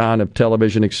that kind of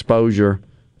television exposure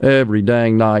every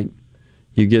dang night.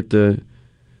 You get the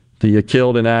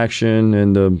killed in action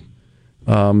and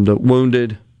the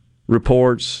wounded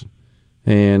reports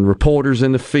and reporters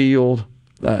in the field.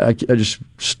 I just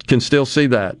can still see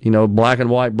that, black and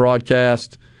white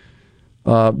broadcast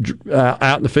out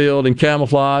in the field in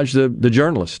camouflage, the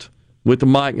journalist with the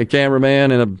mic and a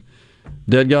cameraman and a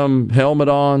deadgum helmet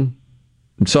on,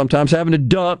 and sometimes having to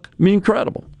duck. I mean,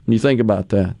 incredible when you think about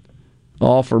that.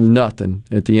 All for nothing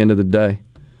at the end of the day.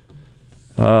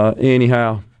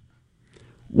 Anyhow,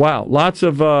 wow, lots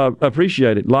of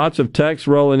appreciate it. Lots of texts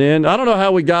rolling in. I don't know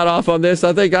how we got off on this.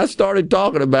 I think I started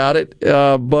talking about it,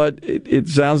 but it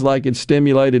sounds like it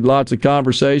stimulated lots of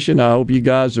conversation. I hope you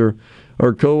guys are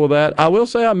cool with that. I will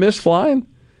say I miss flying.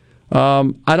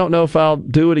 I don't know if I'll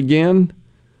do it again,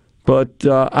 but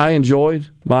I enjoyed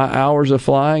my hours of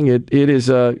flying.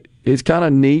 It's kind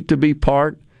of neat to be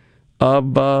part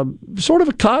of sort of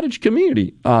a cottage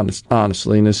community,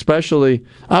 honestly, and especially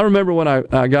I remember when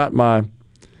I got my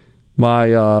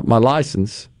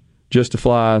license just to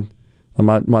fly,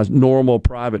 my normal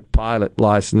private pilot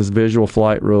license, visual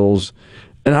flight rules.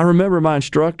 And I remember my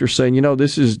instructor saying,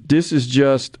 this is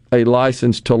just a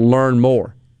license to learn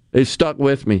more. It stuck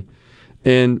with me.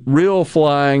 And real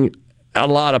flying, a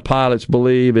lot of pilots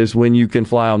believe, is when you can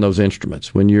fly on those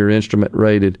instruments, when you're instrument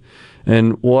rated.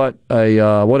 And what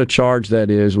a charge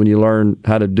that is when you learn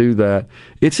how to do that.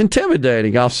 It's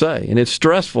intimidating, I'll say, and it's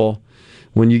stressful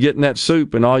when you get in that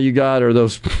soup and all you got are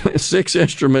those 6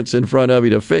 instruments in front of you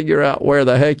to figure out where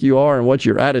the heck you are and what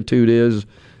your attitude is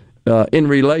in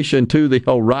relation to the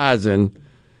horizon.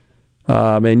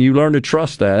 And you learn to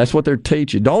trust that. That's what they're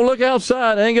teaching. Don't look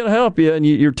outside. It ain't going to help you. And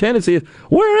your tendency is,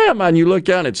 where am I? And you look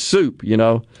down at soup,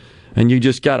 and you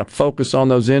just got to focus on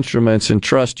those instruments and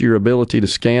trust your ability to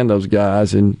scan those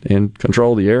guys and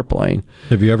control the airplane.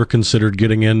 Have you ever considered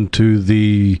getting into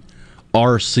the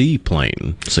RC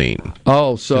plane scene?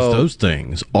 Oh, so those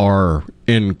things are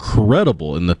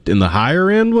incredible in the higher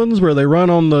end ones where they run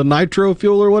on the nitro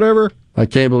fuel or whatever. I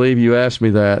can't believe you asked me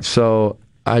that. So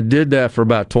I did that for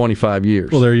about 25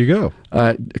 years. Well, there you go.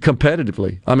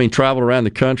 Competitively. I mean, traveled around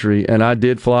the country, and I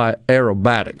did fly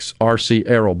aerobatics, RC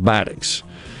aerobatics.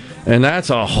 And that's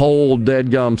a whole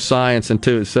deadgum science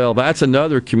unto itself. That's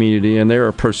another community, and there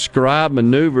are prescribed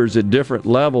maneuvers at different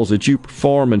levels that you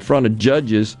perform in front of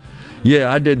judges.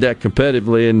 Yeah, I did that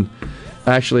competitively and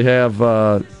actually have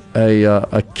a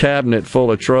cabinet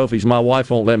full of trophies. My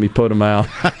wife won't let me put them out.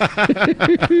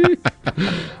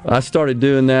 I started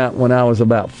doing that when I was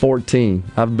about 14.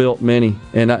 I've built many,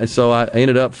 and so I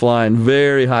ended up flying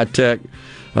very high-tech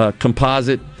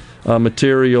composite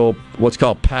material, what's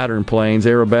called pattern planes,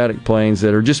 aerobatic planes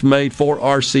that are just made for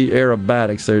RC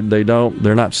aerobatics.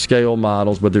 They're not scale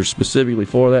models, but they're specifically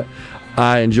for that.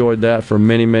 I enjoyed that for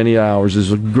many, many hours.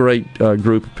 There's a great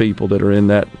group of people that are in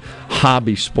that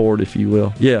hobby sport, if you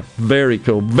will. Yeah, very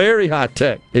cool. Very high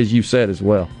tech, as you said as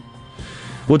well.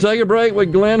 We'll take a break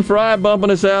with Glenn Fry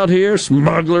bumping us out here.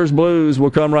 Smuggler's Blues.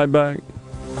 We'll come right back.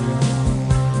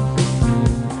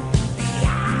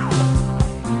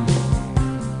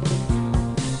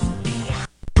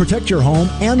 Protect your home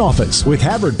and office with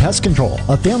Havard Pest Control,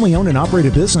 a family-owned and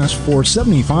operated business for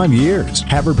 75 years.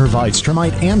 Havard provides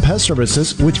termite and pest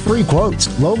services with free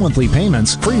quotes, low monthly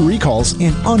payments, free recalls,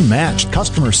 and unmatched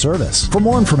customer service. For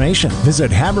more information, visit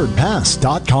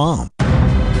HavardPest.com.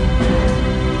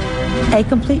 A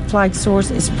Complete Flag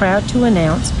Source is proud to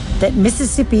announce that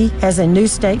Mississippi has a new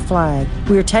state flag.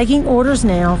 We are taking orders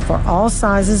now for all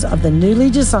sizes of the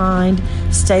newly designed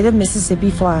State of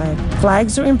Mississippi flag.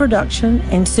 Flags are in production,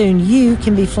 and soon you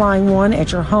can be flying one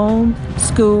at your home,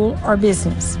 school, or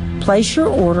business. Place your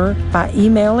order by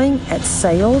emailing at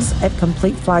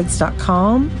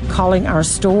sales@completeflags.com, calling our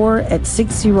store at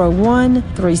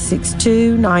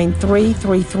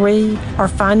 601-362-9333, or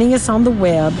finding us on the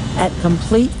web at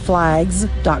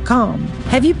completeflags.com.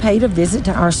 Have you paid a visit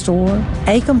to our store?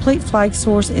 A Complete Flag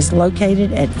Source is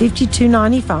located at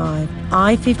 5295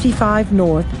 I-55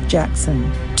 North,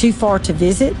 Jackson. Too far to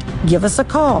visit? Give us a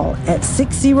call at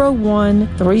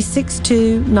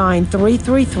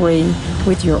 601-362-9333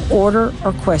 with your order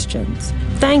or questions.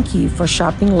 Thank you for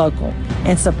shopping local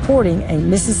and supporting a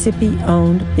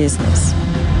Mississippi-owned business.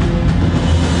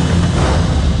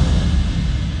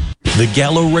 The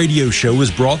Gallo Radio Show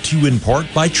is brought to you in part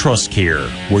by TrustCare,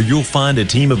 where you'll find a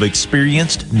team of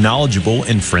experienced, knowledgeable,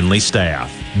 and friendly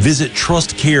staff. Visit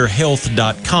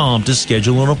TrustCareHealth.com to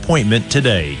schedule an appointment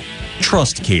today.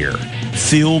 TrustCare.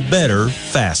 Feel better,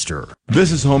 faster.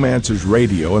 This is Home Answers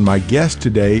Radio, and my guest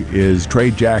today is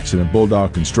Trey Jackson of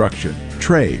Bulldog Construction.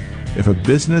 Trey, if a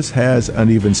business has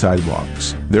uneven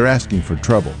sidewalks, they're asking for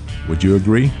trouble. Would you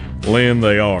agree? Lynn,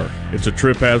 they are. It's a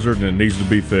trip hazard and it needs to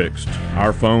be fixed.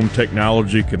 Our foam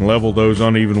technology can level those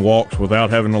uneven walks without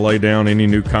having to lay down any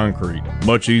new concrete.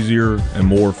 Much easier and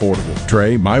more affordable.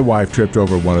 Trey, my wife tripped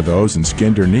over one of those and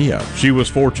skinned her knee up. She was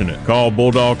fortunate. Call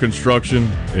Bulldog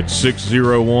Construction at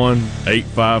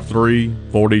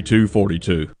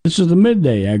 601-853-4242. This is the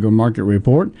Midday Agri-Market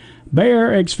Report.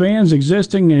 Bayer expands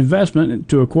existing investment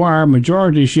to acquire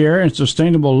majority share in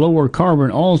sustainable lower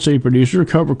carbon oilseed producer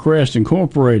CoverCress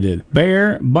Incorporated.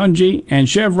 Bayer, Bunge, and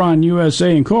Chevron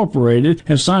USA Incorporated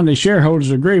have signed a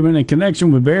shareholders agreement in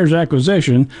connection with Bayer's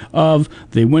acquisition of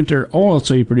the winter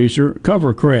oilseed producer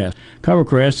CoverCress.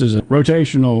 CoverCress is a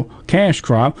rotational cash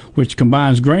crop which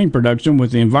combines grain production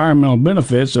with the environmental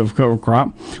benefits of cover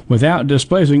crop without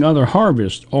displacing other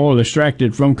harvests. Oil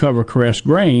extracted from CoverCress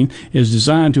grain is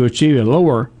designed to achieve a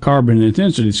lower carbon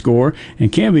intensity score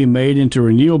and can be made into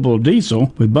renewable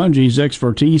diesel with Bunge's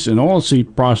expertise in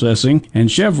oilseed processing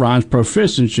and Chevron's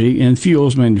proficiency in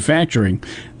fuels manufacturing.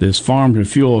 This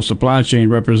farm-to-fuel supply chain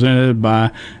represented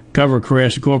by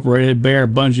CoverCress Incorporated, Bayer,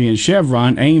 Bunge, and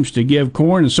Chevron aims to give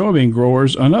corn and soybean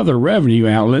growers another revenue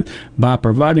outlet by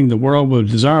providing the world with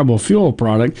a desirable fuel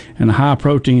product and a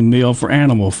high-protein meal for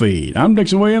animal feed. I'm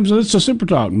Dixon Williams, and this is Super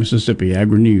Talk Mississippi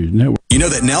Agri-News Network. You know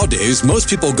that nowadays, most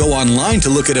people go online to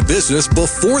look at a business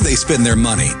before they spend their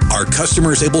money. Are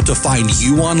customers able to find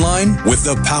you online? With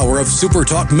the power of Super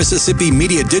Talk Mississippi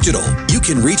Media Digital, you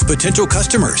can reach potential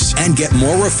customers and get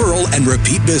more referral and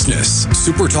repeat business.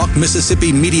 Super Talk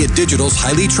Mississippi Media Digital's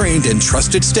highly trained and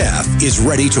trusted staff is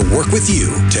ready to work with you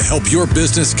to help your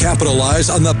business capitalize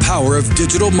on the power of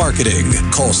digital marketing.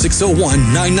 Call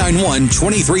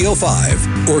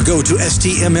 601-991-2305 or go to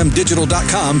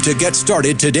stmmdigital.com to get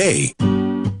started today.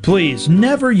 Please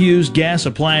never use gas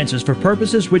appliances for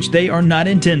purposes which they are not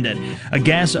intended. A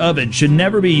gas oven should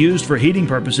never be used for heating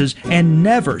purposes, and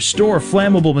never store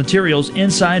flammable materials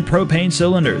inside propane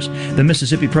cylinders. The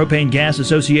Mississippi Propane Gas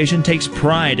Association takes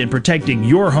pride in protecting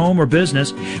your home or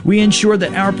business. We ensure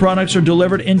that our products are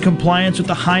delivered in compliance with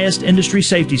the highest industry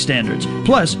safety standards.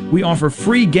 Plus, we offer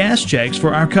free gas checks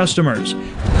for our customers.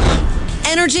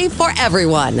 Energy for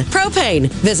everyone. Propane.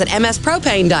 Visit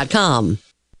mspropane.com.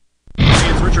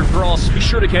 Richard Cross. Be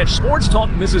sure to catch Sports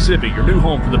Talk Mississippi, your new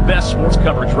home for the best sports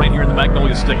coverage right here in the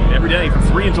Magnolia State. Every day from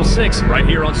 3 until 6, right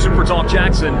here on Super Talk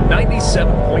Jackson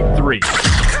 97.3.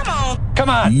 Come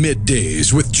on.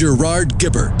 Middays with Gerard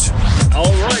Gibbert.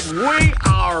 All right, we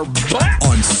are back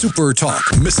on Super Talk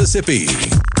Mississippi.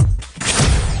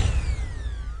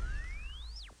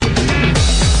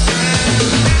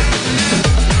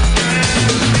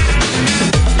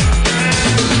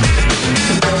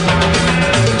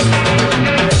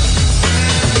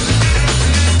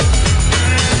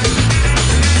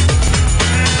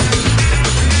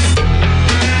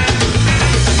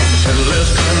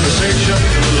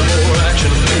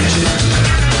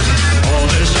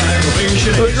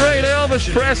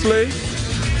 Presley.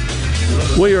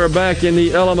 We are back in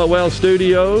the Element Wealth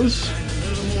Studios.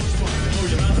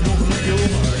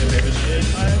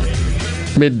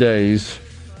 Middays.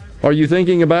 Are you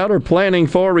thinking about or planning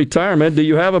for retirement? Do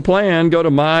you have a plan? Go to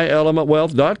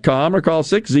myelementwealth.com or call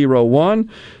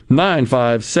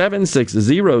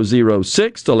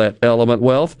 601-957-6006 to let Element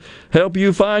Wealth help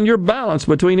you find your balance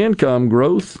between income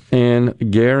growth and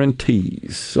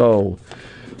guarantees. So,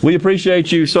 we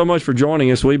appreciate you so much for joining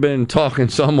us. We've been talking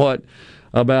somewhat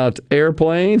about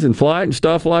airplanes and flight and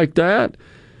stuff like that.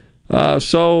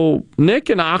 So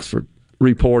Nick in Oxford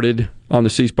reported on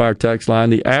the C Spire text line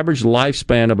the average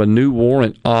lifespan of a new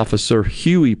warrant officer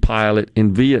Huey pilot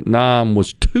in Vietnam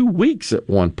was 2 weeks at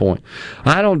one point.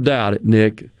 I don't doubt it,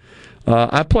 Nick.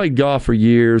 I played golf for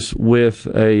years with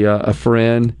a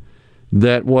friend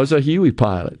that was a Huey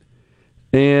pilot.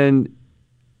 And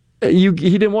he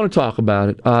didn't want to talk about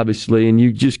it, obviously, and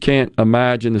you just can't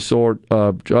imagine the sort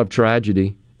of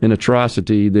tragedy and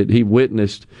atrocity that he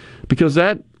witnessed, because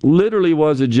that literally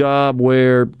was a job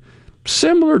where,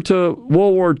 similar to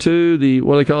World War II,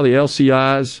 what they call the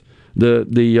LCIs,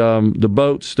 the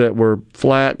boats that were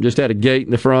flat, just had a gate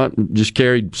in the front and just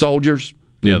carried soldiers.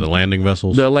 Yeah, the landing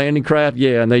vessels. The landing craft,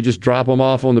 yeah, and they just drop them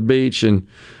off on the beach, and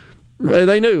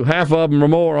they knew half of them or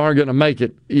more aren't going to make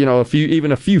it,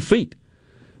 even a few feet.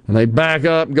 And they back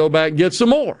up and go back and get some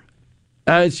more.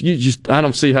 I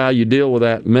don't see how you deal with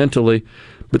that mentally.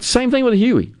 But same thing with a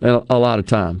Huey a lot of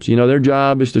times. Their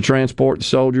job is to transport the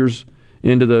soldiers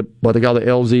into what they call the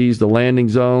LZs, the landing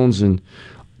zones, and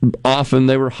often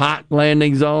they were hot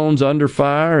landing zones under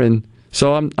fire. And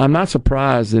so I'm not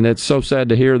surprised, and it's so sad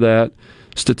to hear that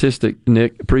statistic,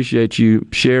 Nick. Appreciate you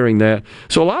sharing that.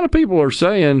 So a lot of people are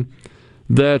saying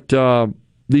that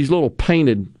these little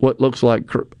painted, what looks like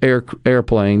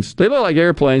airplanes. They look like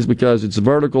airplanes because it's a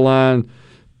vertical line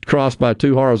crossed by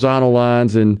two horizontal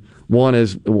lines, and one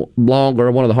is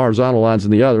longer, one of the horizontal lines,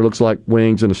 and the other looks like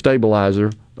wings and a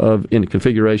stabilizer in the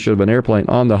configuration of an airplane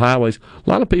on the highways. A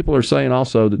lot of people are saying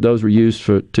also that those were used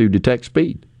to detect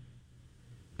speed,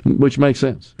 which makes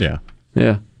sense. Yeah,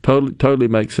 totally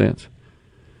makes sense.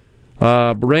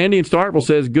 Randy in Starkville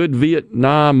says, good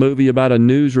Vietnam movie about a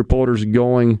news reporter's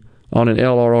going on an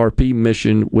LRRP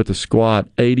mission with a squad.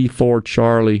 84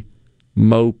 Charlie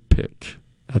Mopic.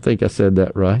 I think I said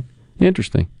that right.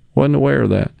 Interesting. Wasn't aware of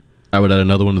that. I would add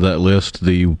another one to that list,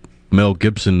 the Mel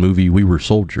Gibson movie, We Were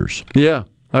Soldiers. Yeah,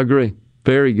 I agree.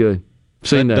 Very good.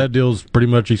 Seen that. That deals pretty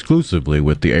much exclusively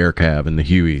with the air cab and the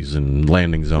Hueys and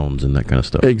landing zones and that kind of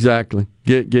stuff. Exactly.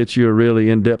 Gets you a really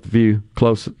in-depth view,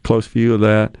 close view of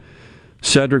that.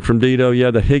 Cedric from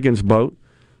Dido, the Higgins boat,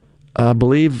 I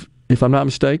believe, if I'm not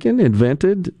mistaken,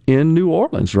 invented in New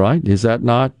Orleans, right? Is that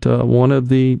not one of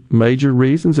the major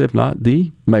reasons, if not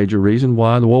the major reason,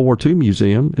 why the World War II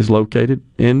Museum is located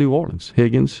in New Orleans?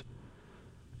 Higgins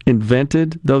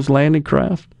invented those landing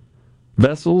craft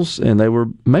vessels, and they were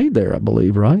made there, I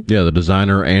believe, right? Yeah, the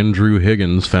designer Andrew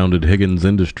Higgins founded Higgins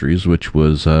Industries, which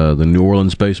was the New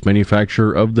Orleans-based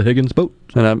manufacturer of the Higgins boat.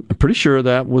 And I'm pretty sure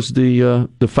that was the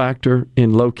factor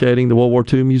in locating the World War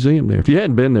II Museum there. If you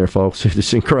hadn't been there, folks,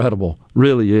 it's incredible.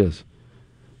 Really is.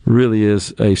 Really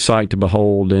is a sight to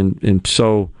behold and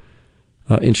so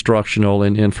instructional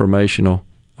and informational.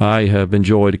 I have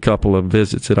enjoyed a couple of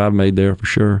visits that I've made there for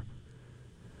sure.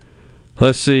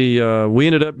 Let's see, we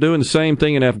ended up doing the same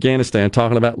thing in Afghanistan,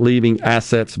 talking about leaving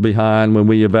assets behind when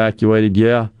we evacuated.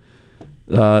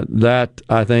 That,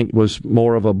 I think, was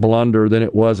more of a blunder than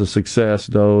it was a success,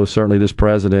 though certainly this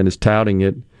president is touting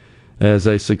it as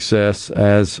a success,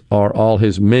 as are all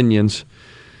his minions.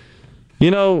 You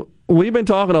know, we've been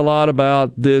talking a lot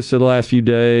about this in the last few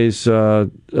days,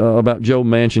 about Joe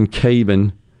Manchin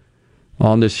caving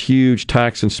on this huge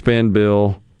tax and spend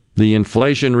bill, the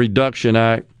Inflation Reduction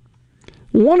Act.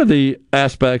 One of the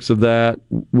aspects of that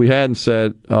we hadn't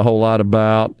said a whole lot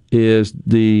about is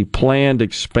the planned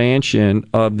expansion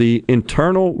of the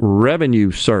Internal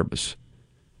Revenue Service.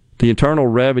 The Internal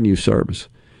Revenue Service,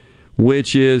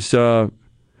 which is the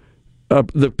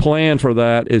plan for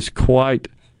that is quite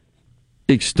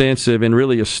extensive and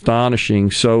really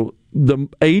astonishing. So the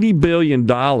 $80 billion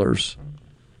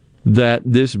that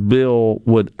this bill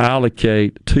would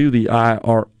allocate to the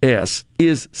IRS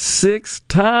is 6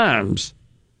 times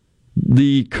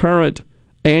the current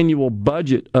annual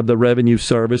budget of the Revenue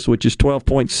Service, which is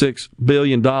 $12.6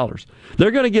 billion.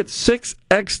 They're going to get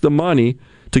 6x the money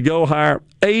to go hire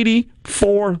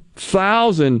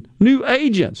 84,000 new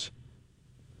agents.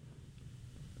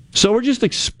 So we're just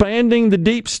expanding the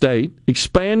deep state,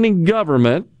 expanding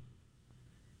government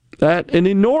at an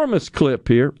enormous clip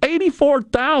here.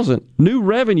 84,000 new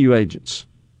revenue agents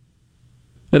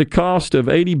at a cost of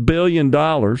 $80 billion.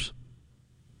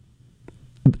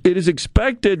 It is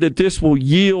expected that this will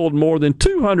yield more than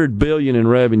 $200 billion in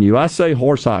revenue. I say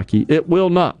horse hockey. It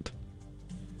will not.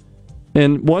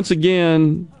 And once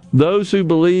again, those who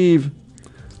believe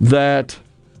that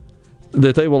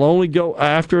they will only go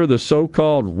after the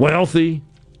so-called wealthy,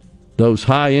 those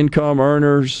high-income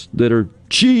earners that are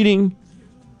cheating,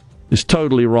 is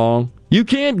totally wrong. You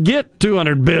can't get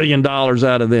 $200 billion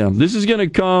out of them. This is going to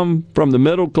come from the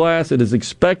middle class. It is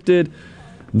expected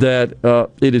that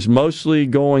it is mostly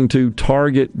going to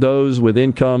target those with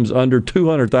incomes under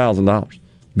 $200,000.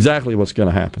 Exactly what's going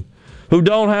to happen. Who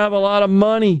don't have a lot of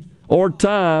money or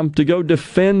time to go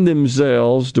defend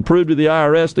themselves to prove to the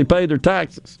IRS they pay their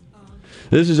taxes.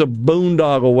 This is a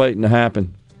boondoggle waiting to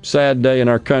happen. Sad day in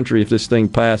our country if this thing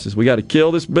passes. We got to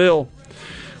kill this bill.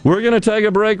 We're going to take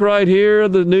a break right here.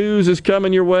 The news is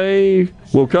coming your way.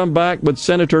 We'll come back with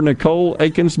Senator Nicole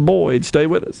Akins Boyd. Stay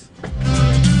with us.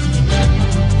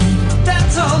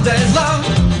 All day long.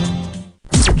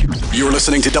 You're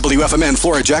listening to WFMN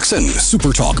Flora Jackson,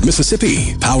 Super Talk,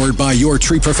 Mississippi, powered by your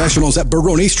tree professionals at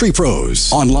Barone's Tree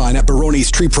Pros. Online at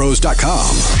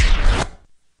baronestreepros.com.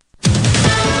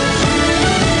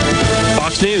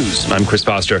 Fox News, I'm Chris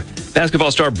Foster.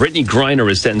 Basketball star Brittany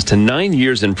Griner is sentenced to 9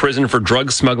 years in prison for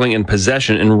drug smuggling and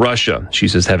possession in Russia. She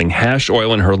says having hash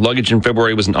oil in her luggage in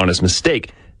February was an honest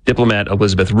mistake. Diplomat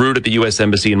Elizabeth Root at the U.S.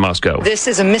 Embassy in Moscow. This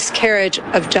is a miscarriage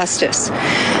of justice.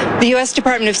 The U.S.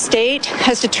 Department of State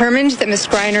has determined that Ms.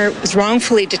 Griner was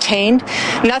wrongfully detained.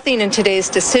 Nothing in today's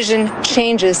decision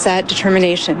changes that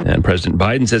determination. And President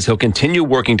Biden says he'll continue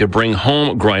working to bring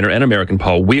home Griner and American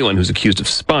Paul Whelan, who's accused of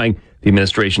spying. The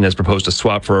administration has proposed a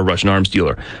swap for a Russian arms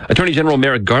dealer. Attorney General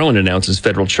Merrick Garland announces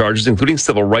federal charges, including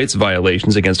civil rights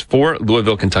violations against 4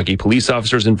 Louisville, Kentucky police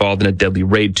officers involved in a deadly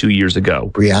raid 2 years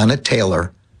ago. Breonna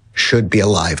Taylor should be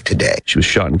alive today. She was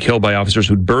shot and killed by officers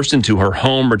who'd burst into her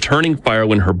home, returning fire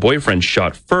when her boyfriend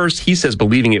shot first. He says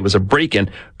believing it was a break-in.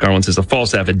 Garland says a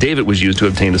false affidavit was used to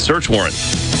obtain the search warrant.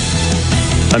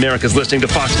 America's listening to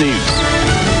Fox News.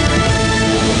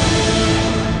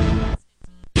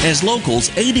 As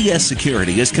locals, ADS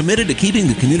Security is committed to keeping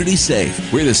the community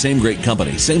safe. We're the same great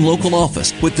company, same local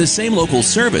office, with the same local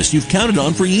service you've counted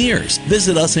on for years.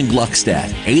 Visit us in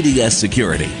Gluckstadt. ADS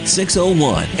Security,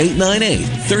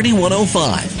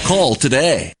 601-898-3105. Call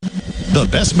today. The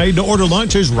best made-to-order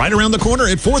lunch is right around the corner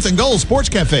at 4th and Gold Sports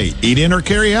Cafe. Eat in or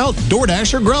carry out,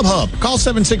 DoorDash or Grubhub. Call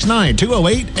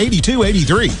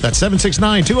 769-208-8283. That's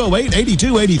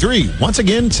 769-208-8283. Once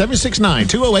again,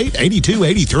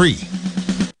 769-208-8283.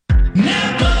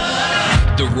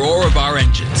 The roar of our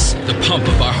engines, the pump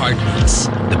of our heartbeats,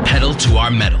 the pedal to our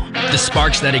metal, the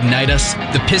sparks that ignite us,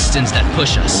 the pistons that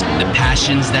push us, the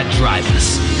passions that drive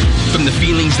us. From the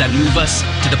feelings that move us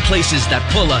to the places that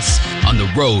pull us on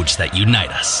the roads that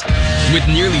unite us. With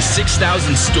nearly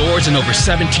 6,000 stores and over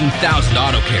 17,000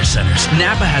 auto care centers,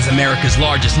 Napa has America's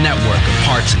largest network of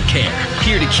parts and care,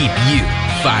 here to keep you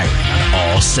firing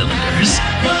on all cylinders.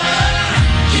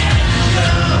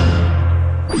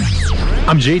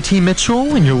 I'm JT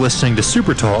Mitchell, and you're listening to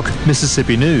Super Talk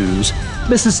Mississippi News.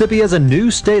 Mississippi has a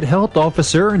new state health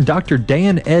officer, Dr.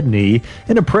 Dan Edney.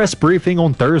 In a press briefing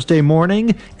on Thursday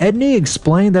morning, Edney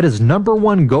explained that his number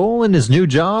one goal in his new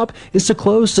job is to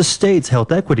close the state's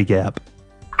health equity gap.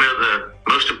 Well, the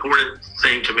most important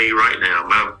thing to me right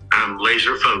now, I'm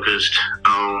laser focused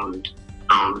on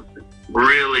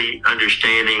really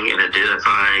understanding and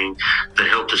identifying the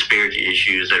health disparity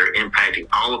issues that are impacting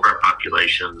all of our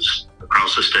populations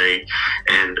across the state,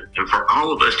 and for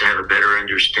all of us to have a better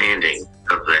understanding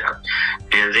of that,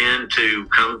 and then to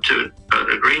come to an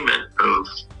agreement of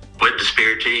what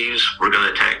disparities we're going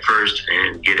to attack first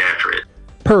and get after it.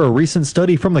 Per a recent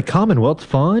study from the Commonwealth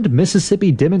Fund,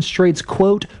 Mississippi demonstrates,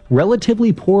 quote,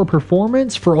 relatively poor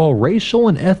performance for all racial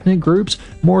and ethnic groups,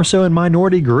 more so in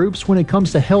minority groups when it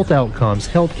comes to health outcomes,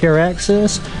 healthcare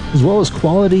access, as well as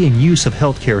quality and use of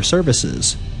healthcare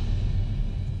services.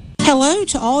 Hello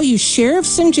to all you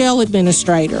sheriffs and jail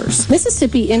administrators.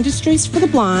 Mississippi Industries for the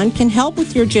Blind can help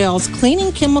with your jail's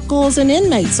cleaning chemicals and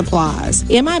inmate supplies.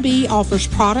 MIB offers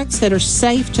products that are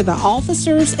safe to the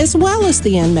officers as well as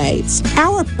the inmates.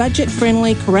 Our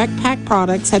budget-friendly Correct Pack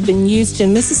products have been used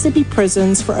in Mississippi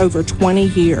prisons for over 20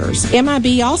 years.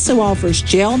 MIB also offers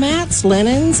jail mats,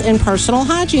 linens, and personal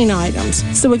hygiene items.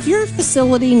 So if your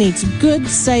facility needs good,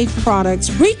 safe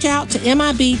products, reach out to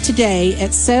MIB today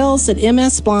at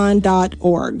sales@msblind.org.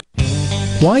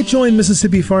 Why join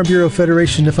Mississippi Farm Bureau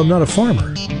Federation if I'm not a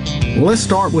farmer? Well, let's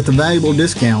start with the valuable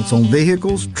discounts on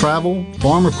vehicles, travel,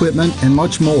 farm equipment, and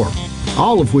much more,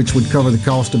 all of which would cover the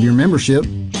cost of your membership.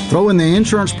 Throw in the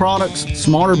insurance products,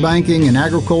 smarter banking, and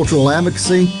agricultural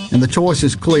advocacy, and the choice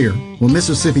is clear. When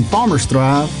Mississippi farmers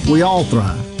thrive, we all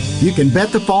thrive. You can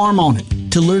bet the farm on it.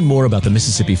 To learn more about the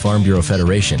Mississippi Farm Bureau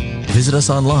Federation, visit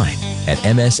us online at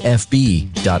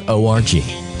msfb.org.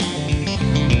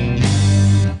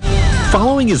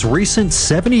 Following his recent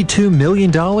 $72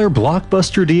 million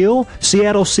blockbuster deal,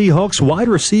 Seattle Seahawks wide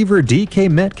receiver DK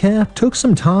Metcalf took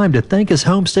some time to thank his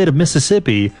home state of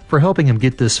Mississippi for helping him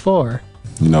get this far.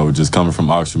 You know, just coming from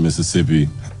Oxford, Mississippi,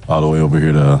 all the way over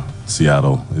here to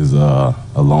Seattle is a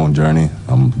long journey.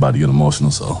 I'm about to get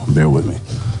emotional, so bear with me.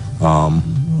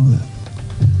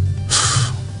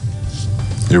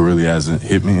 It really hasn't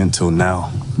hit me until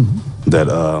now that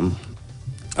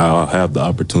I'll have the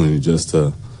opportunity just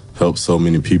to help so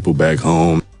many people back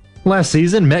home. Last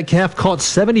season, Metcalf caught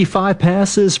 75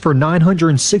 passes for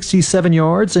 967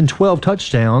 yards and 12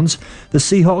 touchdowns. The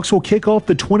Seahawks will kick off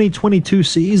the 2022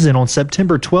 season on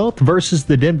September 12th versus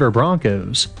the Denver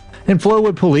Broncos. And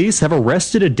Flowood police have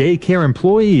arrested a daycare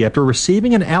employee after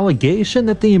receiving an allegation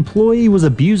that the employee was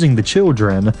abusing the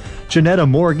children. Janetta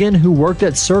Morgan, who worked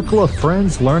at Circle of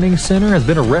Friends Learning Center, has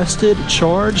been arrested,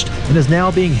 charged, and is now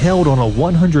being held on a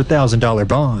 $100,000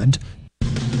 bond.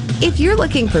 If you're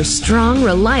looking for strong,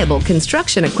 reliable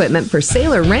construction equipment for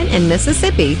sale or rent in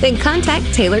Mississippi, then contact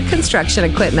Taylor Construction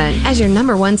Equipment. As your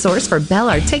 #1 source for Bell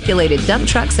articulated dump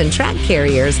trucks and track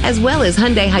carriers, as well as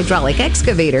Hyundai hydraulic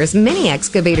excavators, mini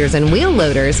excavators, and wheel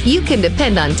loaders, you can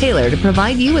depend on Taylor to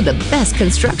provide you with the best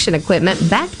construction equipment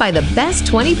backed by the best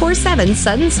 24/7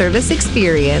 sudden service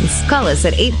experience. Call us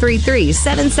at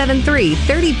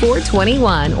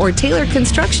 833-773-3421 or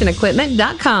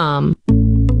TaylorConstructionEquipment.com.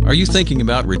 Are you thinking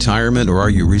about retirement, or are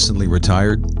you recently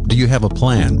retired? Do you have a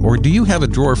plan, or do you have a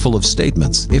drawer full of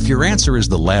statements? If your answer is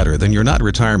the latter, then you're not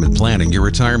retirement planning, you're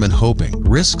retirement hoping.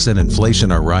 Risks and inflation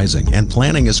are rising, and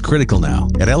planning is critical now.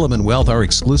 At Element Wealth, our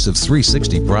exclusive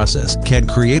 360 process can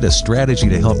create a strategy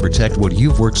to help protect what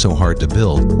you've worked so hard to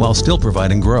build while still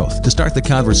providing growth. To start the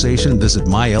conversation, visit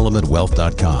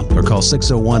myelementwealth.com or call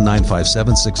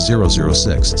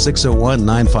 601-957-6006.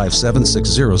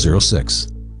 601-957-6006.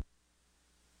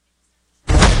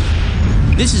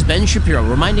 This is Ben Shapiro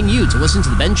reminding you to listen to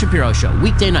The Ben Shapiro Show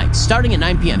weekday nights starting at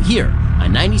 9 p.m. here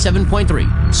on 97.3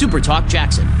 Super Talk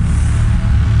Jackson.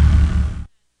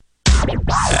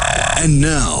 And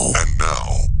now,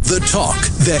 the talk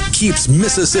that keeps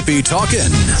Mississippi talking.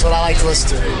 That's what I like to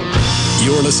listen to.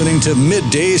 You're listening to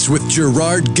Middays with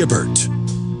Gerard Gibbert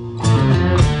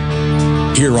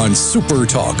here on Super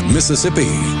Talk Mississippi.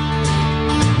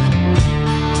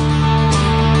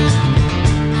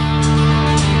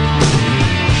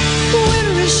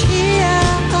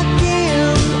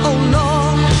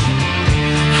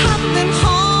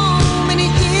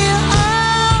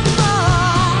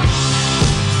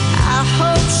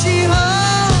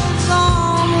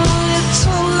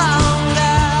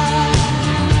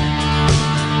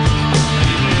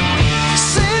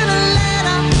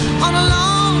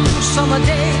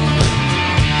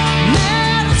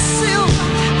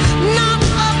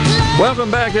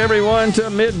 Welcome back, everyone, to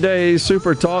Midday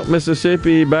Super Talk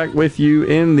Mississippi. Back with you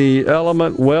in the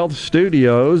Element Wealth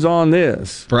Studios on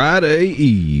this Friday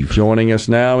Eve. Joining us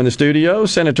now in the studio,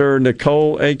 Senator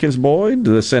Nicole Akins-Boyd.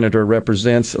 The senator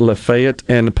represents Lafayette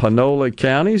and Panola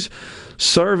counties,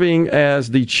 serving as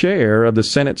the chair of the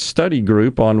Senate Study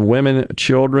Group on Women,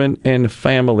 Children, and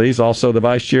Families. Also the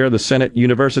vice chair of the Senate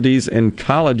Universities and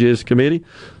Colleges Committee.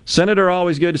 Senator,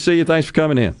 always good to see you. Thanks for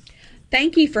coming in.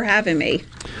 Thank you for having me.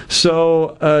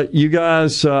 So, you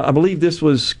guys, I believe this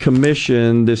was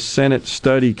commissioned, this Senate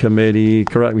Study Committee,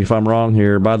 correct me if I'm wrong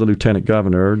here, by the Lieutenant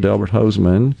Governor, Delbert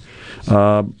Hosemann,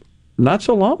 not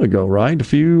so long ago, right? A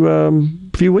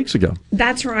few weeks ago.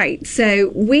 That's right. So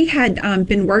we had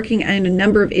been working on a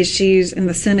number of issues in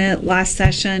the Senate last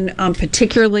session,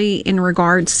 particularly in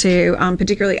regards to,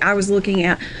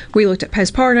 we looked at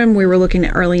postpartum, we were looking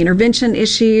at early intervention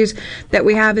issues that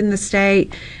we have in the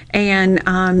state. And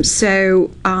kind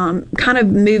of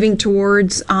moving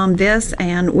towards this,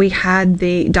 and we had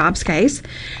the Dobbs case,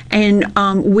 and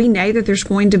we know that there's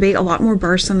going to be a lot more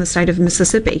births in the state of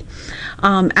Mississippi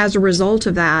as a result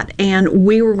of that, and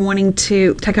we were wanting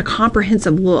to take a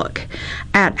comprehensive look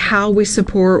at how we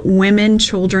support women,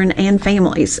 children, and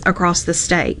families across the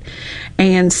state.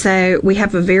 And so we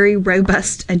have a very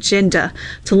robust agenda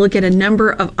to look at a number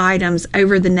of items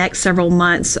over the next several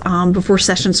months before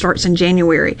session starts in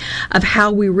January, of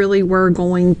how we really were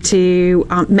going to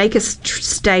make a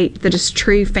state that is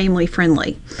true family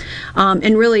friendly.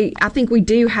 And really, I think we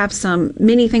do have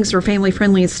many things that are family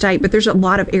friendly in the state, but there's a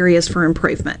lot of areas for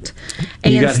improvement.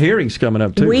 And you got hearings coming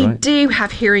up too, we right? do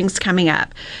have hearings coming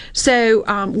up. So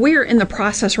we're in the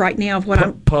process right now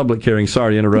of public hearings.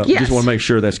 Sorry to interrupt. Yes. Just want to make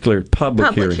sure that's clear.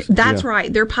 Public hearings. That's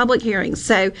right. They're public hearings.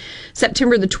 So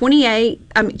September the 27th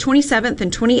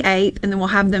and 28th, and then we'll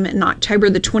have them in October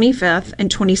the 25th and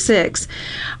 26th.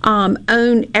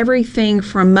 Own everything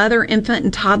from mother, infant,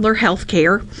 and toddler health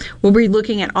care. We'll be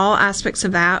looking at all aspects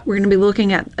of that. We're going to be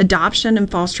looking at adoption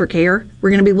and foster care.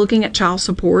 We're going to be looking at child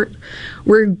support.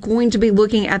 We're going to be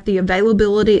looking at the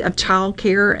availability of child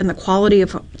care and the quality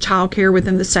of child care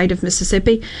within the state of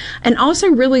Mississippi, and also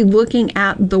really looking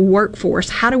at the workforce.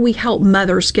 How do we help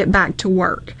mothers get back to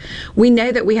work? We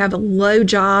know that we have a low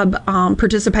job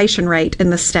participation rate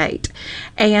in the state,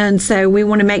 and so we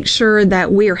want to make sure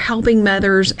that we are helping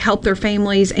mothers, help their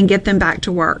families, and get them back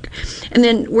to work. And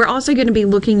then we're also going to be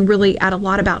looking really at a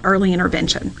lot about early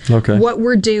intervention. Okay. What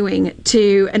we're doing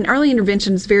and early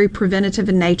intervention is very preventative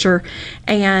in nature,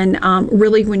 and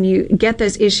really when you get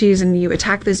those issues and and you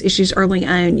attack those issues early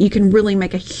on, you can really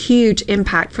make a huge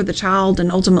impact for the child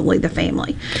and ultimately the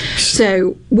family.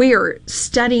 So we are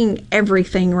studying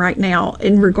everything right now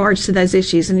in regards to those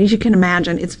issues, and as you can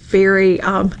imagine, it's very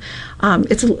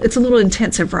it's a little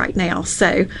intensive right now.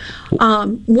 So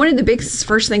one of the biggest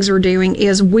first things we're doing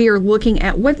is we are looking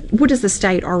at what does the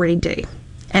state already do,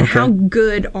 and how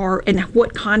good and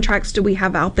what contracts do we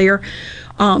have out there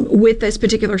with those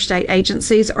particular state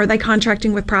agencies? Are they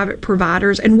contracting with private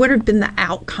providers? And what have been the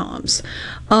outcomes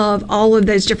of all of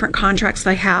those different contracts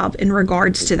they have in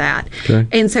regards to that? Okay.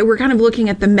 And so we're kind of looking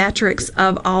at the metrics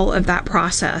of all of that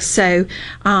process. So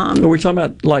are we talking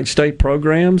about like state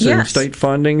programs and state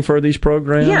funding for these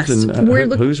programs? Yes. And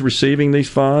who's receiving these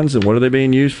funds and what are they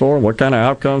being used for? And what kind of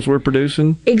outcomes we're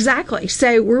producing? Exactly.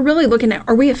 So we're really looking at,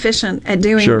 are we efficient at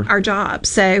doing our job?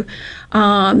 So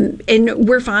and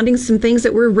we're finding some things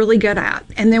that we're really good at,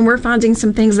 and then we're finding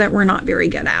some things that we're not very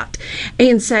good at.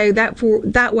 And so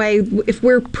that way, if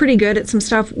we're pretty good at some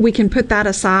stuff, we can put that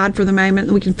aside for the moment,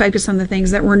 and we can focus on the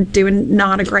things that we're doing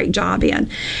not a great job in.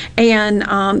 And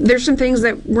there's some things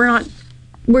that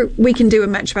we can do a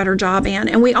much better job in.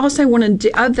 And we also want to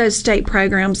do, of those state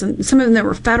programs, and some of them that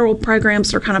were federal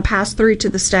programs that are kind of passed through to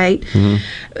the state,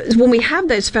 when we have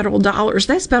those federal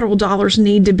dollars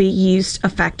need to be used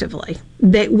effectively.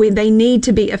 They need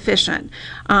to be efficient.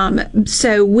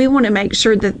 So we want to make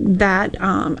sure that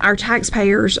our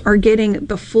taxpayers are getting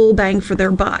the full bang for their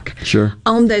buck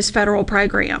on those federal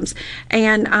programs.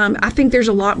 And I think there's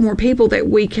a lot more people that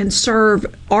we can serve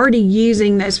already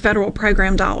using those federal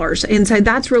program dollars. And so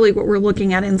that's really what we're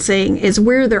looking at and seeing is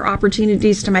where there are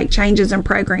opportunities to make changes in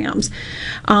programs.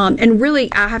 And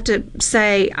really, I have to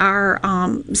say our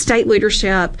state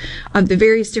leadership of the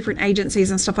various different agencies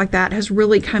and stuff like that has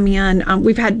really come in.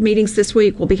 We've had meetings this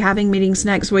week. We'll be having meetings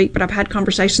next week, but I've had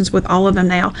conversations with all of them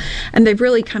now, and they've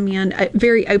really come in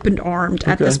very open-armed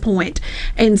at this point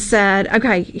and said,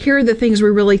 okay, here are the things we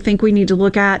really think we need to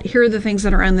look at. Here are the things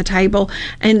that are on the table.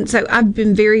 And so I've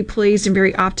been very pleased and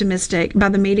very optimistic by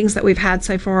the meetings that we've had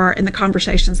so far and the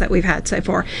conversations that we've had so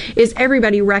far, is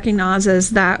everybody recognizes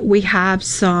that we have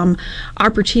some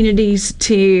opportunities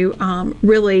to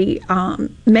really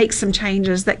make some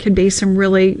changes that could be some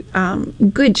really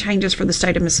good changes for the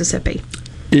state of Mississippi.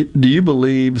 Do you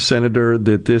believe, Senator,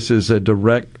 that this is a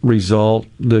direct result,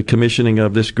 the commissioning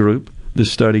of this group,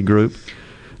 this study group,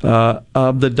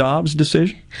 of the Dobbs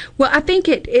decision? Well, I think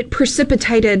it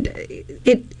precipitated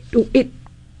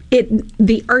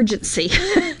the urgency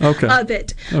of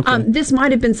it. This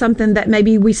might have been something that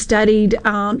maybe we studied.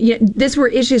 These were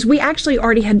issues. We actually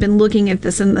already had been looking at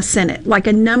this in the Senate, like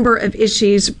a number of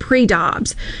issues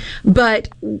pre-Dobbs. But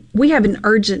we have an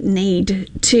urgent need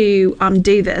to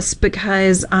do this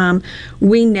because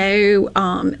we know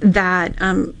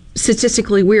that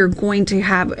statistically we're going to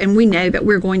have, and we know that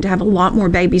we're going to have a lot more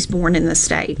babies born in the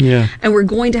state. And we're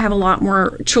going to have a lot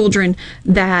more children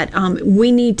that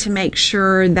we need to make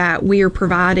sure that we are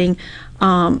providing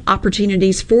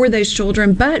opportunities for those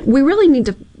children. But we really need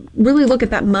to really look at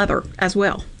that mother as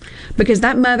well, because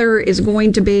that mother is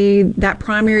going to be that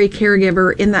primary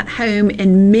caregiver in that home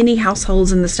in many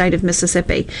households in the state of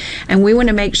Mississippi. And we want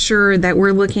to make sure that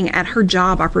we're looking at her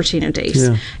job opportunities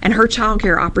and her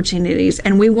childcare opportunities.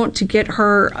 And we want to get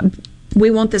her, we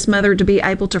want this mother to be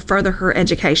able to further her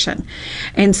education.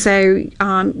 And so,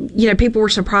 people were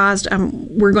surprised.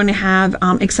 We're going to have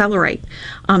Accelerate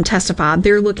testify.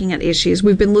 They're looking at issues.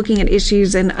 We've been looking at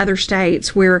issues in other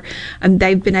states where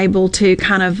they've been able to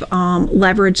kind of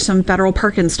leverage some federal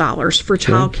Perkins dollars for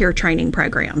child care training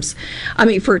programs.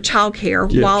 For child care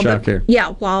while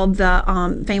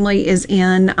the family is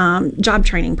in job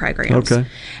training programs.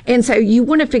 And so you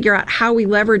want to figure out how we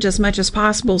leverage as much as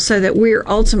possible so that we're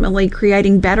ultimately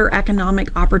creating better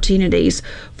economic opportunities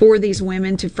for these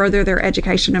women to further their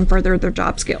education and further their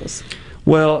job skills.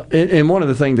 Well, and one of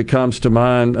the things that comes to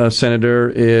mind, Senator,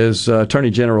 is Attorney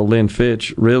General Lynn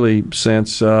Fitch, really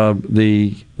since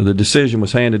the decision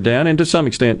was handed down, and to some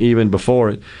extent even before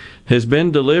it, has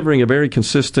been delivering a very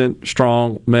consistent,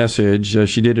 strong message.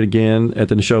 She did it again at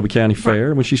the Neshoba County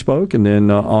Fair when she spoke, and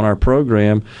then on our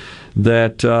program,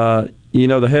 that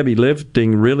the heavy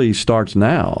lifting really starts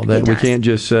now. That we can't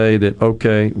just say that,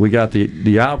 okay, we got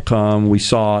the outcome, we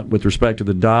saw it with respect to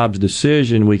the Dobbs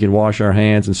decision, we can wash our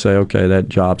hands and say, okay, that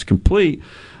job's complete.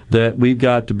 That we've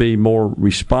got to be more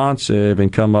responsive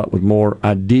and come up with more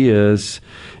ideas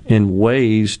and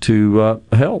ways to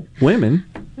help women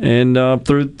and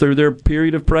through their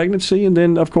period of pregnancy, and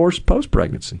then, of course,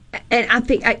 post-pregnancy. And I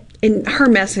think and her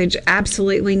message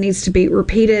absolutely needs to be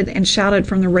repeated and shouted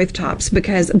from the rooftops,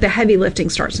 because the heavy lifting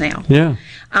starts now. Yeah.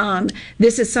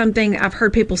 This is something I've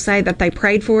heard people say that they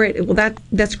prayed for it. Well,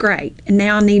 that's great. And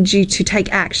now I need you to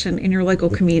take action in your local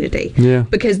community. Yeah.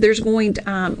 Because there's going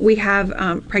to, we have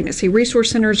pregnancy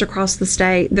resource centers across the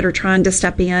state that are trying to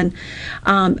step in.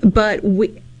 But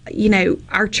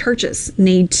our churches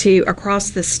need to,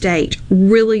 across the state,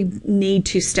 really need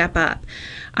to step up.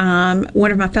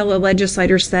 One of my fellow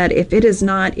legislators said, if it is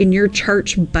not in your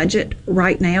church budget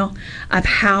right now of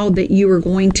how that you are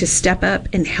going to step up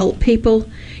and help people,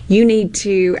 you need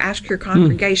to ask your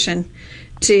congregation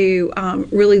to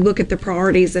really look at the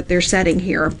priorities that they're setting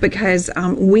here, because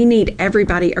we need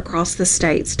everybody across the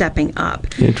state stepping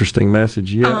up. Interesting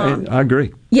message. Yeah, I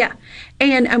agree. Yeah.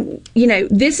 And,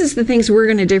 this is the things we're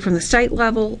going to do from the state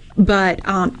level, but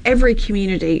every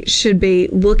community should be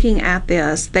looking at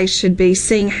this. They should be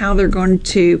seeing how they're going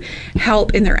to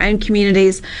help in their own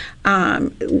communities.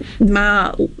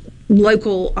 My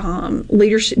local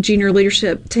junior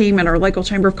leadership team at our local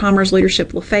Chamber of Commerce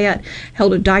Leadership Lafayette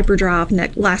held a diaper drive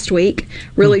last week,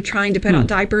 really trying to put out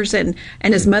diapers. And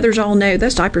as mothers all know,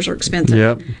 those diapers are expensive.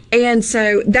 Yep. And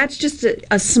so that's just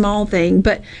a small thing,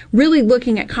 but really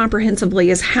looking at comprehensively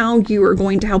is how you are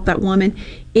going to help that woman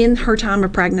in her time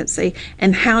of pregnancy,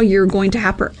 and how you're going to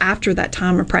help her after that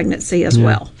time of pregnancy as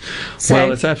well. So, well,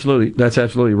 that's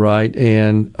absolutely right.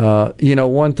 And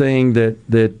one thing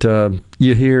that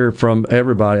you hear from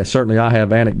everybody, certainly I have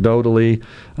anecdotally,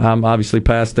 I'm obviously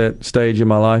past that stage in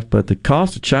my life, but the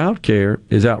cost of child care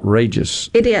is outrageous.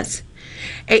 It is.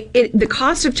 The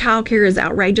cost of child care is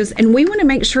outrageous, and we want to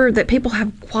make sure that people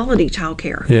have quality child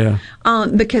care. Yeah.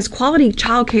 Because quality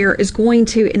child care is going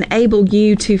to enable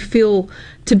you to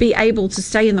be able to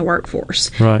stay in the workforce,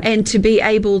 right, and to be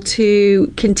able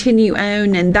to continue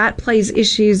on, and that plays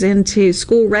issues into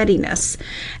school readiness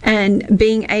and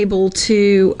being able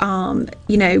to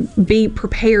be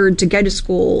prepared to go to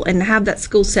school and have that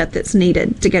skill set that's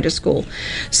needed to go to school.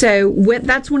 So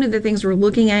that's one of the things we're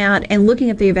looking at, and looking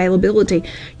at the availability.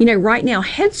 Right now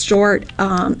Head Start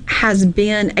has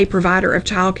been a provider of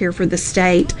child care for the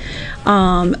state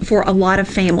for a lot of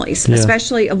families,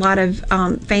 especially a lot of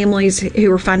families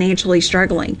who are financially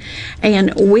struggling.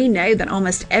 And we know that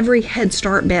almost every Head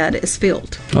Start bed is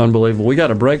filled. Unbelievable. We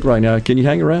got a break right now. Can you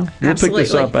hang around? We'll Absolutely.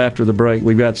 Pick this up after the break.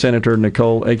 We've got Senator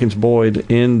Nicole Akins-Boyd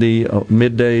in the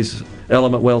Middays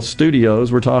Element Wealth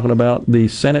studios. We're talking about the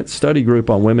Senate Study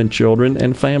Group on Women, Children,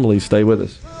 and Families. Stay with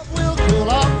us.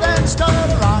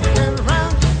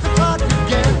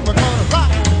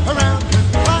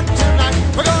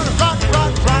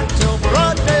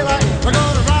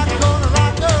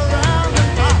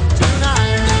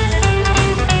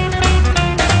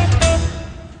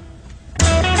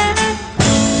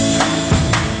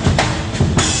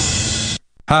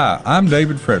 Hi, I'm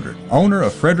David Frederick, owner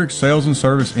of Frederick Sales and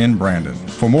Service in Brandon.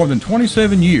 For more than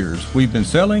 27 years, we've been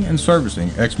selling and servicing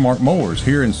Exmark mowers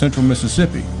here in central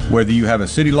Mississippi. Whether you have a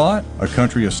city lot, a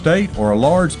country estate, or a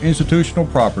large institutional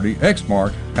property,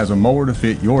 Exmark has a mower to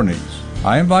fit your needs.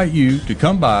 I invite you to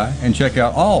come by and check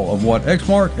out all of what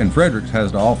Exmark and Fredericks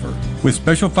has to offer. With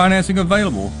special financing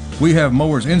available, we have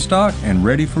mowers in stock and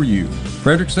ready for you.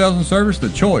 Frederick Sales and Service, the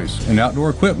choice in outdoor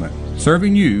equipment,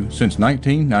 serving you since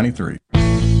 1993.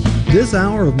 This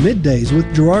hour of Middays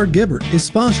with Gerard Gibbert is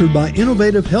sponsored by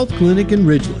Innovative Health Clinic in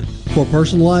Ridgeland. For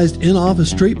personalized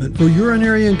in-office treatment for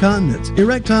urinary incontinence,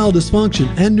 erectile dysfunction,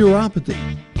 and neuropathy,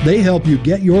 they help you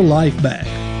get your life back.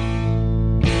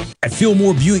 At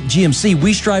Fillmore Buick GMC,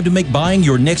 we strive to make buying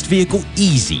your next vehicle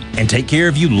easy and take care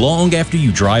of you long after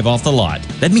you drive off the lot.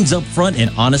 That means upfront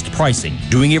and honest pricing,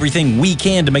 doing everything we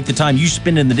can to make the time you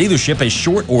spend in the dealership as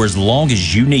short or as long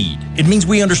as you need. It means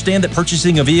we understand that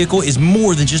purchasing a vehicle is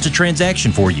more than just a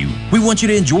transaction for you. We want you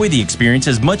to enjoy the experience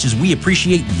as much as we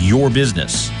appreciate your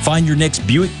business. Find your next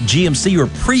Buick, GMC, or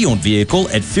pre-owned vehicle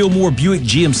at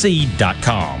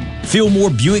FillmoreBuickGMC.com. Fillmore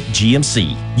Buick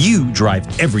GMC. You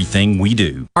drive everything we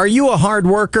do. Are you a hard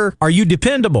worker? Are you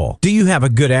dependable? Do you have a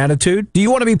good attitude? Do you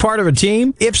want to be part of a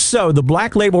team? If so, the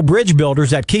Black Label Bridge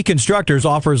Builders at Key Constructors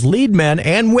offers lead men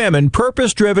and women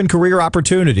purpose-driven career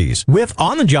opportunities with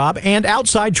on-the-job and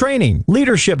outside training,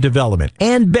 leadership development,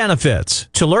 and benefits.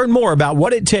 To learn more about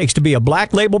what it takes to be a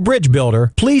Black Label Bridge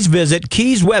Builder, please visit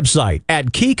Key's website at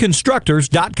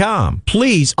keyconstructors.com.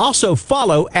 Please also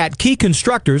follow at Key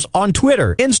Constructors on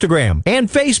Twitter, Instagram, and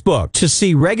Facebook to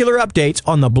see regular updates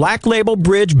on the Black Label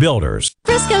Bridge Builders.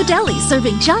 Frisco Deli,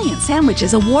 serving giant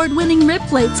sandwiches, award-winning rib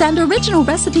plates, and original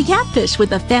recipe catfish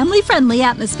with a family-friendly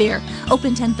atmosphere.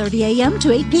 Open 10:30 a.m.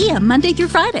 to 8 p.m. Monday through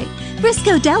Friday.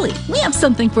 Frisco Deli, we have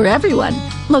something for everyone.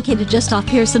 Located just off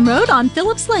Pearson Road on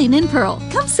Phillips Lane in Pearl.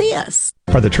 Come see us.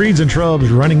 Are the trees and shrubs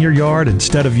running your yard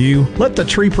instead of you? Let the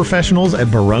tree professionals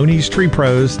at Baroni's Tree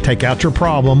Pros take out your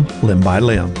problem limb by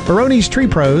limb. Baroni's Tree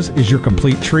Pros is your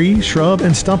complete tree, shrub,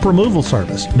 and stump removal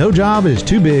service. No job is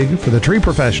too big for the tree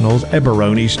professionals at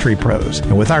Baroni's Tree Pros.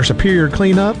 And with our superior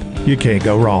cleanup, you can't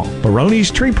go wrong.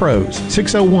 Baroni's Tree Pros,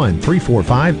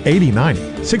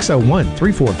 601-345-8090.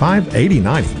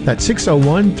 601-345-8090. That's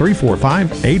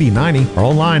 601-345-8090. Or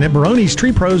online at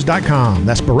baronestreepros.com.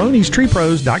 That's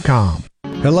baronestreepros.com.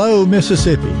 Hello,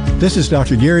 Mississippi. This is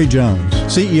Dr. Gary Jones,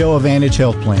 CEO of Vantage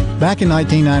Health Plan. Back in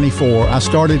 1994, I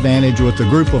started Vantage with a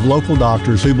group of local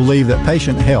doctors who believe that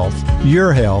patient health,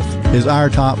 your health, is our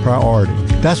top priority.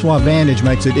 That's why Vantage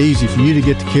makes it easy for you to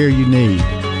get the care you need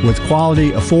with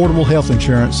quality, affordable health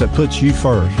insurance that puts you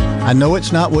first. I know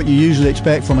it's not what you usually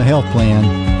expect from a health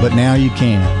plan, but now you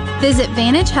can. Visit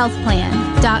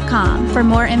VantageHealthPlan.com for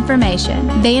more information.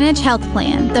 Vantage Health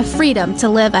Plan, the freedom to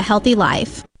live a healthy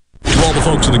life. To all the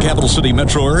folks in the Capital City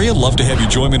metro area, love to have you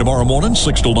join me tomorrow morning,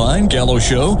 6 till 9, Gallo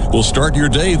Show. We'll start your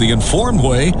day the informed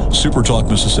way. Super Talk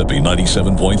Mississippi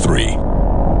 97.3.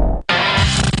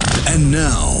 And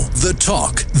now, the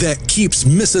talk that keeps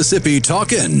Mississippi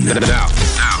talking. Now,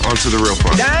 on to the real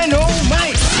part.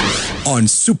 Dynamite! On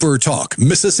Super Talk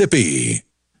Mississippi.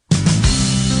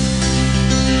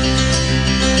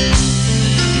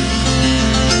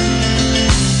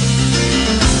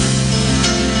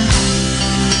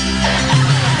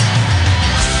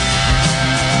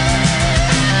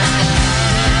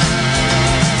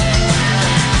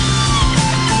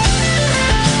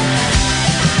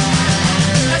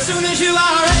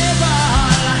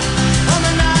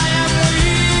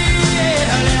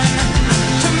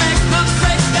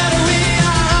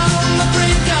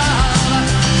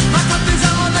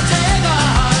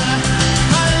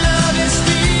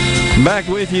 Back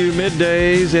with you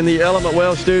middays in the Element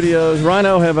Well Studios.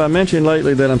 Rhino, have I mentioned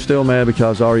lately that I'm still mad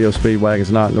because REO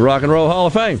Speedwagon's not in the Rock and Roll Hall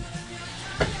of Fame?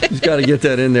 Just got to get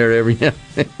that in there every now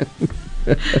and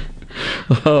then.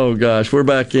 Oh, gosh. We're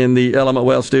back in the Element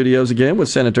Well Studios again with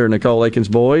Senator Nicole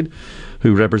Akins-Boyd,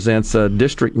 who represents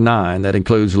District 9. That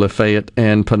includes Lafayette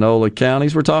and Panola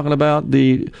counties. We're talking about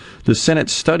the Senate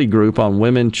study group on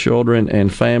women, children,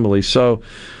 and families. So,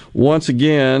 once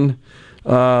again,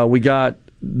 we got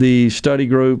the study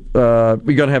group. We're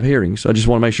going to have hearings. I just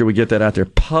want to make sure we get that out there.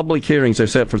 Public hearings are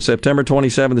set for September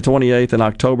 27th to 28th and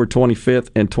October 25th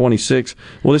and 26th.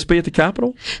 Will this be at the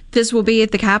Capitol? This will be at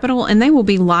the Capitol, and they will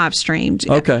be live streamed.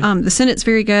 Okay. The Senate's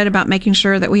very good about making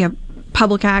sure that we have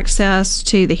public access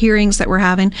to the hearings that we're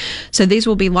having. So these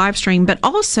will be live streamed, but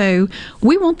also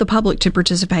we want the public to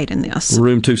participate in this.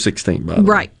 Room 216, by the way.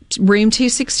 Right. Room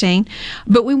 216,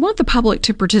 but we want the public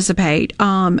to participate.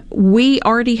 We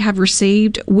already have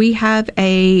received. We have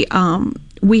an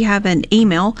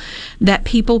email that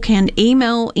people can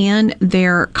email in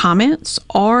their comments,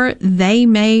 or they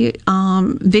may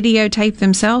videotape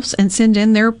themselves and send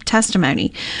in their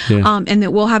testimony, and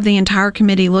that we'll have the entire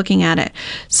committee looking at it.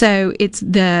 So it's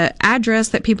the address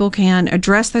that people can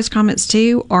address those comments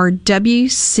to, are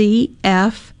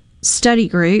WCF Study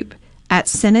Group at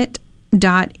Senate.ms.gov.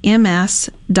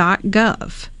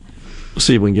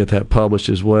 See if we can get that published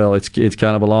as well. It's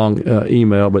kind of a long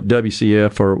email, but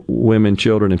WCF for Women,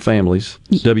 Children, and Families.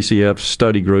 WCF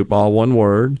Study Group, all one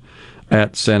word,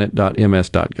 at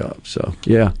Senate.ms.gov. So,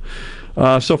 yeah.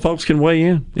 So folks can weigh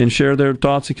in and share their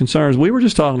thoughts and concerns. We were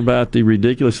just talking about the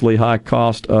ridiculously high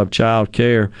cost of child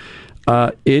care.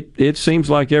 It seems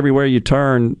like everywhere you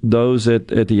turn, those at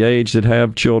the age that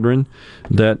have children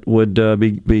that would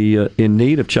be in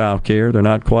need of child care, they're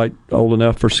not quite old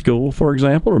enough for school, for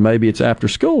example, or maybe it's after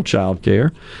school child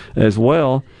care as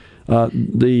well.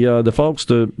 The folks,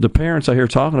 the parents I hear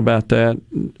talking about that,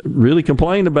 really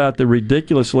complained about the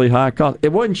ridiculously high cost.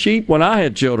 It wasn't cheap when I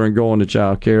had children going to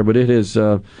child care, but it is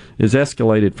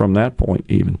escalated from that point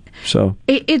even. So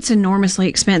it's enormously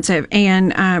expensive,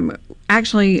 and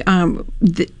actually,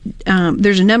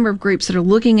 there's a number of groups that are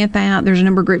looking at that. There's a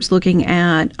number of groups looking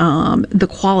at the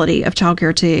quality of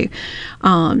childcare too.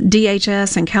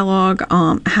 DHS and Kellogg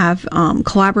have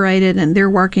collaborated, and they're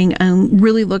working on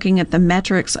really looking at the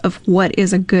metrics of what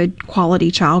is a good quality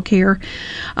childcare.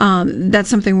 That's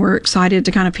something we're excited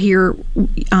to kind of hear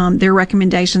their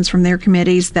recommendations from their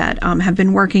committees that have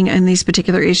been working on these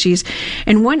particular issues.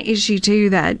 And one issue too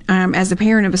that, as a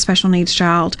parent of a special needs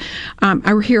child,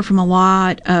 I hear from a lot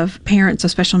lot of parents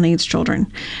of special needs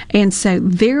children. And so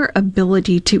their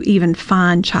ability to even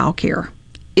find childcare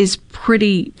is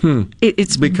pretty.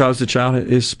 It's because the child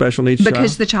is special needs.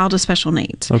 Because the child is special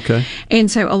needs. Okay. And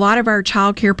so a lot of our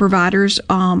child care providers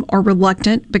are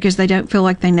reluctant because they don't feel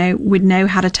like they would know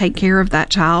how to take care of that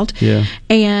child. Yeah.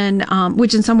 And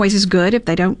which in some ways is good if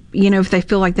they don't, if they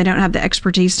feel like they don't have the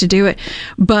expertise to do it.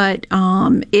 But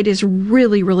it is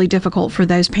really, really difficult for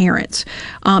those parents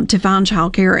to find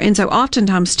child care. And so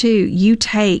oftentimes too, you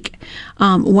take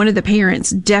one of the parents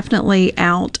definitely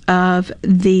out of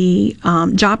the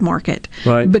job market,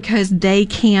 right, because they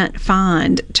can't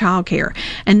find childcare,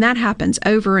 and that happens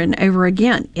over and over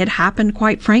again. It happened,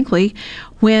 quite frankly,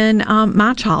 when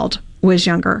my child was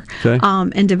younger,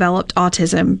 and developed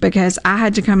autism, because I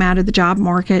had to come out of the job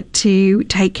market to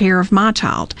take care of my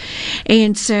child.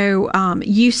 And so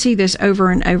you see this over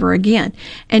and over again.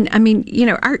 And I mean,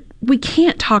 we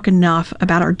can't talk enough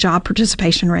about our job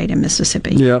participation rate in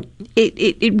Mississippi. Yeah.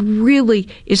 It really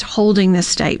is holding this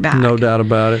state back. No doubt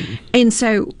about it. And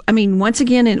so, I mean, once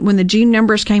again, when the June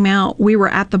numbers came out, we were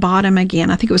at the bottom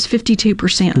again. I think it was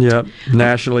 52%. Yep.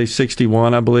 Nationally,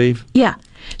 61, I believe. Yeah.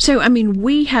 So, I mean,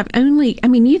 we have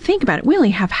you think about it, we only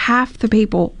have half the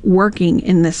people working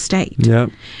in this state.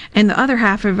 Yep. And the other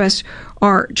half of us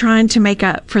are trying to make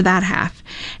up for that half.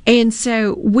 And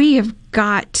so we have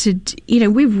got to,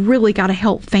 we've really got to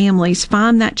help families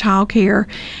find that child care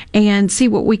and see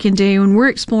what we can do. And we're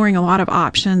exploring a lot of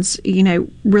options.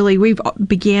 Really, we've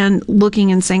began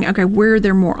looking and saying, okay, where are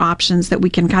there more options that we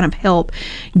can kind of help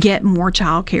get more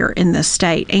child care in this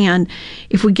state? And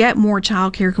if we get more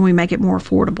child care, can we make it more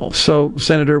affordable? So,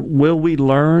 Senator, will we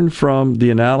learn from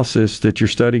the analysis that your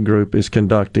study group is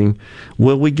conducting?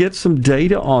 Will we get some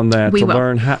data on that to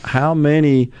learn how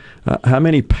many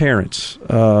parents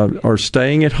are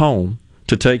staying at home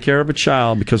to take care of a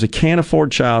child because they can't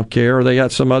afford child care, or they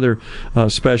got some other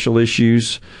special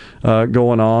issues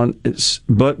going on,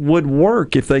 but would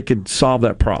work if they could solve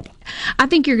that problem? I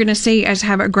think you're going to see us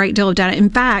have a great deal of data. In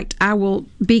fact, I will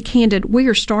be candid. We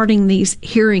are starting these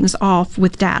hearings off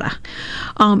with data.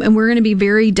 And we're going to be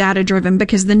very data driven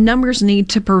because the numbers need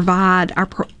to provide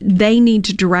they need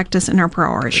to direct us in our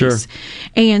priorities. Sure.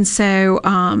 And so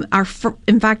our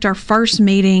first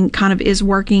meeting kind of is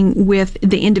working with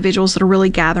the individuals that are really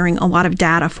gathering a lot of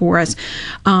data for us.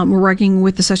 We're working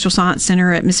with the Social Science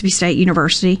Center at Mississippi State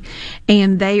University,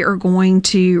 and they are going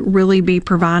to really be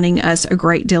providing us a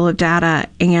great deal of data.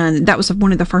 And that was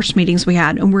one of the first meetings we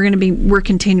had. And we're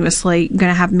continuously going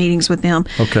to have meetings with them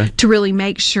to really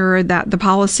make sure that the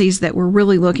policies that we're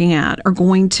really looking at are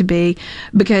going to be,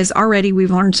 because already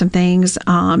we've learned some things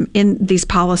in these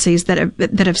policies that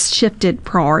have shifted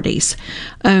priorities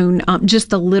on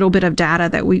just a little bit of data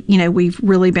that we've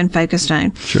really been focused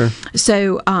on. Sure.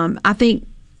 So I think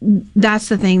that's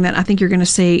the thing that I think you're going to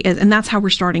see, and that's how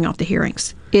we're starting off the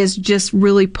hearings, is just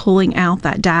really pulling out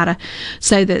that data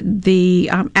so that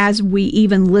as we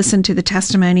even listen to the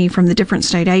testimony from the different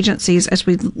state agencies, as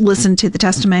we listen to the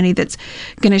testimony that's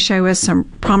going to show us some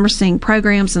promising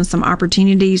programs and some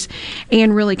opportunities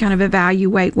and really kind of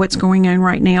evaluate what's going on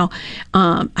right now,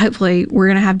 hopefully we're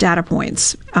going to have data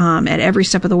points at every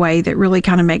step of the way that really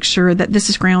kind of make sure that this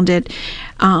is grounded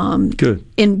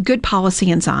in good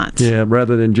policy and science. Yeah,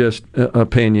 rather than just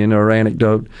opinion or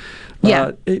anecdote.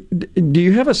 Yeah. Do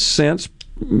you have a sense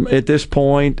at this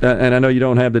point, and I know you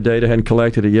don't have the data, hadn't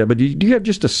collected it yet, but do you have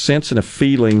just a sense and a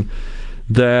feeling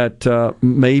that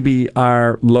maybe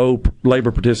our low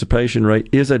labor participation rate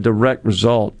is a direct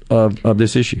result of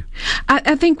this issue?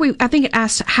 I think it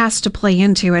has to play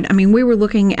into it. I mean, we were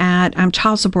looking at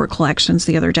child support collections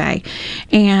the other day,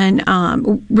 and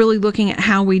really looking at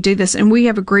how we do this. And we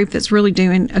have a group that's really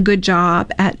doing a good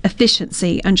job at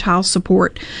efficiency on child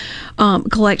support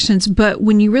collections. But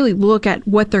when you really look at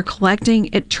what they're collecting,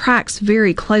 it tracks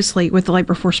very closely with the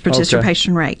labor force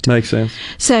participation rate. Makes sense.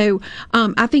 So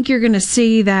I think you're going to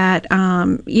see that,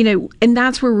 and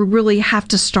that's where we really have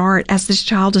to start as this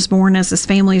child is born, as this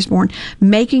family is born,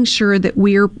 making sure that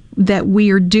we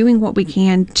are doing what we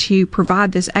can to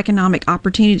provide this economic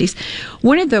opportunities.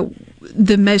 One of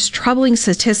the most troubling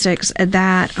statistics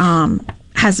that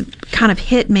has kind of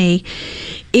hit me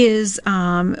is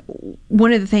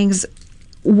one of the things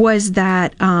was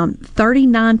that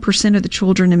 39% of the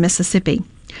children in Mississippi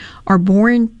are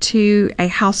born to a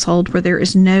household where there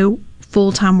is no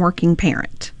full-time working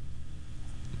parent.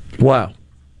 Wow.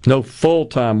 No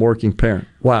full-time working parent.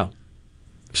 Wow.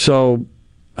 So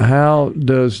how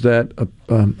does that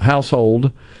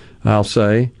household, I'll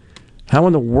say, how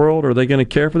in the world are they going to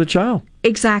care for the child?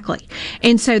 Exactly.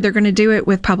 And so they're going to do it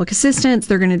with public assistance.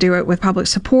 They're going to do it with public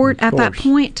support at that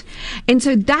point. And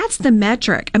so that's the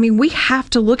metric. I mean, we have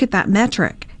to look at that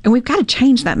metric, and we've got to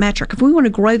change that metric. If we want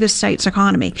to grow the state's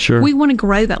economy, we want to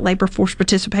grow that labor force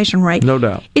participation rate. No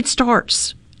doubt. It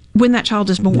starts when that child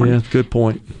is born. Yeah, good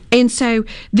point. And so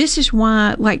this is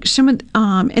why, like some of,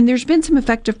 and there's been some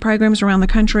effective programs around the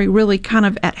country really kind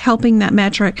of at helping that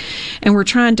metric. And we're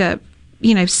trying to,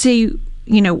 see,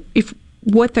 if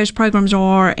what those programs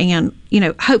are and,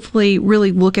 hopefully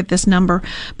really look at this number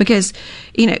because,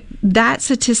 that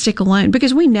statistic alone,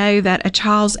 because we know that a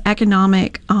child's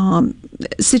economic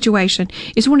situation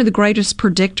is one of the greatest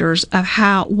predictors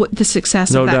of what the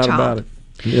success of that child. No doubt about it.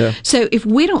 Yeah. So if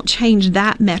we don't change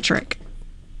that metric,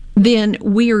 then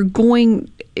we are going,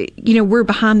 we're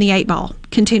behind the eight ball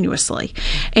continuously.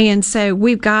 And so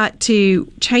we've got to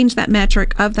change that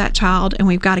metric of that child, and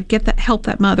we've got to help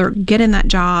that mother get in that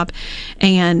job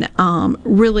and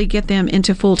really get them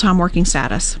into full-time working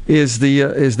status. Is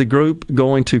the group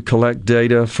going to collect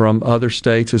data from other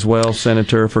states as well,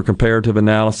 Senator, for comparative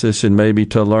analysis and maybe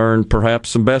to learn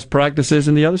perhaps some best practices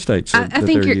in the other states that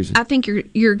they're using? I think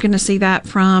you're going to see that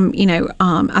from,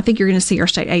 I think you're going to see our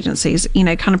state agencies,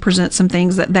 kind of present some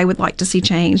things that they would like to see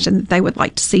changed and that they would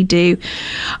like to see do.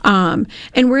 And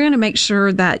we're going to make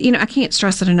sure that, I can't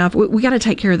stress it enough, we got to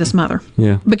take care of this mother.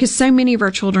 Yeah. Because so many of our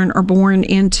children are born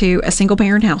into a single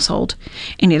parent household,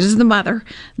 and it is the mother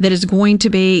that is going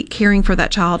to be caring for that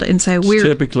child. And so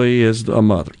typically is a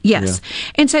mother. Yes.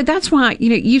 Yeah. And so that's why,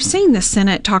 you've seen the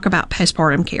Senate talk about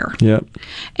postpartum care. Yep.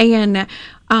 And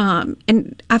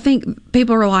I think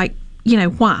people are like,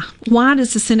 why? Why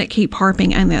does the Senate keep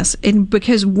harping on this? And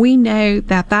because we know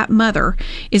that mother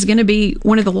is going to be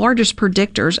one of the largest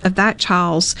predictors of that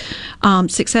child's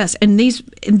success. And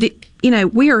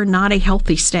we are not a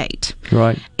healthy state.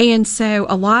 Right. And so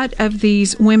a lot of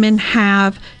these women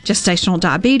have gestational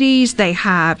diabetes, they've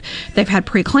had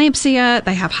preeclampsia,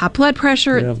 they have high blood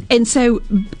pressure. Yeah. And so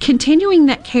continuing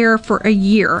that care for a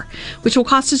year, which will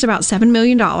cost us about $7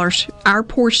 million, our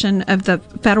portion of the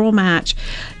federal match,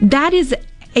 that is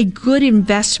a good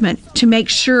investment to make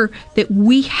sure that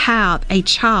we have a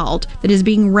child that is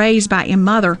being raised by a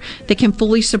mother that can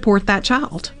fully support that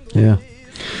child. Yeah.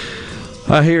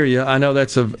 I hear you. I know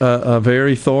that's a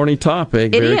very thorny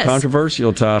topic, very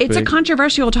controversial topic. It's a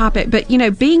controversial topic, but,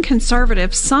 being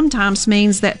conservative sometimes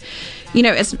means that,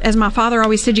 as my father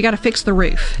always said, you got to fix the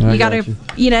roof. You got to,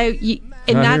 I hear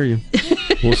you.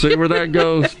 We'll see where that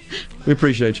goes. We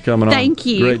appreciate you coming on. Thank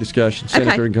you. Great discussion.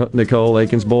 Senator Nicole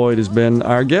Akins-Boyd has been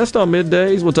our guest on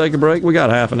Middays. We'll take a break. We got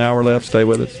half an hour left. Stay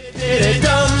with us.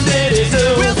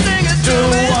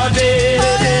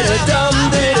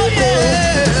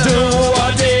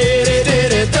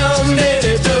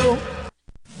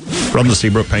 From the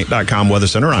SeabrookPaint.com Weather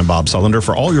Center, I'm Bob Sullender.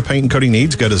 For all your paint and coating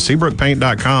needs, go to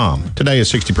SeabrookPaint.com. Today, a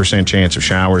 60% chance of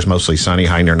showers, mostly sunny,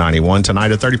 high near 91.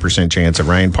 Tonight, a 30% chance of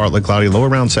rain, partly cloudy, low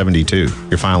around 72.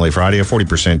 Your finally Friday, a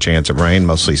 40% chance of rain,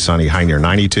 mostly sunny, high near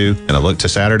 92. And a look to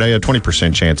Saturday, a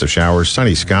 20% chance of showers,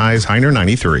 sunny skies, high near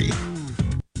 93.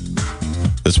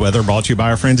 This weather brought to you by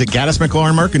our friends at Gaddis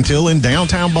McLaurin Mercantile in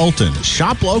downtown Bolton.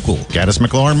 Shop local. Gaddis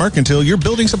McLaurin Mercantile, your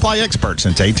building supply expert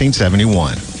since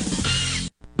 1871.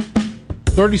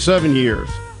 37 years.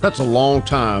 That's a long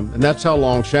time, and that's how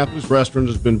long Shapley's Restaurant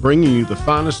has been bringing you the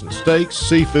finest in steaks,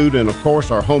 seafood, and, of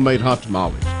course, our homemade hot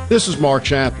tamales. This is Mark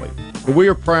Shapley, and we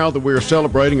are proud that we are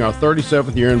celebrating our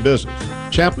 37th year in business.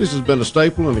 Shapley's has been a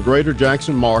staple in the greater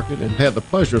Jackson market and had the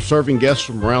pleasure of serving guests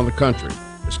from around the country.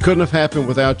 This couldn't have happened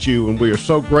without you, and we are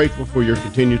so grateful for your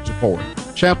continued support.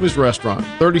 Shapley's Restaurant,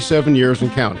 37 years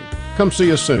and counting. Come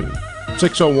see us soon.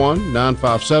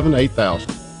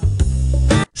 601-957-8000.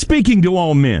 Speaking to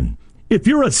all men, if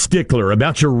you're a stickler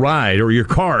about your ride or your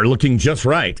car looking just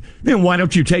right, then why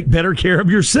don't you take better care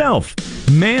of yourself?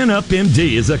 Man Up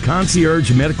MD is a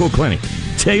concierge medical clinic,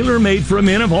 tailor-made for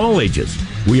men of all ages.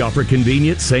 We offer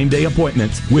convenient same-day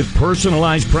appointments with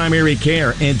personalized primary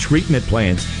care and treatment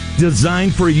plans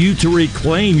designed for you to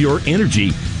reclaim your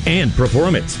energy and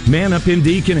performance. Man Up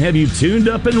MD can have you tuned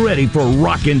up and ready for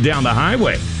rocking down the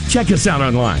highway. Check us out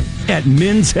online at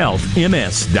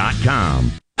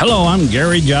menshealthms.com. Hello, I'm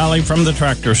Gary Jolly from the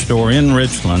Tractor Store in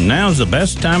Richland. Now's the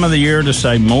best time of the year to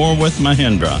save more with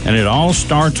Mahindra, and it all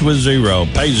starts with zero.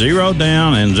 Pay zero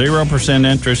down and 0%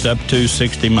 interest up to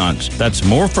 60 months. That's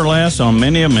more for less on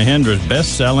many of Mahindra's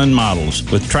best-selling models,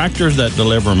 with tractors that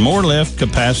deliver more lift,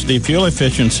 capacity, fuel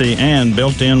efficiency, and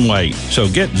built-in weight. So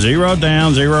get zero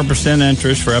down, 0%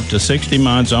 interest for up to 60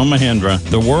 months on Mahindra,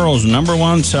 the world's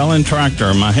 #1 selling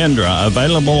tractor, Mahindra,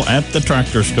 available at the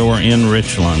Tractor Store in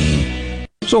Richland.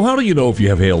 So how do you know if you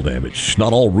have hail damage?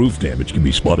 Not all roof damage can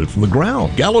be spotted from the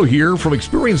ground. Gallo here. From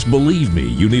experience, believe me,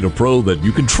 you need a pro that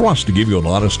you can trust to give you an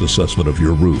honest assessment of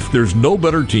your roof. There's no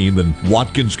better team than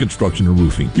Watkins Construction and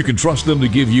Roofing. You can trust them to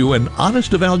give you an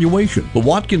honest evaluation. The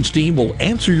Watkins team will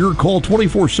answer your call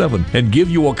 24/7 and give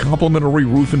you a complimentary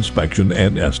roof inspection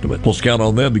and estimate. Plus, count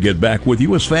on them to get back with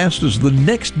you as fast as the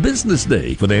next business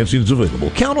day. Financing is available.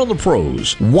 Count on the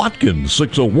pros. Watkins,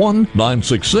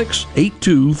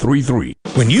 601-966-8233.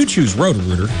 When you choose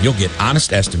Roto-Rooter, you'll get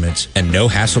honest estimates and no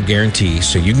hassle guarantees,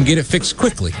 so you can get it fixed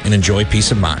quickly and enjoy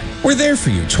peace of mind. We're there for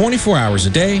you 24 hours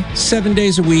a day, 7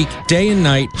 days a week, day and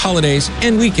night, holidays,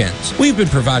 and weekends. We've been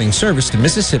providing service to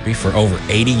Mississippi for over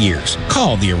 80 years.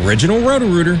 Call the original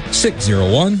Roto-Rooter,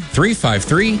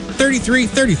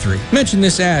 601-353-3333. Mention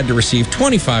this ad to receive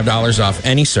 $25 off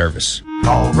any service.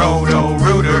 Call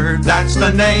Roto-Rooter, that's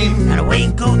the name. And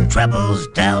away go troubles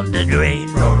down the drain.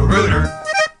 Roto-Rooter.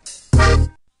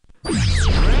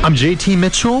 I'm JT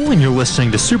Mitchell, and you're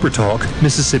listening to Super Talk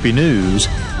Mississippi News.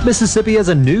 Mississippi has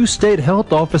a new state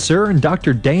health officer, and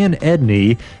Dr. Dan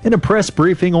Edney. In a press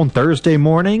briefing on Thursday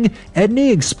morning,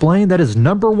 Edney explained that his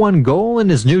number one goal in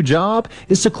his new job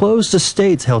is to close the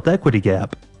state's health equity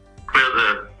gap. Well,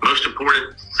 the most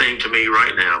important thing to me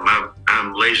right now,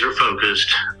 I'm laser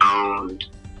focused on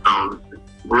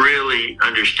really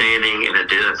understanding and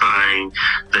identifying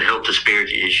the health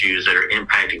disparity issues that are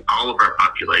impacting all of our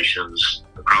populations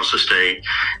across the state,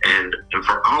 and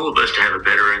for all of us to have a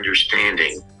better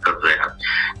understanding of that,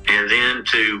 and then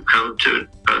to come to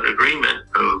an agreement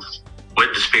of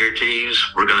what disparities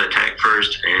we're going to attack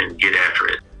first and get after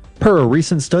it. Per a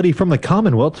recent study from the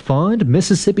Commonwealth Fund,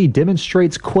 Mississippi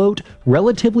demonstrates, quote,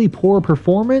 relatively poor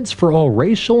performance for all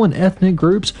racial and ethnic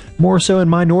groups, more so in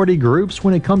minority groups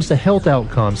when it comes to health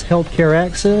outcomes, healthcare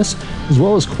access, as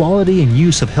well as quality and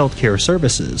use of healthcare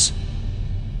services.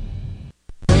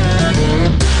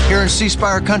 Here in C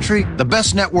Spire country, the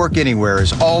best network anywhere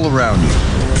is all around you.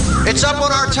 It's up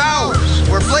on our towers,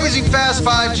 where blazing fast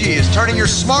 5G is turning your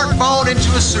smartphone into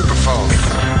a superphone.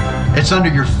 It's under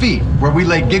your feet, where we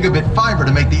lay gigabit fiber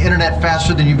to make the internet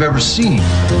faster than you've ever seen.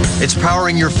 It's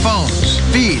powering your phones,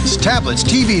 feeds, tablets,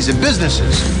 TVs, and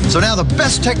businesses. So now the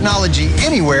best technology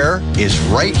anywhere is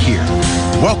right here.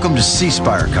 Welcome to C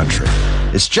Spire country.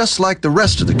 It's just like the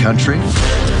rest of the country,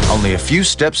 only a few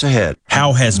steps ahead.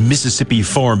 How has Mississippi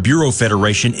Farm Bureau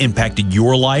Federation impacted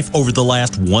your life over the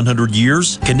last 100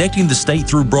 years? Connecting the state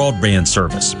through broadband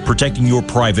service, protecting your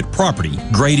private property,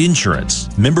 great insurance,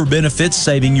 member benefits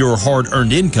saving your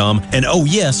hard-earned income, and oh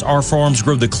yes, our farms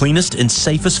grow the cleanest and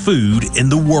safest food in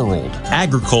the world.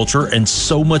 Agriculture and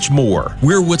so much more.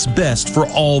 We're what's best for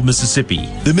all Mississippi.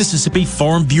 The Mississippi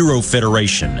Farm Bureau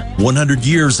Federation. 100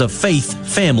 years of faith,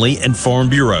 family, and Farm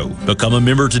Bureau. Become a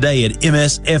member today at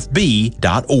msfb.org.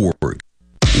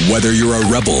 Whether you're a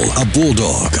Rebel, a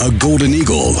Bulldog, a Golden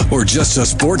Eagle, or just a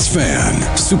sports fan,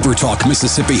 Super Talk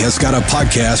Mississippi has got a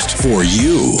podcast for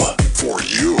you. For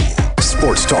you.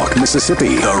 Sports Talk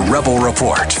Mississippi, the Rebel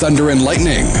Report, Thunder and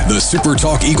Lightning, the Super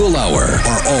Talk Eagle Hour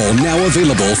are all now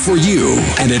available for you,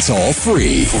 and it's all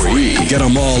free. Get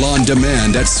them all on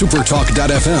demand at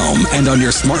supertalk.fm and on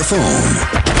your smartphone.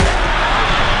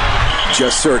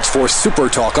 Just search for Super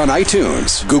Talk on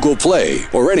iTunes, Google Play,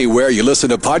 or anywhere you listen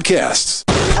to podcasts.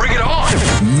 Bring it on!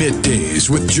 Middays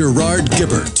with Gerard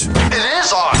Gibbert. It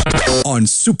is on! On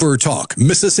Super Talk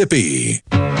Mississippi.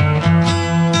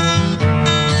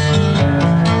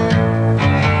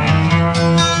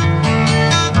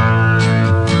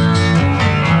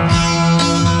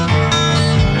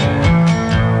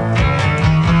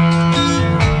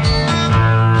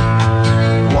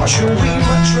 Wash away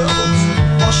my troubles,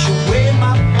 wash away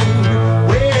my pain,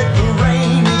 with the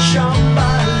rain and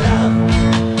Shambhala.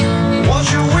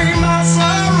 Wash away my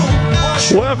sorrow,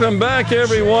 wash Welcome back,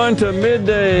 everyone, to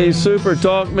Midday Super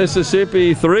Talk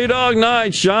Mississippi. Three Dog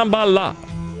Night, Shambhala.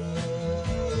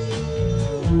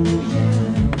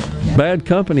 Bad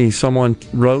Company, someone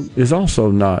wrote, is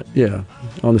also not,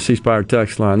 on the C Spire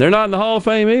text line. They're not in the Hall of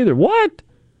Fame either. What?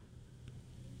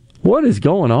 What is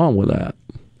going on with that?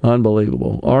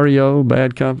 Unbelievable. REO,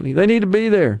 Bad Company. They need to be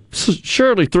there.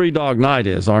 Surely Three Dog Night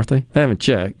is, aren't they? I haven't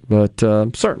checked, but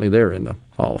certainly they're in the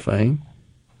Hall of Fame.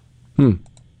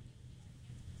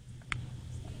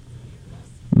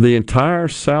 The entire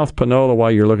South Panola,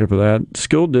 while you're looking for that,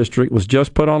 school district was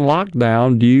just put on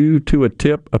lockdown due to a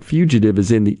tip a fugitive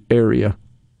is in the area.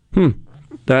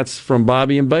 That's from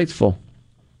Bobby in Batesville.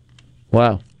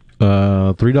 Wow.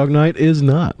 Three Dog Night is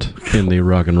not in the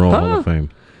Rock and Roll Hall of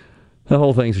Fame. The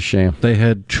whole thing's a sham. They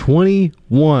had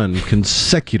 21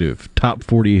 consecutive top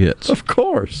 40 hits. Of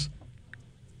course.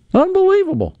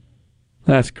 Unbelievable.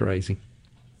 That's crazy.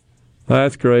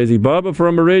 That's crazy. Bubba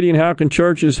from Meridian, how can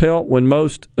churches help when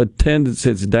most attendance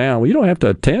is down? Well, you don't have to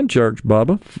attend church,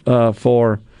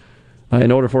 Bubba,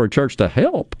 in order for a church to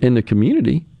help in the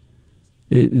community.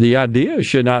 The idea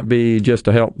should not be just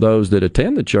to help those that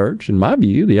attend the church. In my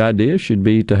view, the idea should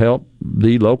be to help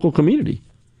the local community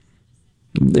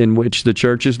in which the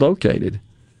church is located.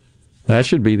 That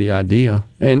should be the idea.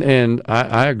 And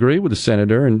I agree with the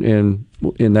senator in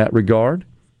that regard.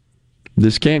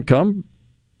 This can't come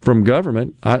from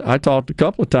government. I talked a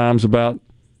couple of times about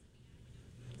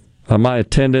my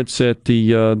attendance at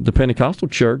the Pentecostal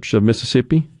Church of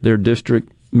Mississippi, their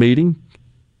district meeting,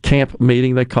 camp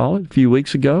meeting they call it, a few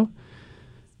weeks ago.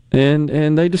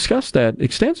 And they discussed that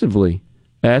extensively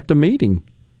at the meeting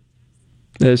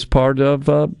as part of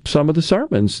some of the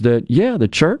sermons, that, the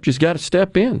church has got to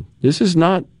step in. This is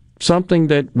not something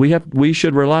that we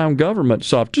should rely on government to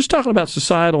solve. Just talking about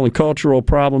societal and cultural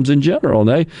problems in general.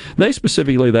 And they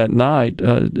specifically that night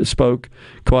spoke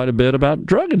quite a bit about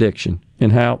drug addiction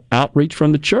and how outreach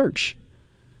from the church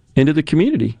into the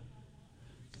community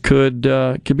could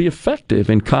be effective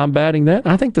in combating that.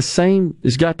 I think the same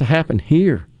has got to happen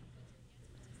here,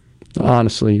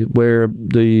 honestly, where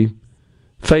the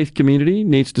faith community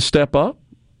needs to step up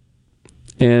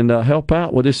and help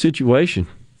out with this situation.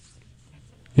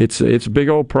 It's a big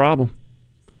old problem.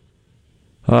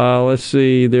 Let's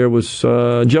see. There was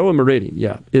Joe in Meridian.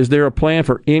 Yeah. Is there a plan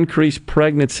for increased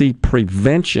pregnancy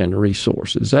prevention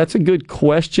resources? That's a good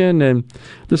question. And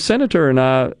the senator and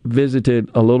I visited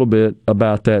a little bit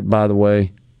about that, by the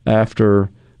way,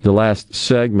 after the last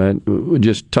segment. We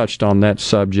just touched on that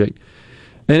subject.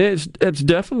 And it's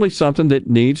definitely something that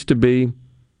needs to be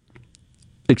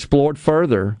explored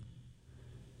further.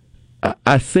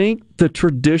 I think the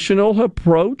traditional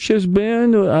approach has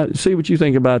been, see what you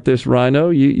think about this, Rhino.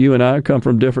 You and I come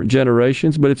from different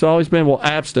generations, but it's always been,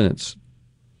 abstinence.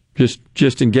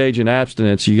 Just engage in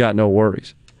abstinence, you got no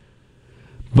worries.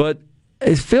 But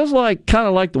it feels like kind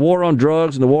of like the war on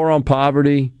drugs and the war on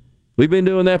poverty. We've been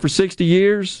doing that for 60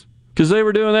 years because they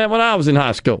were doing that when I was in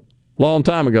high school, a long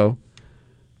time ago.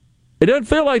 It doesn't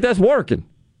feel like that's working.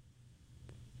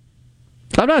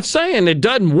 I'm not saying it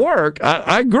doesn't work.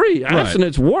 I agree. Right.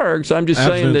 Abstinence works. I'm just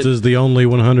saying that abstinence is the only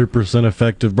 100%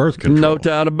 effective birth control. No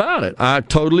doubt about it. I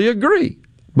totally agree.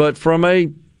 But from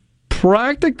a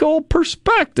practical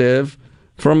perspective,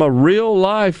 from a real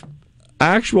life,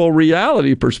 actual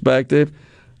reality perspective,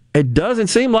 it doesn't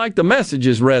seem like the message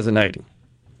is resonating.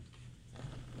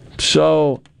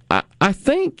 So I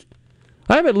think,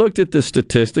 I haven't looked at the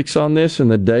statistics on this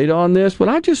and the data on this, but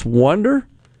I just wonder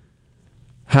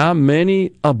how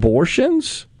many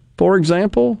abortions, for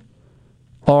example,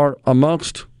 are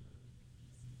amongst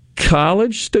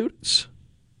college students,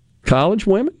 college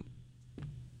women.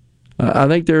 I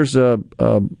think there's a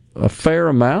fair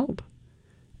amount,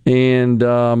 and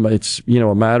it's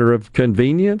a matter of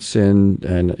convenience,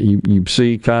 and you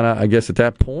see kind of, I guess at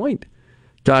that point,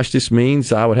 gosh, this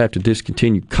means I would have to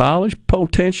discontinue college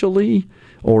potentially,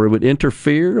 or it would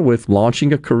interfere with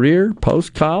launching a career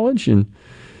post-college,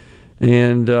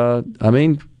 And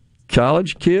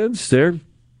college kids, they're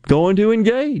going to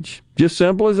engage. Just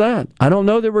simple as that. I don't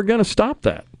know that we're going to stop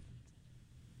that.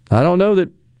 I don't know that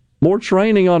more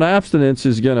training on abstinence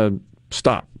is going to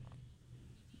stop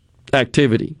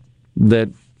activity that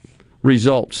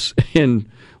results in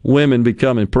women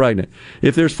becoming pregnant.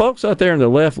 If there's folks out there on the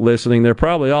left listening, they're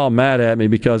probably all mad at me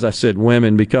because I said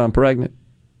women become pregnant.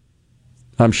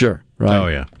 I'm sure, right? Oh,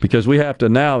 yeah. Because we have to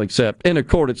now accept, in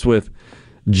accordance with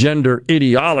gender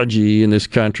ideology in this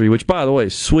country, which, by the way,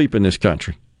 is sweeping this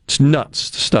country. It's nuts,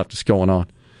 the stuff that's going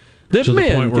on. That to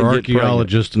the point where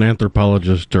archaeologists and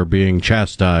anthropologists are being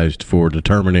chastised for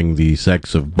determining the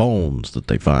sex of bones that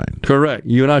they find. Correct.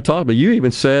 You and I talked, but you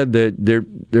even said that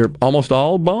they're almost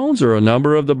all bones, or a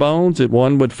number of the bones that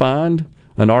one would find,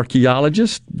 an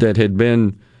archaeologist that had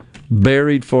been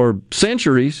buried for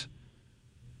centuries,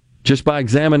 just by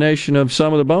examination of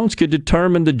some of the bones, could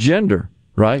determine the gender.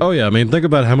 Right? Oh, yeah. I mean, think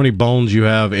about how many bones you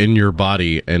have in your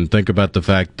body, and think about the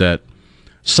fact that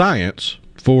science,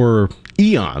 for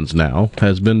eons now,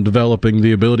 has been developing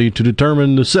the ability to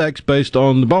determine the sex based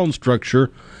on the bone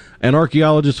structure, and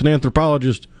archaeologists and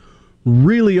anthropologists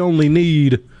really only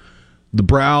need the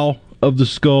brow of the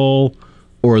skull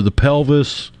or the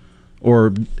pelvis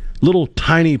or little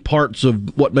tiny parts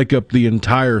of what make up the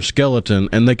entire skeleton,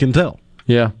 and they can tell.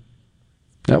 Yeah.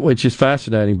 Which is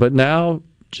fascinating. But now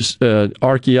just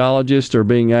archaeologists are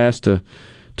being asked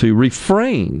to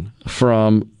refrain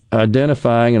from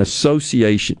identifying and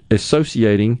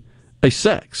associating a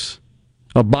sex,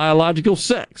 a biological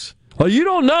sex. Well, you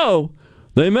don't know.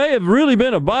 They may have really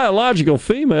been a biological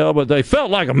female, but they felt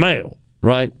like a male.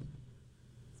 right?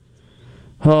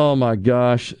 Oh, my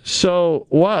gosh. So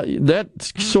that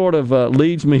sort of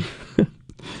leads me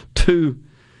to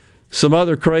some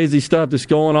other crazy stuff that's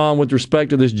going on with respect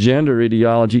to this gender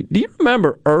ideology. Do you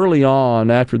remember early on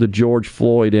after the George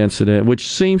Floyd incident, which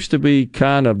seems to be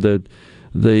kind of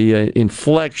the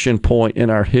inflection point in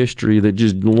our history that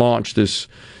just launched this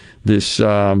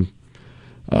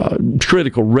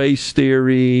critical race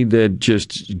theory that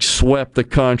just swept the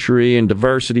country, and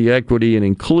diversity, equity, and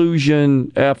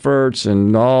inclusion efforts,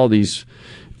 and all these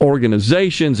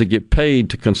organizations that get paid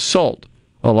to consult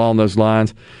along those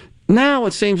lines. Now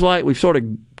it seems like we've sort of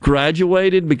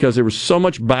graduated because there was so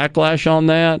much backlash on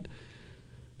that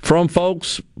from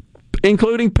folks,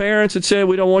 including parents that said,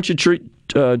 we don't want you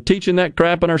teaching that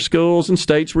crap in our schools, and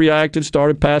states reacted,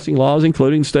 started passing laws,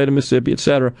 including the state of Mississippi,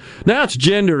 etc. Now it's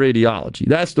gender ideology.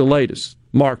 That's the latest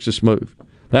Marxist move.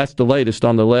 That's the latest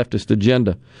on the leftist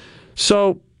agenda.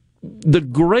 So the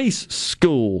Grace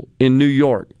School in New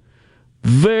York,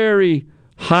 very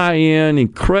high-end,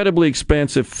 incredibly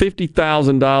expensive,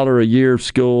 $50,000 a year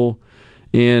school,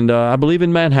 and I believe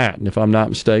in Manhattan, if I'm not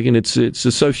mistaken. It's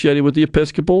associated with the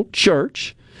Episcopal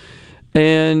Church.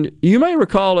 And you may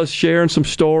recall us sharing some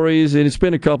stories, and it's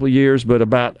been a couple of years, but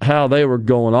about how they were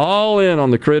going all in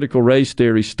on the critical race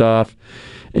theory stuff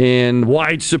and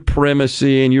white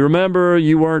supremacy. And you remember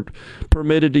you weren't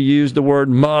permitted to use the word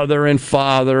mother and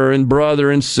father and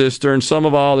brother and sister and some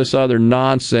of all this other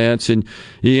nonsense. And,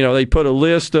 you know, they put a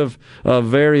list of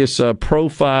various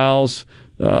profiles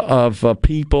of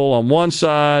people on one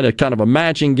side, a kind of a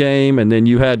matching game, and then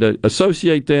you had to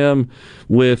associate them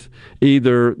with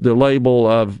either the label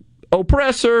of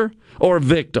oppressor or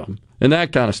victim and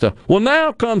that kind of stuff. Well,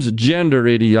 now comes gender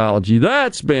ideology.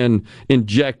 That's been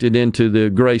injected into the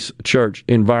Grace Church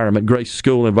environment, Grace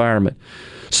School environment.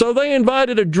 So they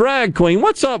invited a drag queen.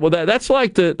 What's up with that? That's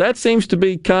like that seems to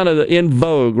be kind of in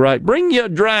vogue, right? Bring you a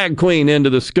drag queen into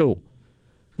the school.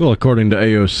 Well, according to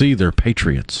AOC, they're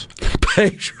patriots.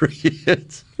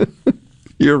 Patriots.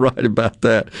 You're right about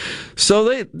that.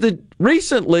 So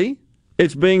recently,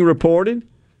 it's being reported,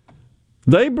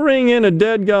 they bring in a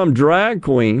deadgum drag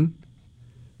queen,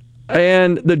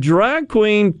 and the drag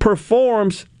queen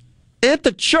performs at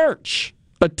the church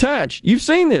attached. You've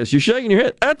seen this. You're shaking your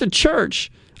head. At the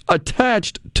church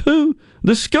attached to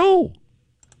the school.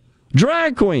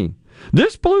 Drag queen.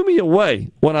 This blew me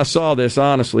away when I saw this,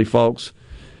 honestly, folks.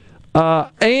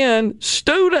 And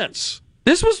students.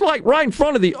 This was like right in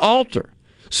front of the altar.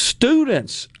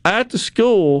 Students at the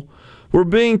school were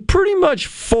being pretty much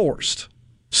forced.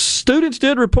 Students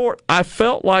did report, I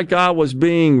felt like I was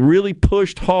being really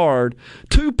pushed hard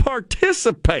to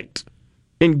participate,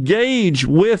 engage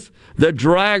with the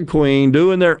drag queen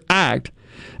doing their act.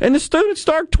 And the students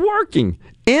start twerking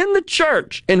in the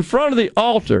church in front of the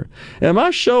altar. Am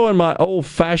I showing my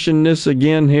old-fashionedness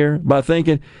again here by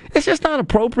thinking it's just not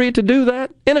appropriate to do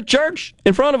that in a church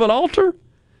in front of an altar?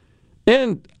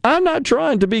 And I'm not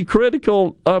trying to be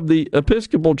critical of the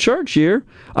Episcopal Church here.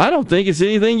 I don't think it's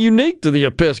anything unique to the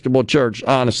Episcopal Church,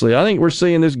 honestly. I think we're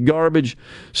seeing this garbage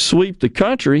sweep the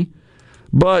country.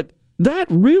 But that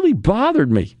really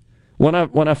bothered me when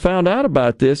I found out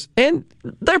about this. And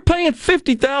they're paying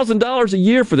 $50,000 a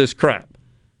year for this crap.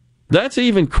 That's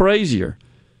even crazier.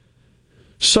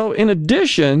 So in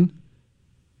addition,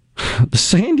 the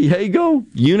San Diego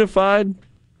Unified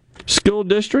School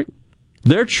District,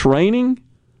 they're training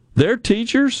their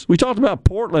teachers. We talked about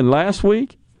Portland last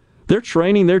week. They're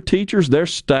training their teachers, their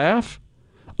staff,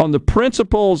 on the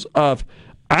principles of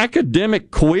academic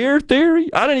queer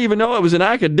theory. I didn't even know it was an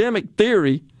academic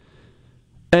theory.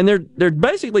 And they're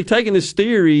basically taking this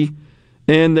theory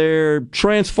and they're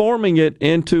transforming it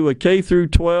into a K through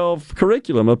 12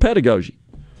 curriculum of pedagogy.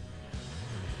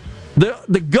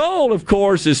 The goal, of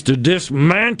course, is to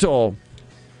dismantle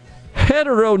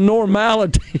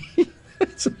heteronormality.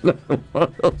 That's another one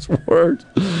of those words.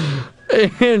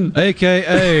 And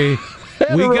AKA, we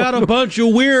got a bunch of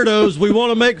weirdos we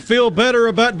want to make feel better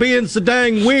about being so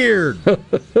dang weird.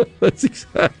 That's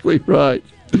exactly right.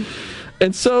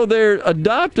 And so they're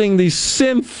adopting these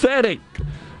synthetic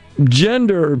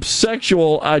gender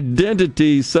sexual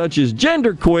identities such as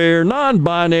genderqueer,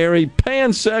 non-binary,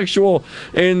 pansexual,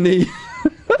 and the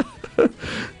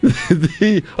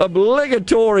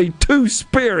obligatory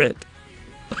two-spirit.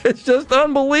 It's just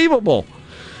unbelievable.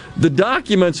 The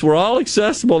documents were all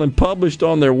accessible and published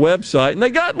on their website, and they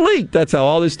got leaked. That's how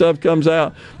all this stuff comes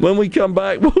out. When we come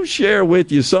back, we'll share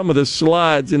with you some of the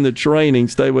slides in the training.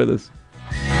 Stay with us.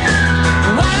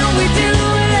 Why don't we do a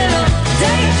little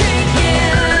day drinking?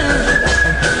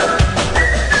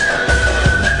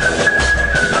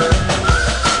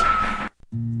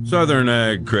 Southern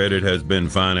Ag Credit has been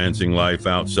financing life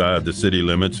outside the city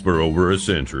limits for over a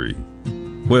century.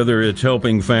 Whether it's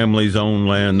helping families own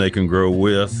land they can grow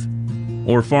with,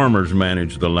 or farmers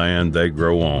manage the land they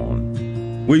grow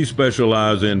on, we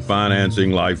specialize in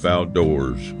financing life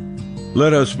outdoors.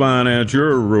 Let us finance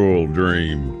your rural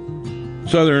dream.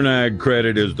 Southern Ag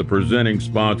Credit is the presenting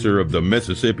sponsor of the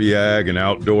Mississippi Ag and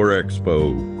Outdoor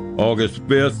Expo, August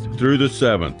 5th through the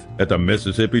 7th at the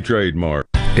Mississippi Trade Mart.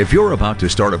 If you're about to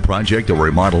start a project or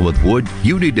remodel with wood,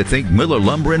 you need to think Miller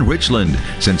Lumber in Richland.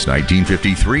 Since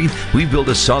 1953, we've built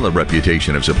a solid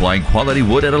reputation of supplying quality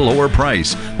wood at a lower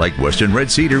price, like Western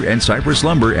Red Cedar and Cypress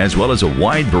lumber, as well as a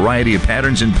wide variety of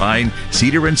patterns in pine,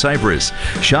 cedar, and cypress.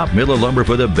 Shop Miller Lumber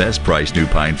for the best price new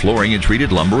pine flooring and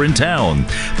treated lumber in town.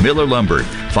 Miller Lumber,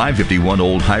 551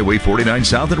 Old Highway 49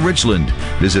 South in Richland.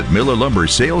 Visit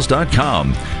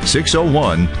MillerLumberSales.com,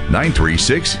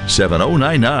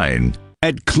 601-936-7099.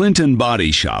 At Clinton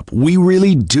Body Shop, we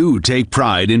really do take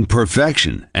pride in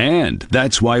perfection, and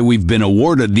that's why we've been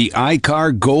awarded the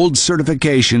ICAR Gold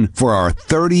certification for our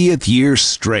 30th year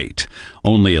straight.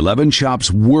 Only 11 shops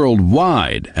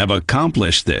worldwide have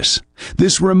accomplished this.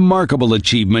 This remarkable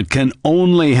achievement can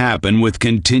only happen with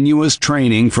continuous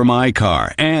training from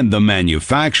ICAR and the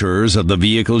manufacturers of the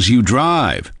vehicles you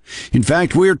drive. In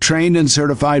fact, we're trained and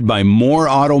certified by more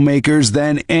automakers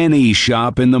than any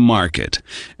shop in the market.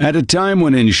 At a time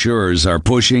when insurers are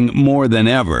pushing more than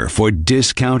ever for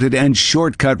discounted and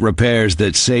shortcut repairs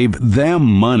that save them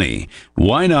money,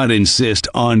 why not insist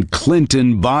on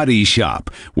Clinton Body Shop,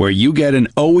 where you get an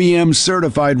OEM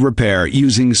certified repair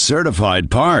using certified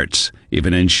parts? If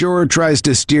an insurer tries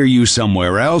to steer you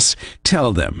somewhere else,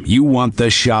 tell them you want the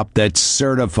shop that's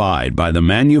certified by the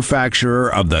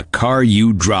manufacturer of the car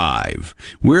you drive.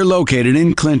 We're located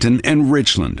in Clinton and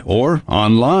Richland, or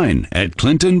online at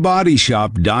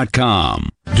ClintonBodyShop.com.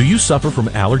 Do you suffer from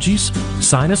allergies,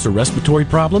 sinus, or respiratory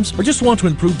problems, or just want to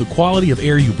improve the quality of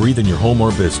air you breathe in your home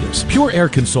or business? Pure Air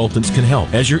Consultants can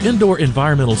help. As your indoor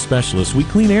environmental specialist, we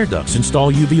clean air ducts,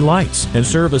 install UV lights, and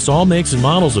service all makes and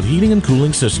models of heating and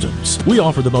cooling systems. We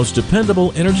offer the most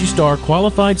dependable Energy Star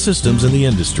qualified systems in the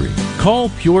industry. Call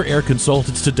Pure Air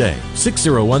Consultants today,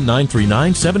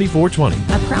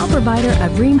 601-939-7420. A proud provider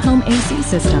of Rheem Home AC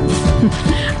systems.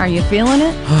 Are you feeling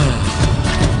it?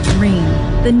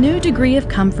 Rheem, the new degree of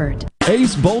comfort.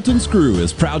 Ace Bolt & Screw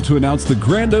is proud to announce the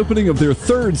grand opening of their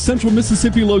third Central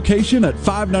Mississippi location at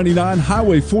 599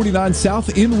 Highway 49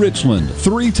 South in Richland.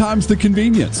 3 times the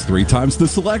convenience, 3 times the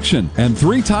selection, and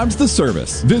 3 times the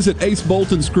service. Visit Ace Bolt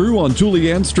 & Screw on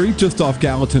Julianne Street just off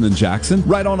Gallatin and Jackson,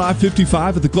 right on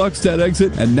I-55 at the Gluckstadt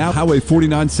exit, and now Highway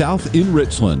 49 South in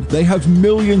Richland. They have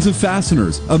millions of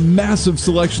fasteners, a massive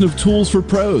selection of tools for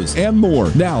pros, and more.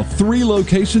 Now 3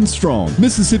 locations strong.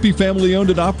 Mississippi family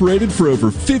owned and operated for over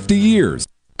 50 years.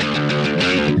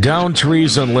 Downed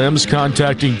trees and limbs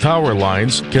contacting power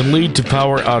lines can lead to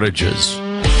power outages.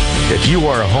 If you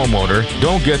are a homeowner,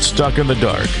 don't get stuck in the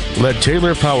dark. Let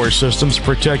Taylor Power Systems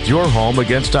protect your home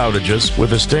against outages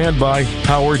with a standby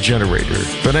power generator.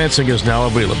 Financing is now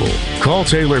available. Call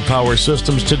Taylor Power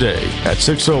Systems today at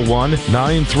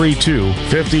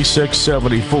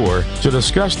 601-932-5674 to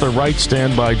discuss the right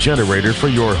standby generator for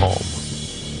your home.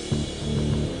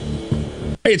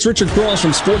 Hey, it's Richard Cross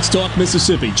from Sports Talk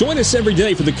Mississippi. Join us every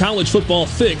day for the College Football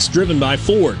Fix driven by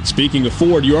Ford. Speaking of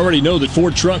Ford, you already know that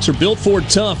Ford trucks are built Ford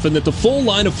tough and that the full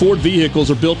line of Ford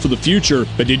vehicles are built for the future.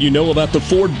 But did you know about the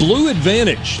Ford Blue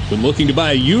Advantage? When looking to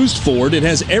buy a used Ford, it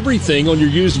has everything on your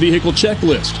used vehicle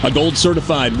checklist. A gold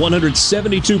certified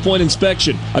 172-point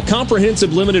inspection, a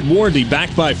comprehensive limited warranty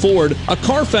backed by Ford, a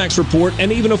Carfax report,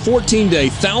 and even a 14-day,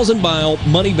 1,000-mile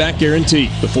money-back guarantee.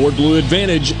 The Ford Blue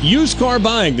Advantage, used car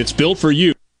buying that's built for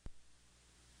you.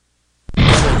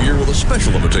 With a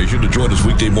special invitation to join us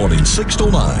weekday morning 6 to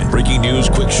 9. Breaking news,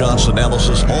 quick shots,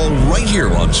 analysis, all right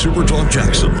here on Super Talk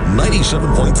Jackson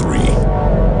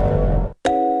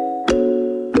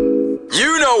 97.3.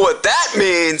 You know what that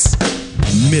means.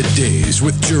 Middays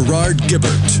with Gerard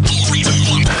Gibbert.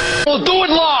 We'll do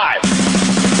it live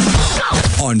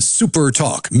on Super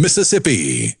Talk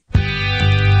Mississippi.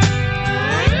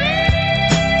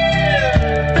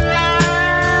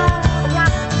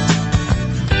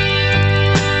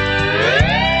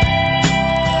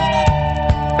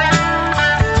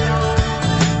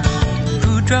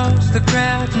 Draws the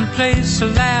crowd and plays so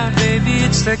loud, baby,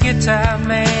 it's the guitar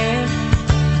man.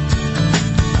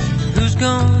 Who's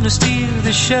gonna steal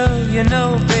the show? You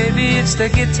know, baby, it's the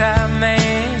guitar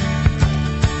man.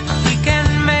 He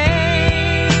can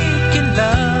make you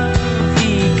love,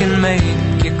 he can make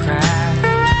you cry.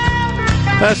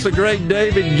 That's the great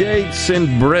David Gates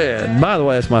and Bread. By the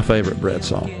way, that's my favorite Bread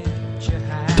song.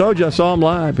 told you I saw him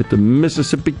live at the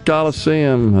Mississippi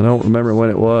Coliseum. I don't remember when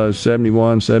it was,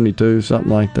 71, 72,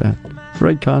 something like that.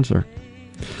 Great concert.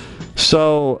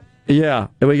 So, yeah,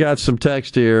 we got some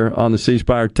text here on the C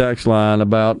Spire text line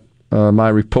about my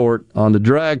report on the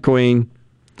drag queen.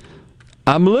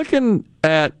 I'm looking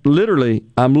at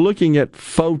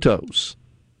photos.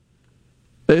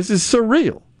 This is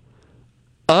surreal.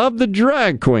 Of the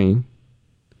drag queen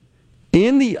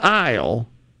in the aisle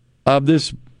of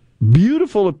this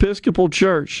beautiful Episcopal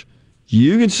church.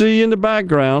 You can see in the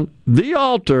background the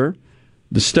altar,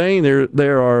 the stain.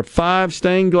 There are 5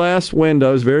 stained glass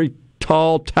windows, very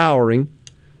tall, towering,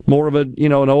 more of an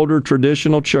older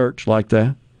traditional church like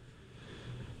that.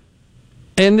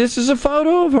 And this is a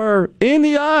photo of her in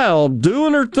the aisle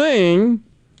doing her thing,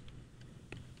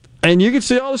 and you can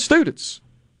see all the students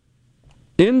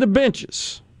in the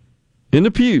benches, in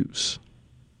the pews.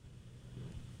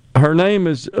 Her name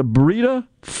is Brita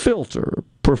Filter.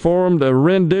 Performed a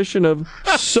rendition of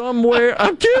Somewhere.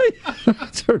 I'm kidding.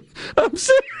 I'm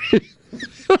serious.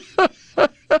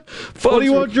 What do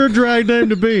you want your drag name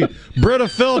to be? Brita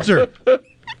Filter.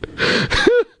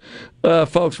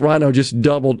 Folks, Rhino just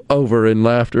doubled over in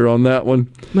laughter on that one.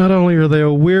 Not only are they a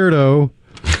weirdo,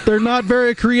 they're not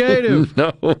very creative.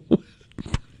 No.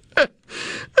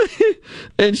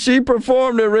 And she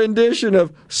performed a rendition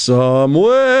of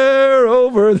Somewhere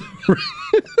Over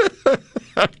the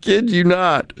I kid you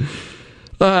not.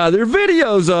 There are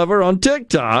videos of her on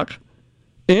TikTok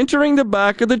entering the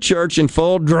back of the church in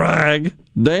full drag,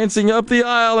 dancing up the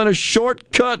aisle in a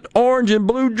short-cut orange and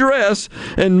blue dress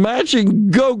and matching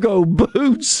go-go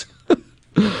boots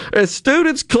as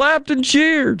students clapped and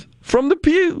cheered from the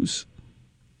pews.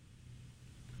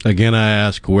 Again, I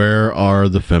ask, where are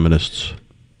the feminists?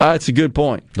 That's a good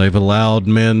point. They've allowed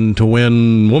men to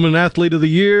win Woman Athlete of the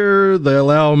Year. They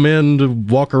allow men to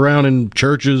walk around in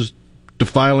churches,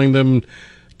 defiling them,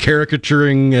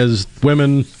 caricaturing as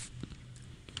women.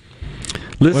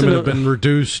 Women have been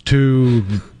reduced to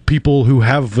people who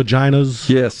have vaginas.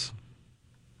 Yes.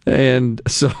 And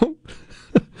so...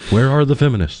 where are the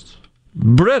feminists?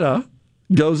 Britta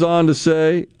goes on to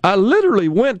say, I literally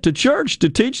went to church to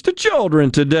teach the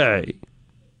children today.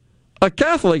 A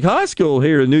Catholic high school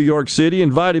here in New York City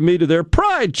invited me to their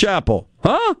Pride Chapel.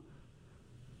 Huh?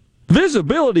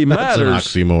 Visibility matters.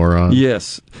 That's an oxymoron.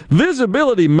 Yes.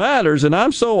 Visibility matters, and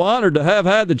I'm so honored to have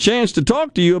had the chance to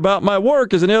talk to you about my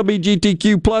work as an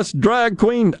LGBTQ plus drag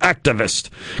queen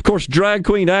activist. Of course, drag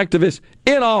queen activist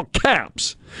in all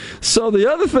caps. So the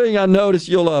other thing I noticed,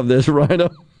 you'll love this,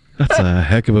 Rhino. That's a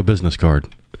heck of a business card.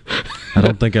 I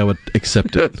don't think I would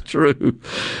accept it. That's true.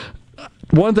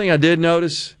 One thing I did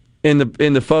notice in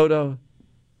the photo,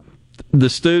 the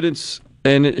students,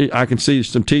 and I can see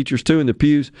some teachers too in the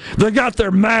pews, they got their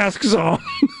masks on.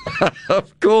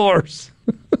 Of course.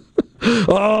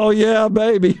 Oh, yeah,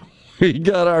 baby. We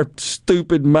got our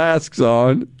stupid masks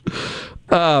on.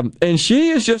 And she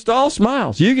is just all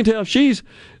smiles. You can tell she's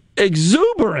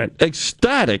exuberant,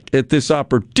 ecstatic at this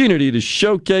opportunity to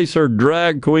showcase her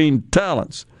drag queen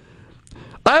talents.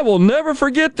 I will never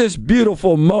forget this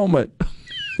beautiful moment,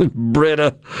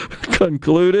 Britta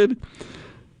concluded.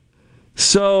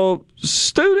 So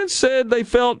students said they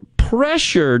felt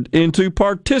pressured into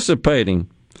participating.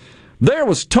 There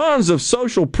was tons of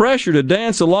social pressure to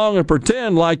dance along and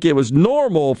pretend like it was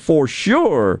normal for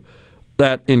sure.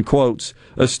 That, in quotes,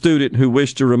 a student who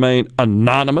wished to remain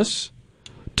anonymous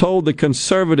told the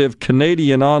conservative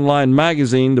Canadian online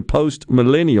magazine, The Post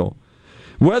Millennial.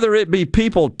 Whether it be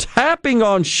people tapping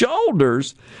on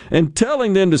shoulders and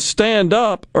telling them to stand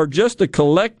up or just a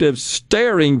collective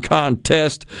staring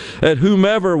contest at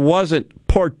whomever wasn't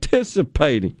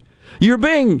participating. You're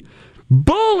being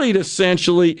bullied,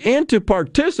 essentially, into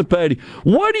participating.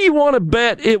 What do you want to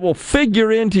bet it will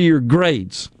figure into your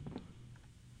grades?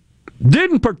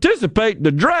 Didn't participate in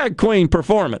the drag queen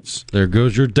performance. There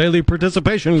goes your daily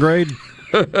participation grade,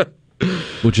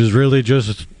 which is really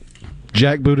just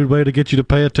jackbooted way to get you to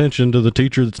pay attention to the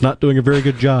teacher that's not doing a very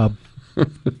good job.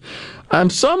 I'm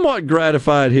somewhat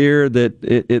gratified here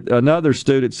that another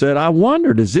student said, I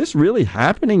wondered, is this really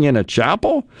happening in a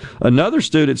chapel? Another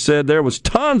student said there was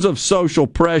tons of social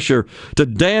pressure to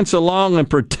dance along and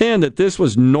pretend that this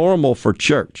was normal for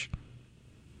church.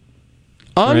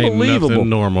 Unbelievable. There ain't nothing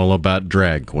normal about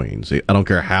drag queens. I don't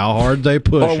care how hard they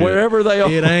push or wherever they are.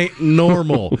 It ain't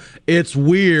normal. It's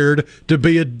weird to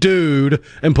be a dude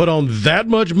and put on that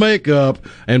much makeup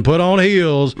and put on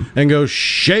heels and go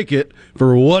shake it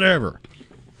for whatever.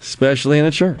 Especially in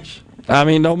a church. I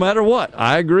mean, no matter what.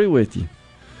 I agree with you.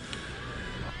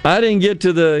 I didn't get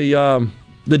to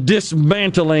the the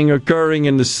dismantling occurring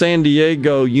in the San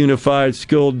Diego Unified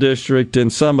School District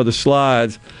and some of the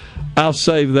slides. I'll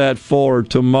save that for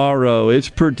tomorrow. It's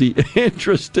pretty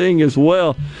interesting as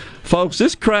well. Folks,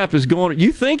 this crap is going.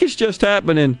 You think it's just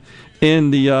happening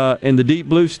in the deep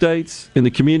blue states, in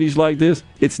the communities like this?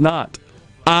 It's not.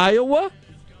 Iowa,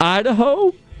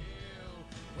 Idaho,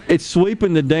 it's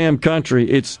sweeping the damn country.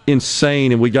 It's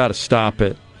insane, and we got to stop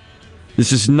it.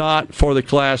 This is not for the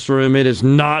classroom. It is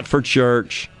not for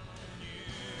church.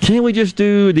 Can't we just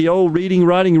do the old reading,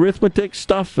 writing, arithmetic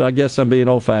stuff? I guess I'm being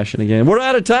old-fashioned again. We're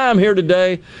out of time here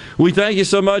today. We thank you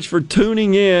so much for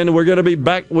tuning in. We're going to be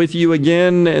back with you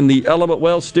again in the Element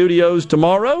Wealth Studios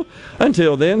tomorrow.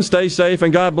 Until then, stay safe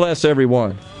and God bless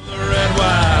everyone. Red,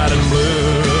 white, and blue.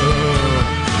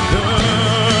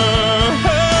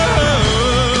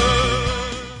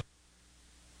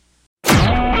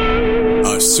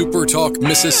 A SuperTalk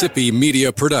Mississippi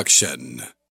media production.